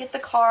out. I get the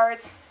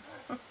cards.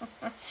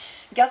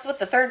 Guess what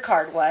the third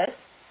card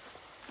was?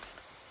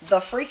 The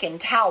freaking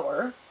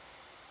Tower.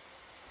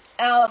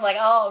 And I was like,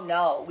 oh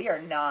no, we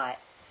are not.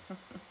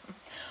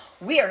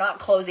 We are not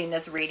closing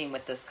this reading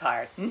with this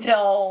card.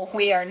 No,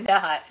 we are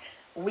not.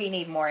 We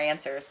need more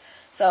answers.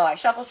 So I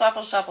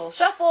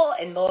shuffle,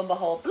 and lo and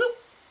behold, bloop,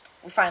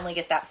 we finally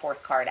get that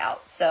 4th card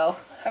out. So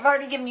I've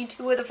already given you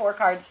 2 of the 4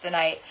 cards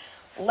tonight.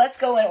 let's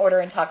go in order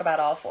and talk about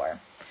all four.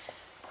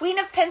 Queen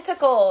of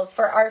Pentacles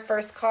for our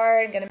first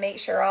card. I'm going to make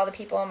sure all the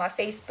people in my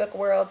Facebook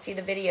world see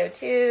the video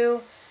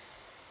too.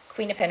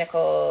 Queen of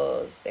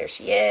Pentacles. There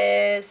she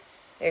is.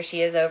 There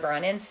she is over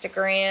on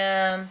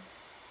Instagram.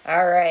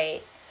 All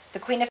right. The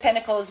Queen of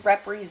Pentacles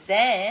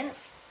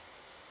represents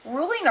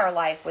ruling our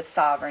life with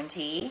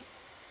sovereignty,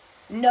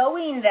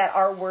 knowing that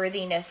our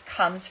worthiness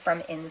comes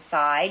from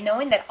inside,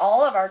 knowing that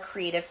all of our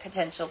creative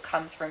potential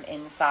comes from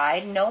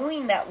inside,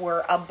 knowing that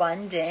we're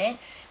abundant.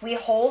 We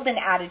hold an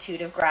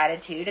attitude of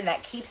gratitude, and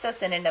that keeps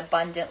us in an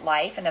abundant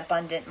life, an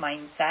abundant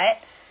mindset.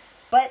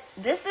 But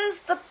this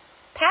is the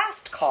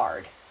past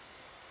card.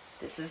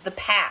 This is the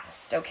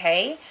past,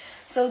 okay?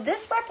 So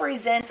this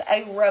represents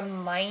a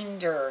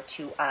reminder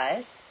to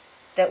us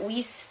that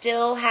we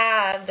still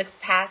have the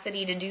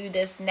capacity to do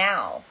this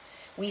now.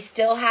 We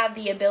still have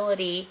the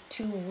ability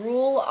to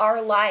rule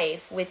our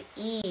life with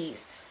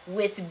ease,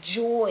 with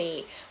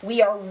joy.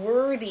 We are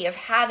worthy of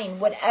having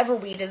whatever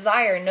we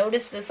desire.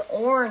 Notice this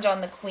orange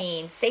on the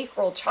Queen,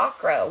 sacral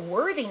chakra,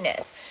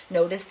 worthiness.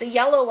 Notice the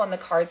yellow on the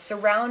card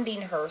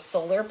surrounding her,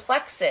 solar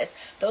plexus,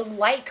 those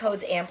light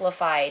codes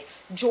amplified,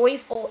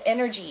 joyful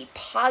energy,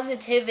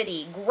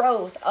 positivity,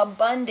 growth,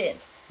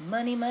 abundance,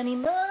 money, money,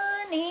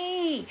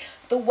 money.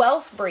 The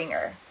wealth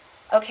bringer,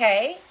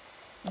 okay?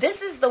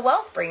 This is the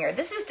wealth bringer.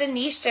 This is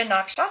Danishta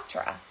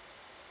Nakshatra.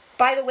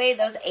 By the way,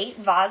 those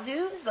 8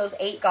 Vasus, those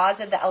 8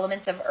 gods of the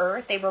elements of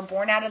earth, they were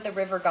born out of the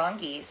river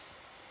Ganges,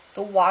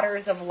 the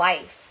waters of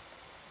life.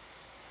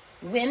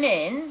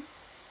 Women,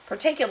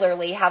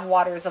 particularly, have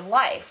waters of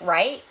life,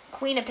 right?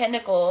 Queen of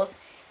Pentacles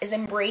is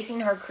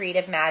embracing her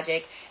creative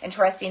magic and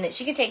trusting that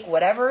she can take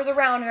whatever is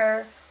around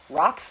her,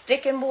 rock,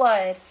 stick, and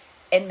blood,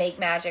 and make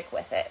magic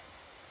with it.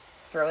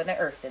 Throw in the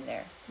earth in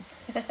there.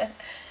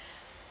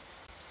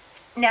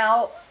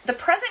 Now, the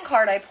present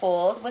card I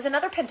pulled was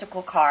another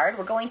Pentacle card.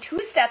 We're going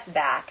 2 steps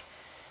back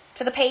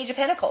to the Page of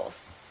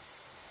Pentacles.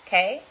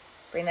 Okay?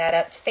 Bring that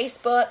up to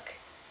Facebook,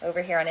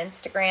 over here on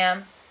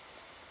Instagram.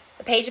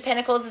 The Page of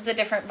Pentacles is a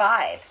different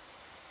vibe.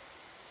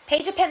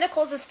 Page of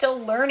Pentacles is still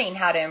learning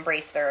how to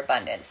embrace their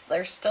abundance.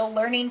 They're still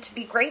learning to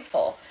be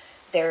grateful.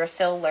 They're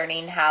still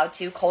learning how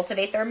to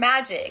cultivate their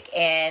magic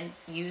and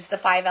use the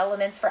 5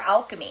 elements for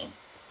alchemy.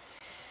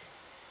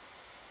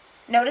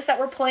 Notice that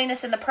we're pulling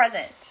this in the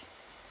present.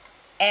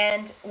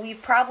 And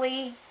we've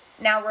probably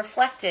now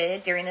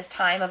reflected during this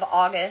time of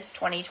August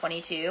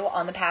 2022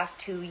 on the past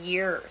 2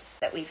 years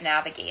that we've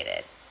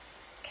navigated.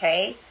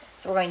 Okay?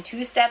 So we're going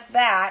 2 steps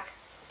back,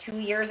 2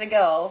 years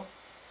ago,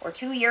 or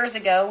 2 years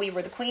ago we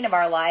were the queen of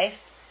our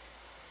life.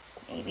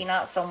 Maybe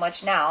not so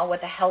much now. What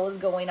the hell is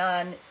going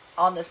on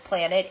this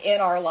planet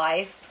in our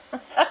life?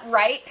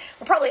 Right?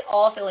 We're probably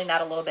all feeling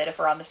that a little bit if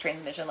we're on this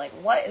transmission, like,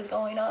 what is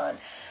going on?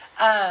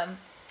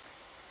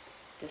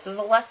 This is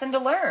a lesson to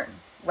learn,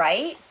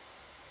 right?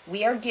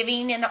 We are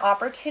giving an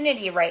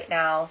opportunity right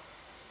now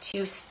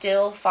to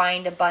still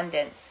find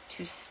abundance,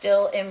 to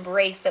still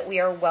embrace that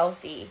we are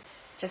wealthy,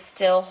 to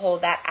still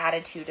hold that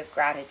attitude of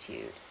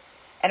gratitude.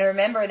 And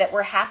remember that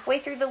we're halfway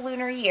through the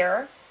lunar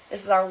year.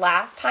 This is our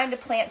last time to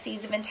plant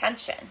seeds of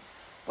intention.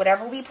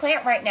 Whatever we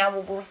plant right now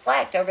will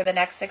reflect over the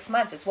next 6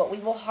 months. It's what we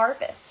will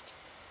harvest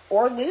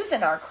or lose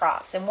in our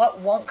crops and what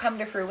won't come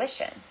to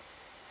fruition.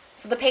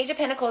 So the Page of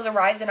Pentacles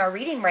arrives in our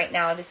reading right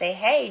now to say,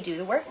 hey, do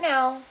the work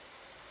now.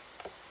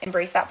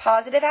 Embrace that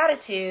positive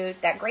attitude,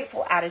 that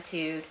grateful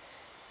attitude,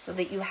 so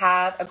that you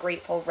have a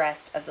grateful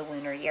rest of the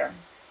lunar year.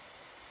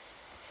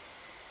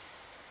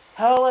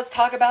 Oh, let's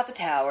talk about the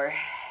Tower.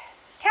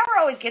 Tower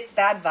always gets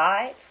bad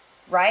vibe,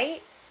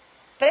 right?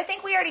 But I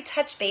think we already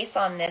touched base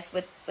on this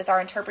with our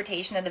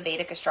interpretation of the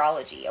Vedic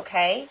astrology,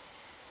 okay?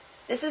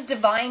 This is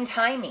divine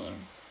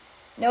timing.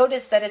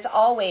 Notice that it's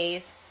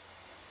always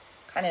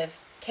kind of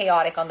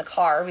chaotic on the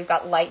car. We've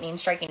got lightning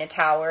striking a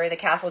tower. The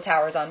castle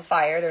tower is on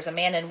fire. There's a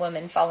man and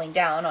woman falling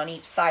down on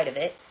each side of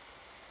it.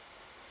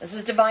 This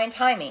is divine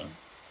timing.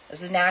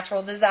 This is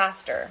natural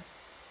disaster.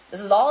 This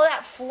is all of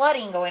that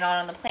flooding going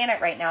on the planet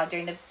right now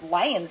during the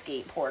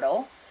Lionsgate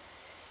portal.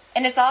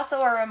 And it's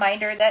also a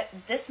reminder that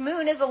this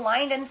moon is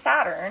aligned in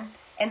Saturn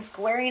and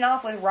squaring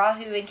off with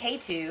Rahu and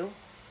Ketu.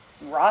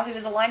 Rahu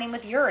is aligning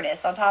with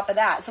Uranus on top of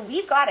that. So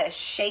we've got to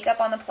shake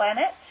up on the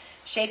planet,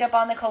 shake up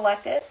on the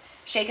collective,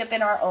 shake up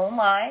in our own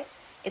lives.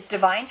 It's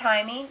divine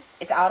timing.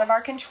 It's out of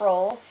our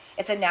control.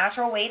 It's a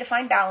natural way to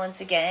find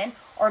balance again.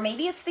 Or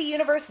maybe it's the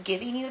universe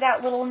giving you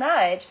that little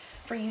nudge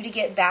for you to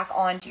get back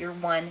onto your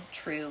one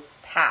true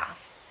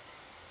path.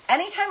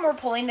 Anytime we're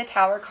pulling the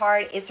Tower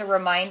card, it's a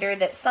reminder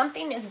that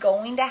something is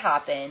going to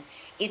happen.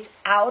 It's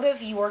out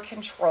of your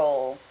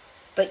control,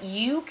 but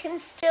you can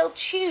still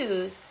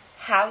choose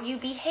how you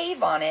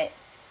behave on it,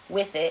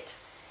 with it,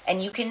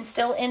 and you can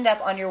still end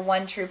up on your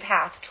one true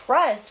path.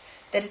 Trust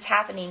that it's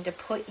happening to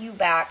put you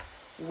back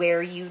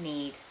where you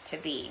need to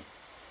be.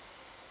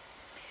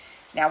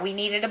 Now, we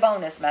needed a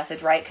bonus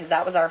message, right? Because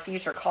that was our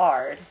future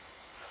card.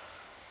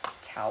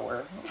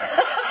 Tower.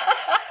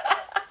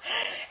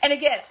 And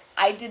again,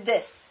 I did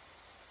this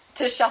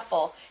to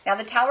shuffle. Now,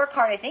 the Tower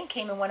card, I think,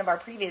 came in one of our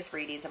previous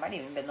readings. It might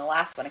have even been the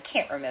last one. I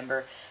can't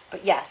remember.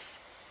 But yes,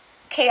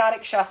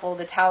 chaotic shuffle,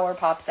 the Tower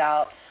pops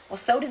out. Well,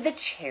 so did the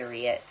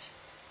Chariot.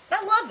 And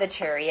I love the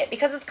Chariot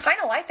because it's kind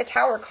of like the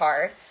Tower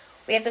card.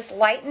 We have this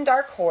light and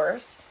dark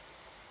horse,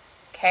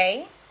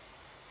 okay?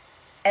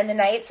 And the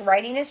knight's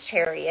riding his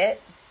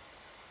chariot.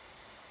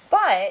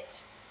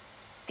 But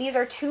these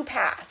are two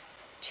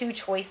paths, two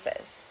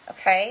choices,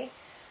 okay?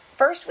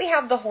 First, we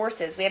have the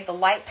horses. We have the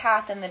light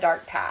path and the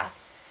dark path.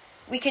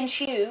 We can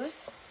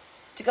choose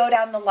to go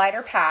down the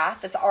lighter path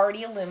that's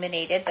already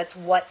illuminated, that's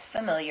what's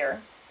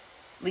familiar.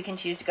 We can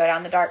choose to go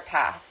down the dark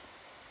path,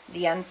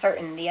 the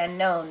uncertain, the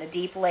unknown, the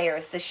deep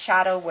layers, the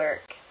shadow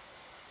work.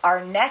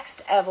 Our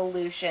next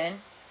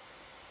evolution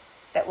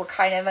that we're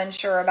kind of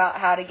unsure about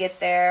how to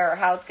get there or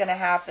how it's going to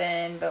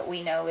happen, but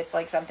we know it's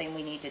like something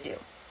we need to do.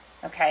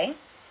 Okay?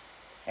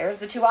 There's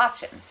the two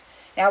options.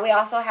 Now we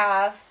also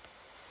have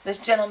this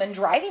gentleman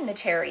driving the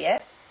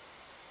chariot,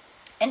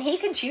 and he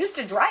can choose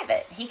to drive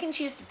it. He can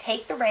choose to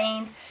take the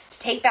reins, to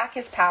take back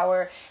his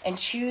power, and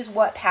choose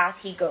what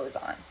path he goes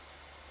on.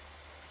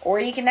 Or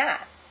he can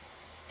not.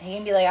 He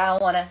can be like,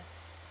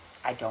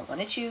 I don't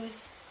want to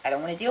choose. I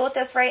don't want to deal with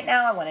this right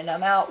now. I want to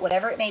numb out,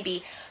 whatever it may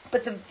be.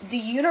 But the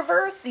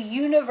universe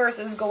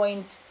is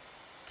going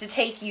to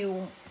take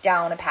you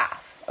down a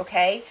path,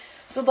 okay?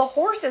 So the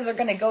horses are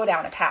going to go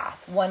down a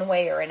path one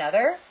way or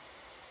another.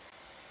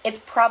 It's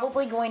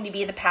probably going to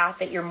be the path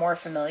that you're more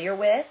familiar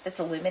with, that's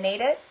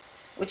illuminated,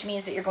 which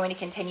means that you're going to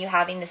continue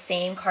having the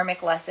same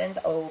karmic lessons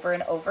over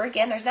and over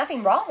again. There's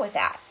nothing wrong with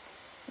that.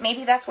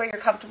 Maybe that's where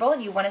you're comfortable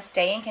and you want to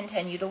stay and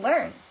continue to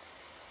learn.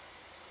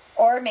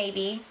 Or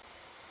maybe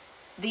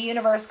the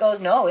universe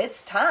goes, no,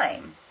 it's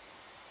time.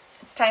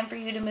 It's time for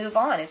you to move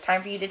on. It's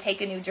time for you to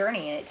take a new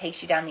journey, and it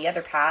takes you down the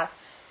other path,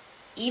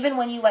 even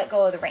when you let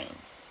go of the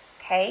reins.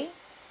 Okay?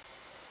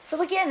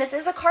 So again, this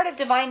is a card of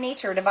divine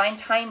nature, divine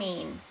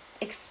timing,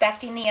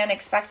 expecting the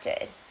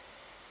unexpected,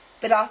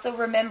 but also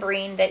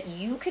remembering that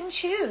you can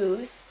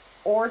choose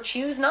or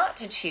choose not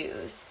to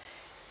choose.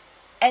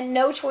 And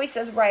no choice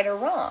is right or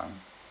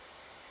wrong.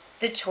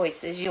 The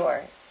choice is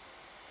yours.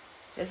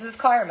 This is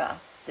karma.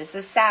 This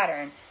is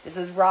Saturn. This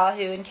is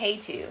Rahu and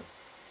Ketu.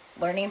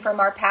 Learning from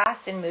our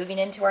past and moving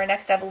into our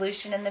next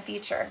evolution in the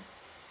future.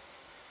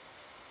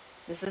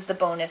 This is the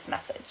bonus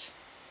message.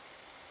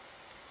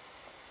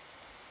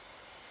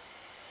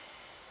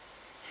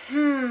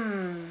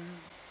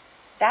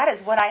 That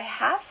is what I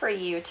have for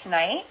you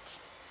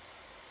tonight.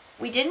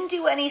 We didn't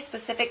do any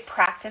specific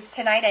practice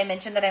tonight. I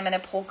mentioned that I'm going to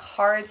pull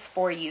cards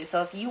for you.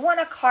 So if you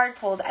want a card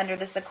pulled under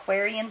this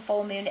Aquarian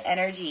full moon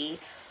energy,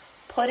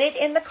 put it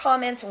in the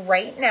comments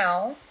right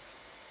now,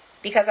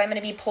 because I'm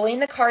going to be pulling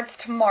the cards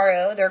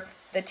tomorrow. They're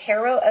the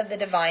Tarot of the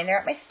Divine. They're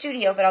at my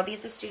studio, but I'll be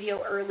at the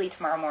studio early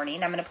tomorrow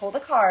morning. I'm going to pull the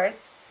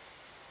cards,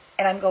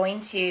 and I'm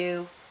going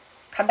to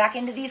come back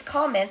into these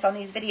comments on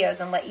these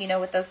videos and let you know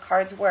what those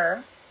cards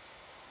were.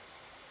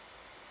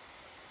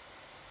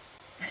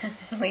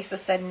 Lisa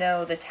said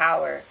no, the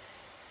Tower.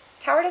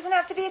 Tower doesn't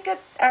have to be a good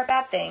or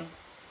bad thing.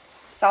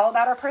 It's all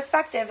about our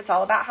perspective. It's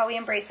all about how we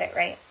embrace it,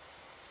 right?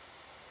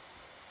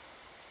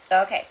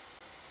 Okay.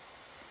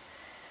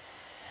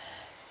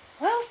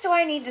 What else do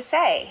I need to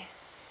say?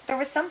 There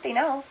was something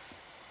else.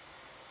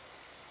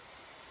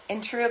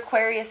 In true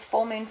Aquarius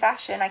full moon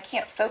fashion, I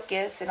can't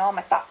focus and all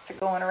my thoughts are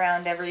going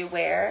around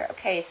everywhere.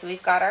 Okay, so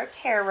we've got our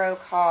tarot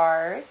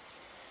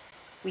cards.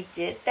 We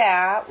did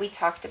that. We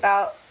talked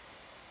about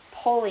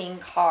pulling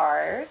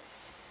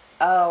cards.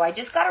 Oh, I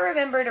just got to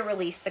remember to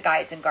release the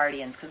guides and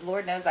guardians, because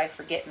Lord knows I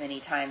forget many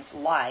times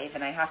live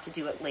and I have to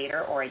do it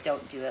later, or I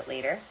don't do it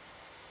later.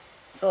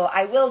 So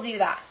I will do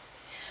that.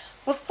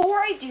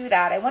 Before I do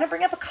that, I want to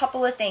bring up a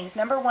couple of things.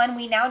 Number one,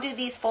 we now do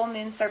these full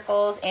moon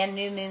circles and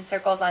new moon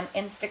circles on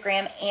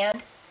Instagram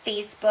and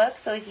Facebook.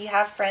 So if you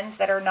have friends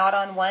that are not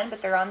on one,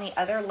 but they're on the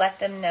other, let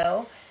them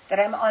know that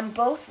I'm on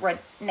both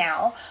right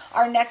now.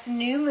 Our next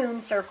new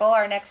moon circle,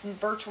 our next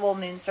virtual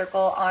moon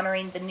circle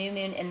honoring the new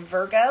moon in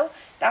Virgo,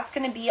 that's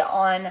going to be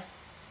on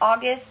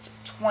August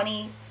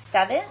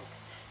 27th.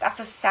 That's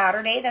a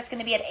Saturday. That's going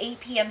to be at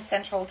 8 p.m.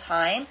 Central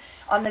Time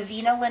on the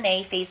Vina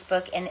Lene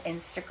Facebook and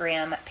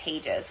Instagram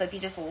pages. So if you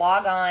just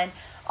log on,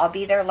 I'll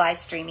be there live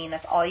streaming.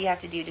 That's all you have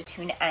to do to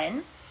tune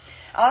in.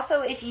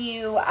 Also, if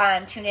you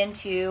tune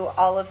into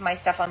all of my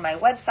stuff on my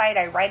website,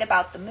 I write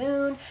about the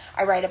moon,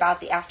 I write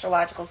about the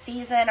astrological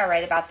season, I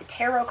write about the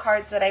tarot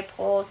cards that I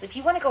pull. So if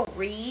you want to go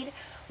read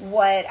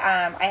what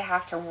I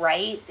have to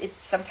write,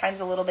 it's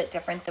sometimes a little bit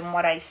different than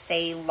what I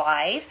say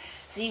live.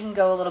 So you can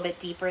go a little bit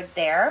deeper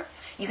there.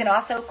 You can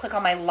also click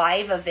on my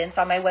live events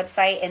on my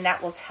website, and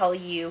that will tell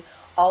you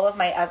all of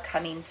my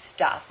upcoming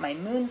stuff, my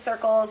moon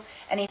circles,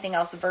 anything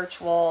else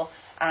virtual,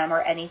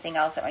 or anything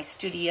else at my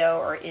studio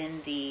or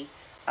in the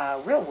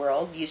real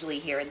world, usually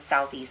here in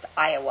Southeast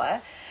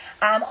Iowa.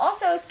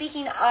 Also,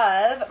 speaking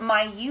of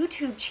my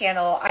YouTube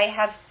channel, I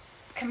have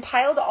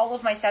compiled all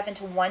of my stuff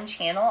into one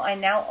channel. I'm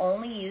now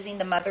only using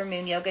the Mother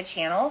Moon Yoga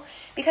channel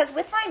because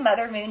with my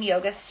Mother Moon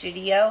Yoga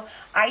studio,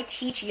 I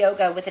teach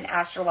yoga with an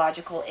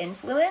astrological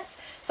influence.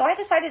 So I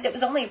decided it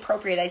was only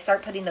appropriate I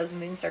start putting those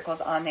moon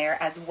circles on there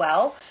as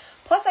well.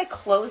 Plus, I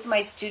close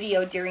my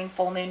studio during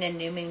full moon and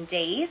new moon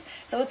days.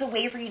 So it's a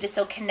way for you to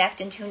still connect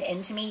and tune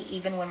into me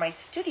even when my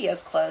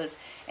studio's closed,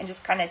 and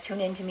just kind of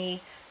tune into me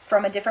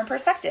from a different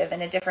perspective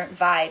and a different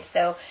vibe.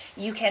 So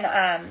you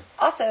can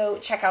also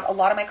check out a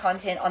lot of my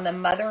content on the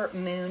Mother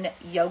Moon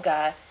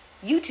Yoga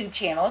YouTube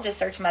channel. Just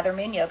search Mother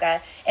Moon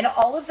Yoga, and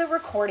all of the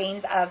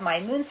recordings of my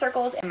moon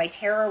circles and my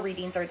tarot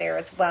readings are there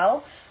as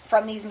well.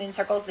 From these moon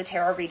circles, the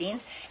tarot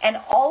readings, and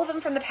all of them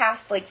from the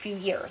past few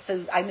years.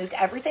 So I moved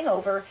everything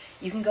over.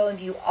 You can go and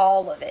view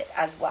all of it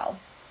as well.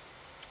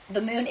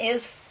 The moon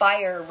is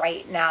fire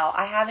right now.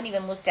 I haven't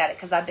even looked at it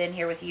because I've been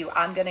here with you.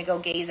 I'm going to go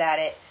gaze at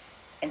it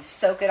and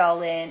soak it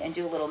all in and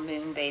do a little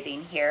moon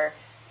bathing here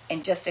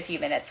in just a few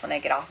minutes when I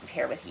get off of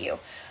here with you.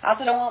 I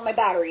also don't want my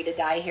battery to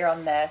die here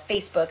on the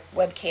Facebook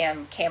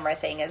webcam camera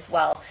thing as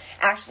well.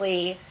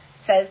 Ashley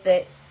says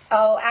that,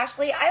 oh,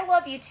 Ashley, I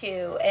love you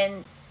too.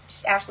 And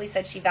Ashley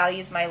said she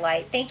values my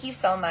light. Thank you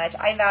so much.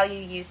 I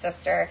value you,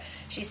 sister.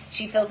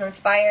 She feels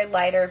inspired,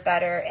 lighter,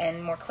 better,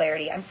 and more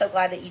clarity. I'm so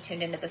glad that you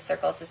tuned into the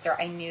circle, sister.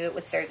 I knew it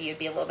would serve you. It'd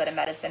be a little bit of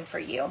medicine for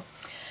you.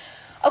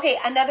 Okay,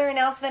 another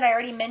announcement I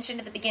already mentioned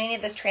at the beginning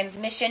of this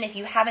transmission. If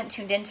you haven't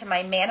tuned into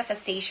my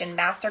manifestation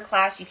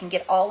masterclass, you can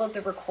get all of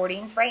the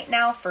recordings right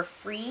now for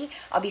free.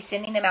 I'll be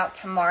sending them out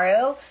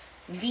tomorrow.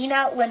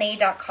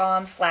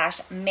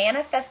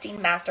 VinaLene.com/manifesting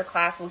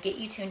masterclass will get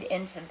you tuned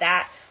into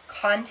that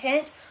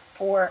content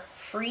for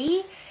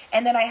free.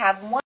 And then I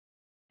have one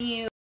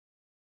you.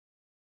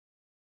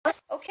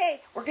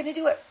 Okay, we're going to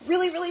do it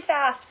really, really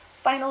fast.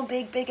 Final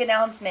big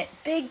announcement.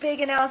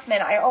 Big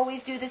announcement. I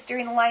always do this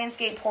during the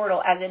Lionsgate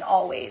portal, as in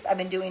always. I've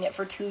been doing it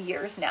for 2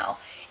 years now.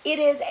 It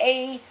is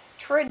a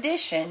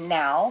tradition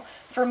now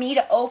for me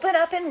to open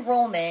up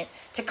enrollment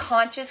to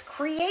Conscious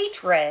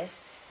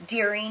Creatress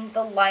during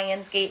the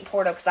Lionsgate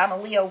portal, because I'm a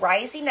Leo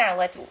rising and I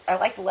like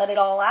to let it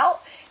all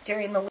out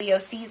during the Leo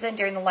season,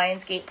 during the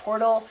Lionsgate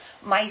portal.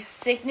 My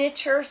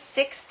signature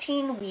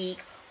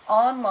 16-week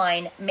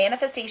online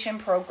manifestation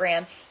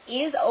program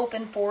is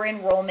open for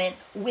enrollment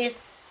with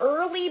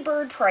early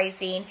bird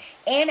pricing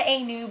and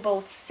a new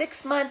both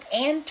 6-month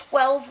and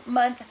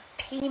 12-month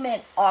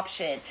payment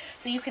option.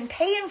 So you can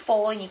pay in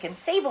full and you can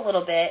save a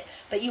little bit,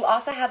 but you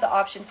also have the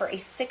option for a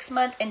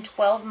 6-month and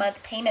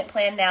 12-month payment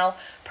plan now,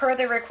 per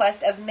the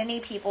request of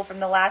many people from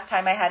the last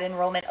time I had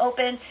enrollment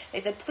open. They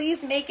said,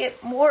 please make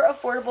it more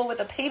affordable with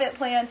a payment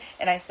plan.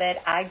 And I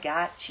said, I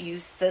got you,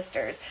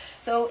 sisters.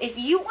 So if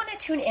you want to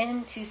tune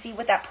in to see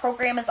what that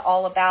program is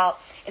all about,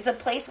 it's a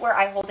place where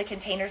I hold a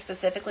container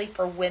specifically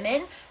for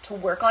women to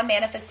work on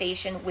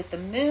manifestation with the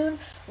moon,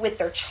 with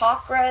their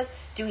chakras,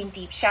 doing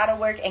deep shadow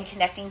work and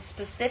connecting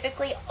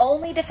specifically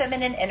only to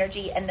feminine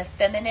energy and the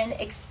feminine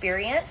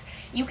experience.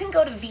 You can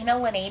go to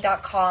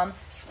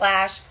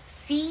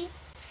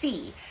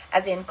VinaLene.com/CC,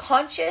 as in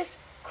Conscious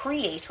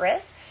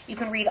Creatress. You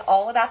can read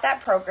all about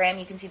that program.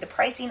 You can see the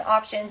pricing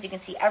options. You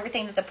can see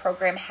everything that the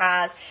program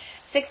has.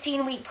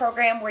 16-week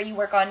program where you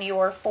work on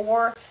your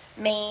 4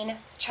 main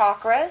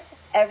chakras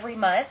every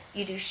month.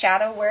 You do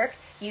shadow work.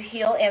 You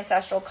heal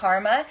ancestral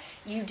karma.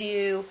 You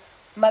do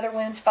mother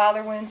wounds,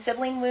 father wounds,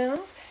 sibling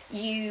wounds.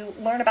 You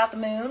learn about the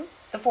moon,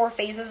 the 4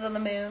 phases of the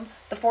moon,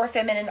 the 4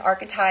 feminine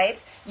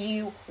archetypes.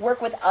 You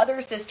work with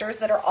other sisters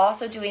that are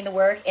also doing the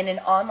work in an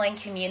online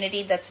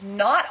community that's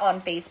not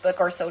on Facebook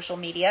or social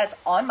media. It's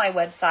on my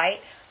website,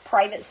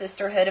 private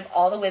sisterhood of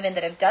all the women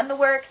that have done the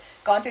work,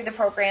 gone through the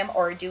program,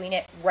 or are doing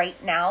it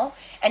right now.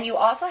 And you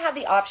also have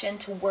the option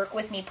to work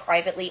with me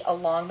privately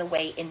along the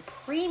way in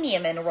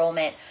premium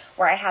enrollment,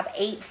 where I have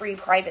 8 free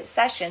private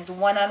sessions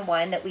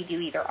one-on-one that we do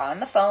either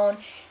on the phone,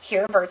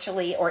 here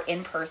virtually, or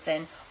in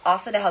person,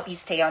 also to help you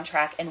stay on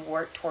track and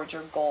work towards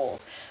your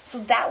goals. So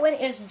that one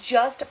is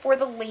just for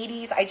the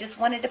ladies. I just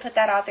wanted to put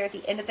that out there at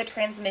the end of the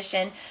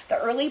transmission. The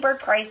early bird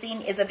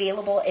pricing is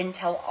available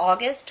until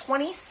August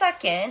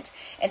 22nd,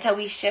 until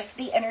we shift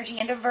the energy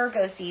into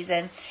Virgo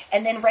season.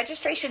 And then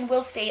registration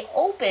will stay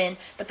open,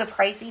 but the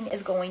pricing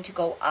is going to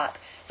go up.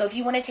 So if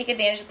you want to take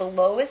advantage of the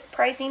lowest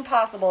pricing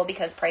possible,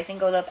 because pricing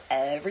goes up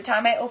every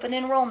time I open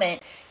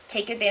enrollment,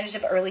 take advantage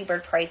of early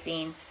bird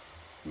pricing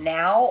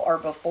now or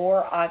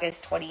before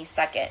August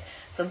 22nd.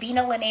 So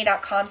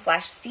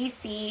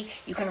VinaLene.com/CC.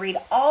 You can read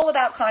all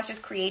about Conscious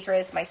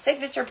Creatress, my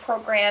signature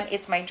program.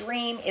 It's my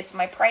dream. It's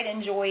my pride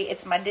and joy.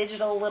 It's my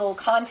digital little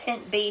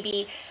content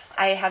baby.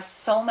 I have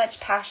so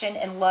much passion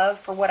and love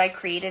for what I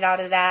created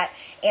out of that,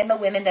 and the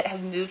women that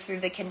have moved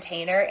through the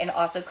container and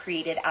also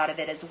created out of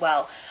it as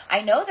well.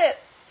 I know that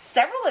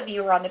several of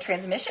you are on the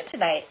transmission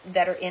tonight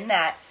that are in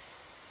that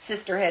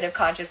sisterhood of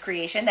conscious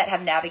creation that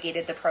have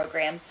navigated the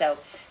program. So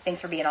thanks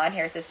for being on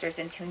here, sisters,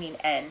 and tuning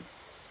in.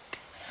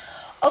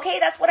 Okay,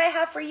 that's what I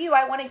have for you.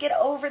 I want to get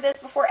over this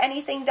before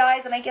anything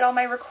dies and I get all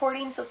my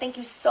recordings. So thank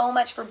you so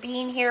much for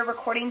being here.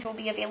 Recordings will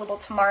be available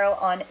tomorrow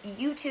on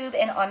YouTube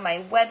and on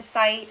my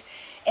website.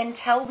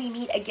 Until we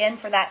meet again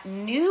for that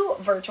new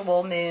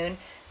virtual moon,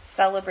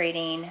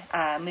 celebrating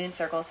moon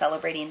circle,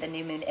 celebrating the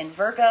new moon in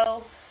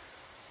Virgo.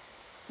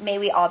 May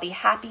we all be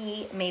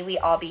happy. May we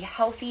all be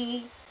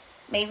healthy.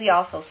 May we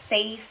all feel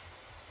safe.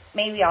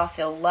 May we all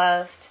feel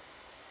loved.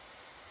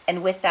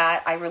 And with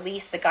that, I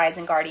release the guides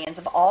and guardians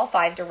of all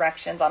 5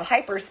 directions on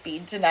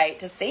hyperspeed tonight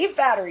to save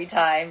battery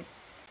time.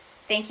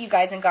 Thank you,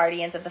 guides and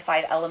guardians of the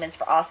 5 elements,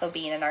 for also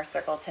being in our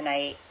circle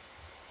tonight.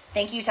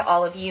 Thank you to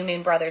all of you,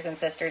 moon brothers and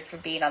sisters, for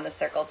being on the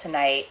circle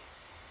tonight.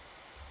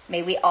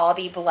 May we all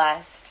be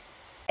blessed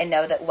and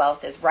know that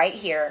wealth is right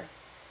here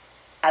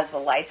as the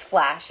lights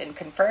flash, and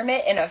confirm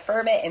it and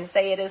affirm it and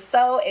say it is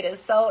so, it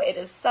is so, it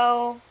is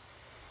so.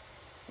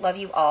 Love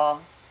you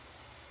all.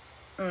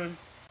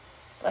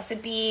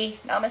 Blessed be.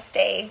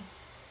 Namaste.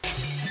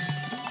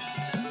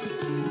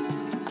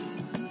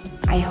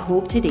 I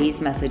hope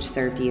today's message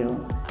served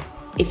you.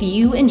 If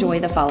you enjoy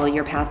the Follow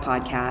Your Path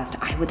podcast,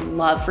 I would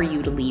love for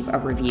you to leave a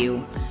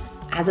review.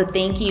 As a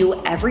thank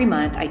you, every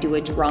month I do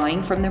a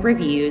drawing from the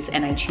reviews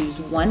and I choose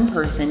one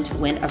person to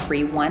win a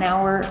free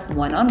 1-hour,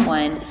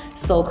 one-on-one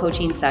soul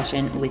coaching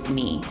session with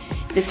me.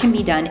 This can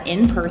be done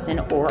in person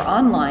or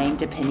online,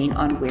 depending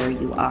on where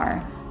you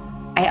are.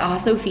 I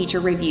also feature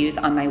reviews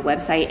on my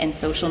website and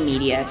social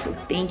media, so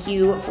thank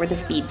you for the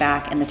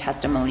feedback and the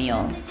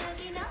testimonials.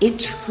 It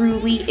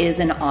truly is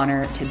an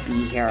honor to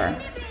be here.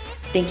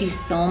 Thank you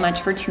so much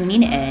for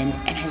tuning in,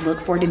 and I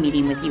look forward to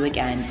meeting with you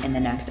again in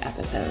the next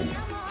episode.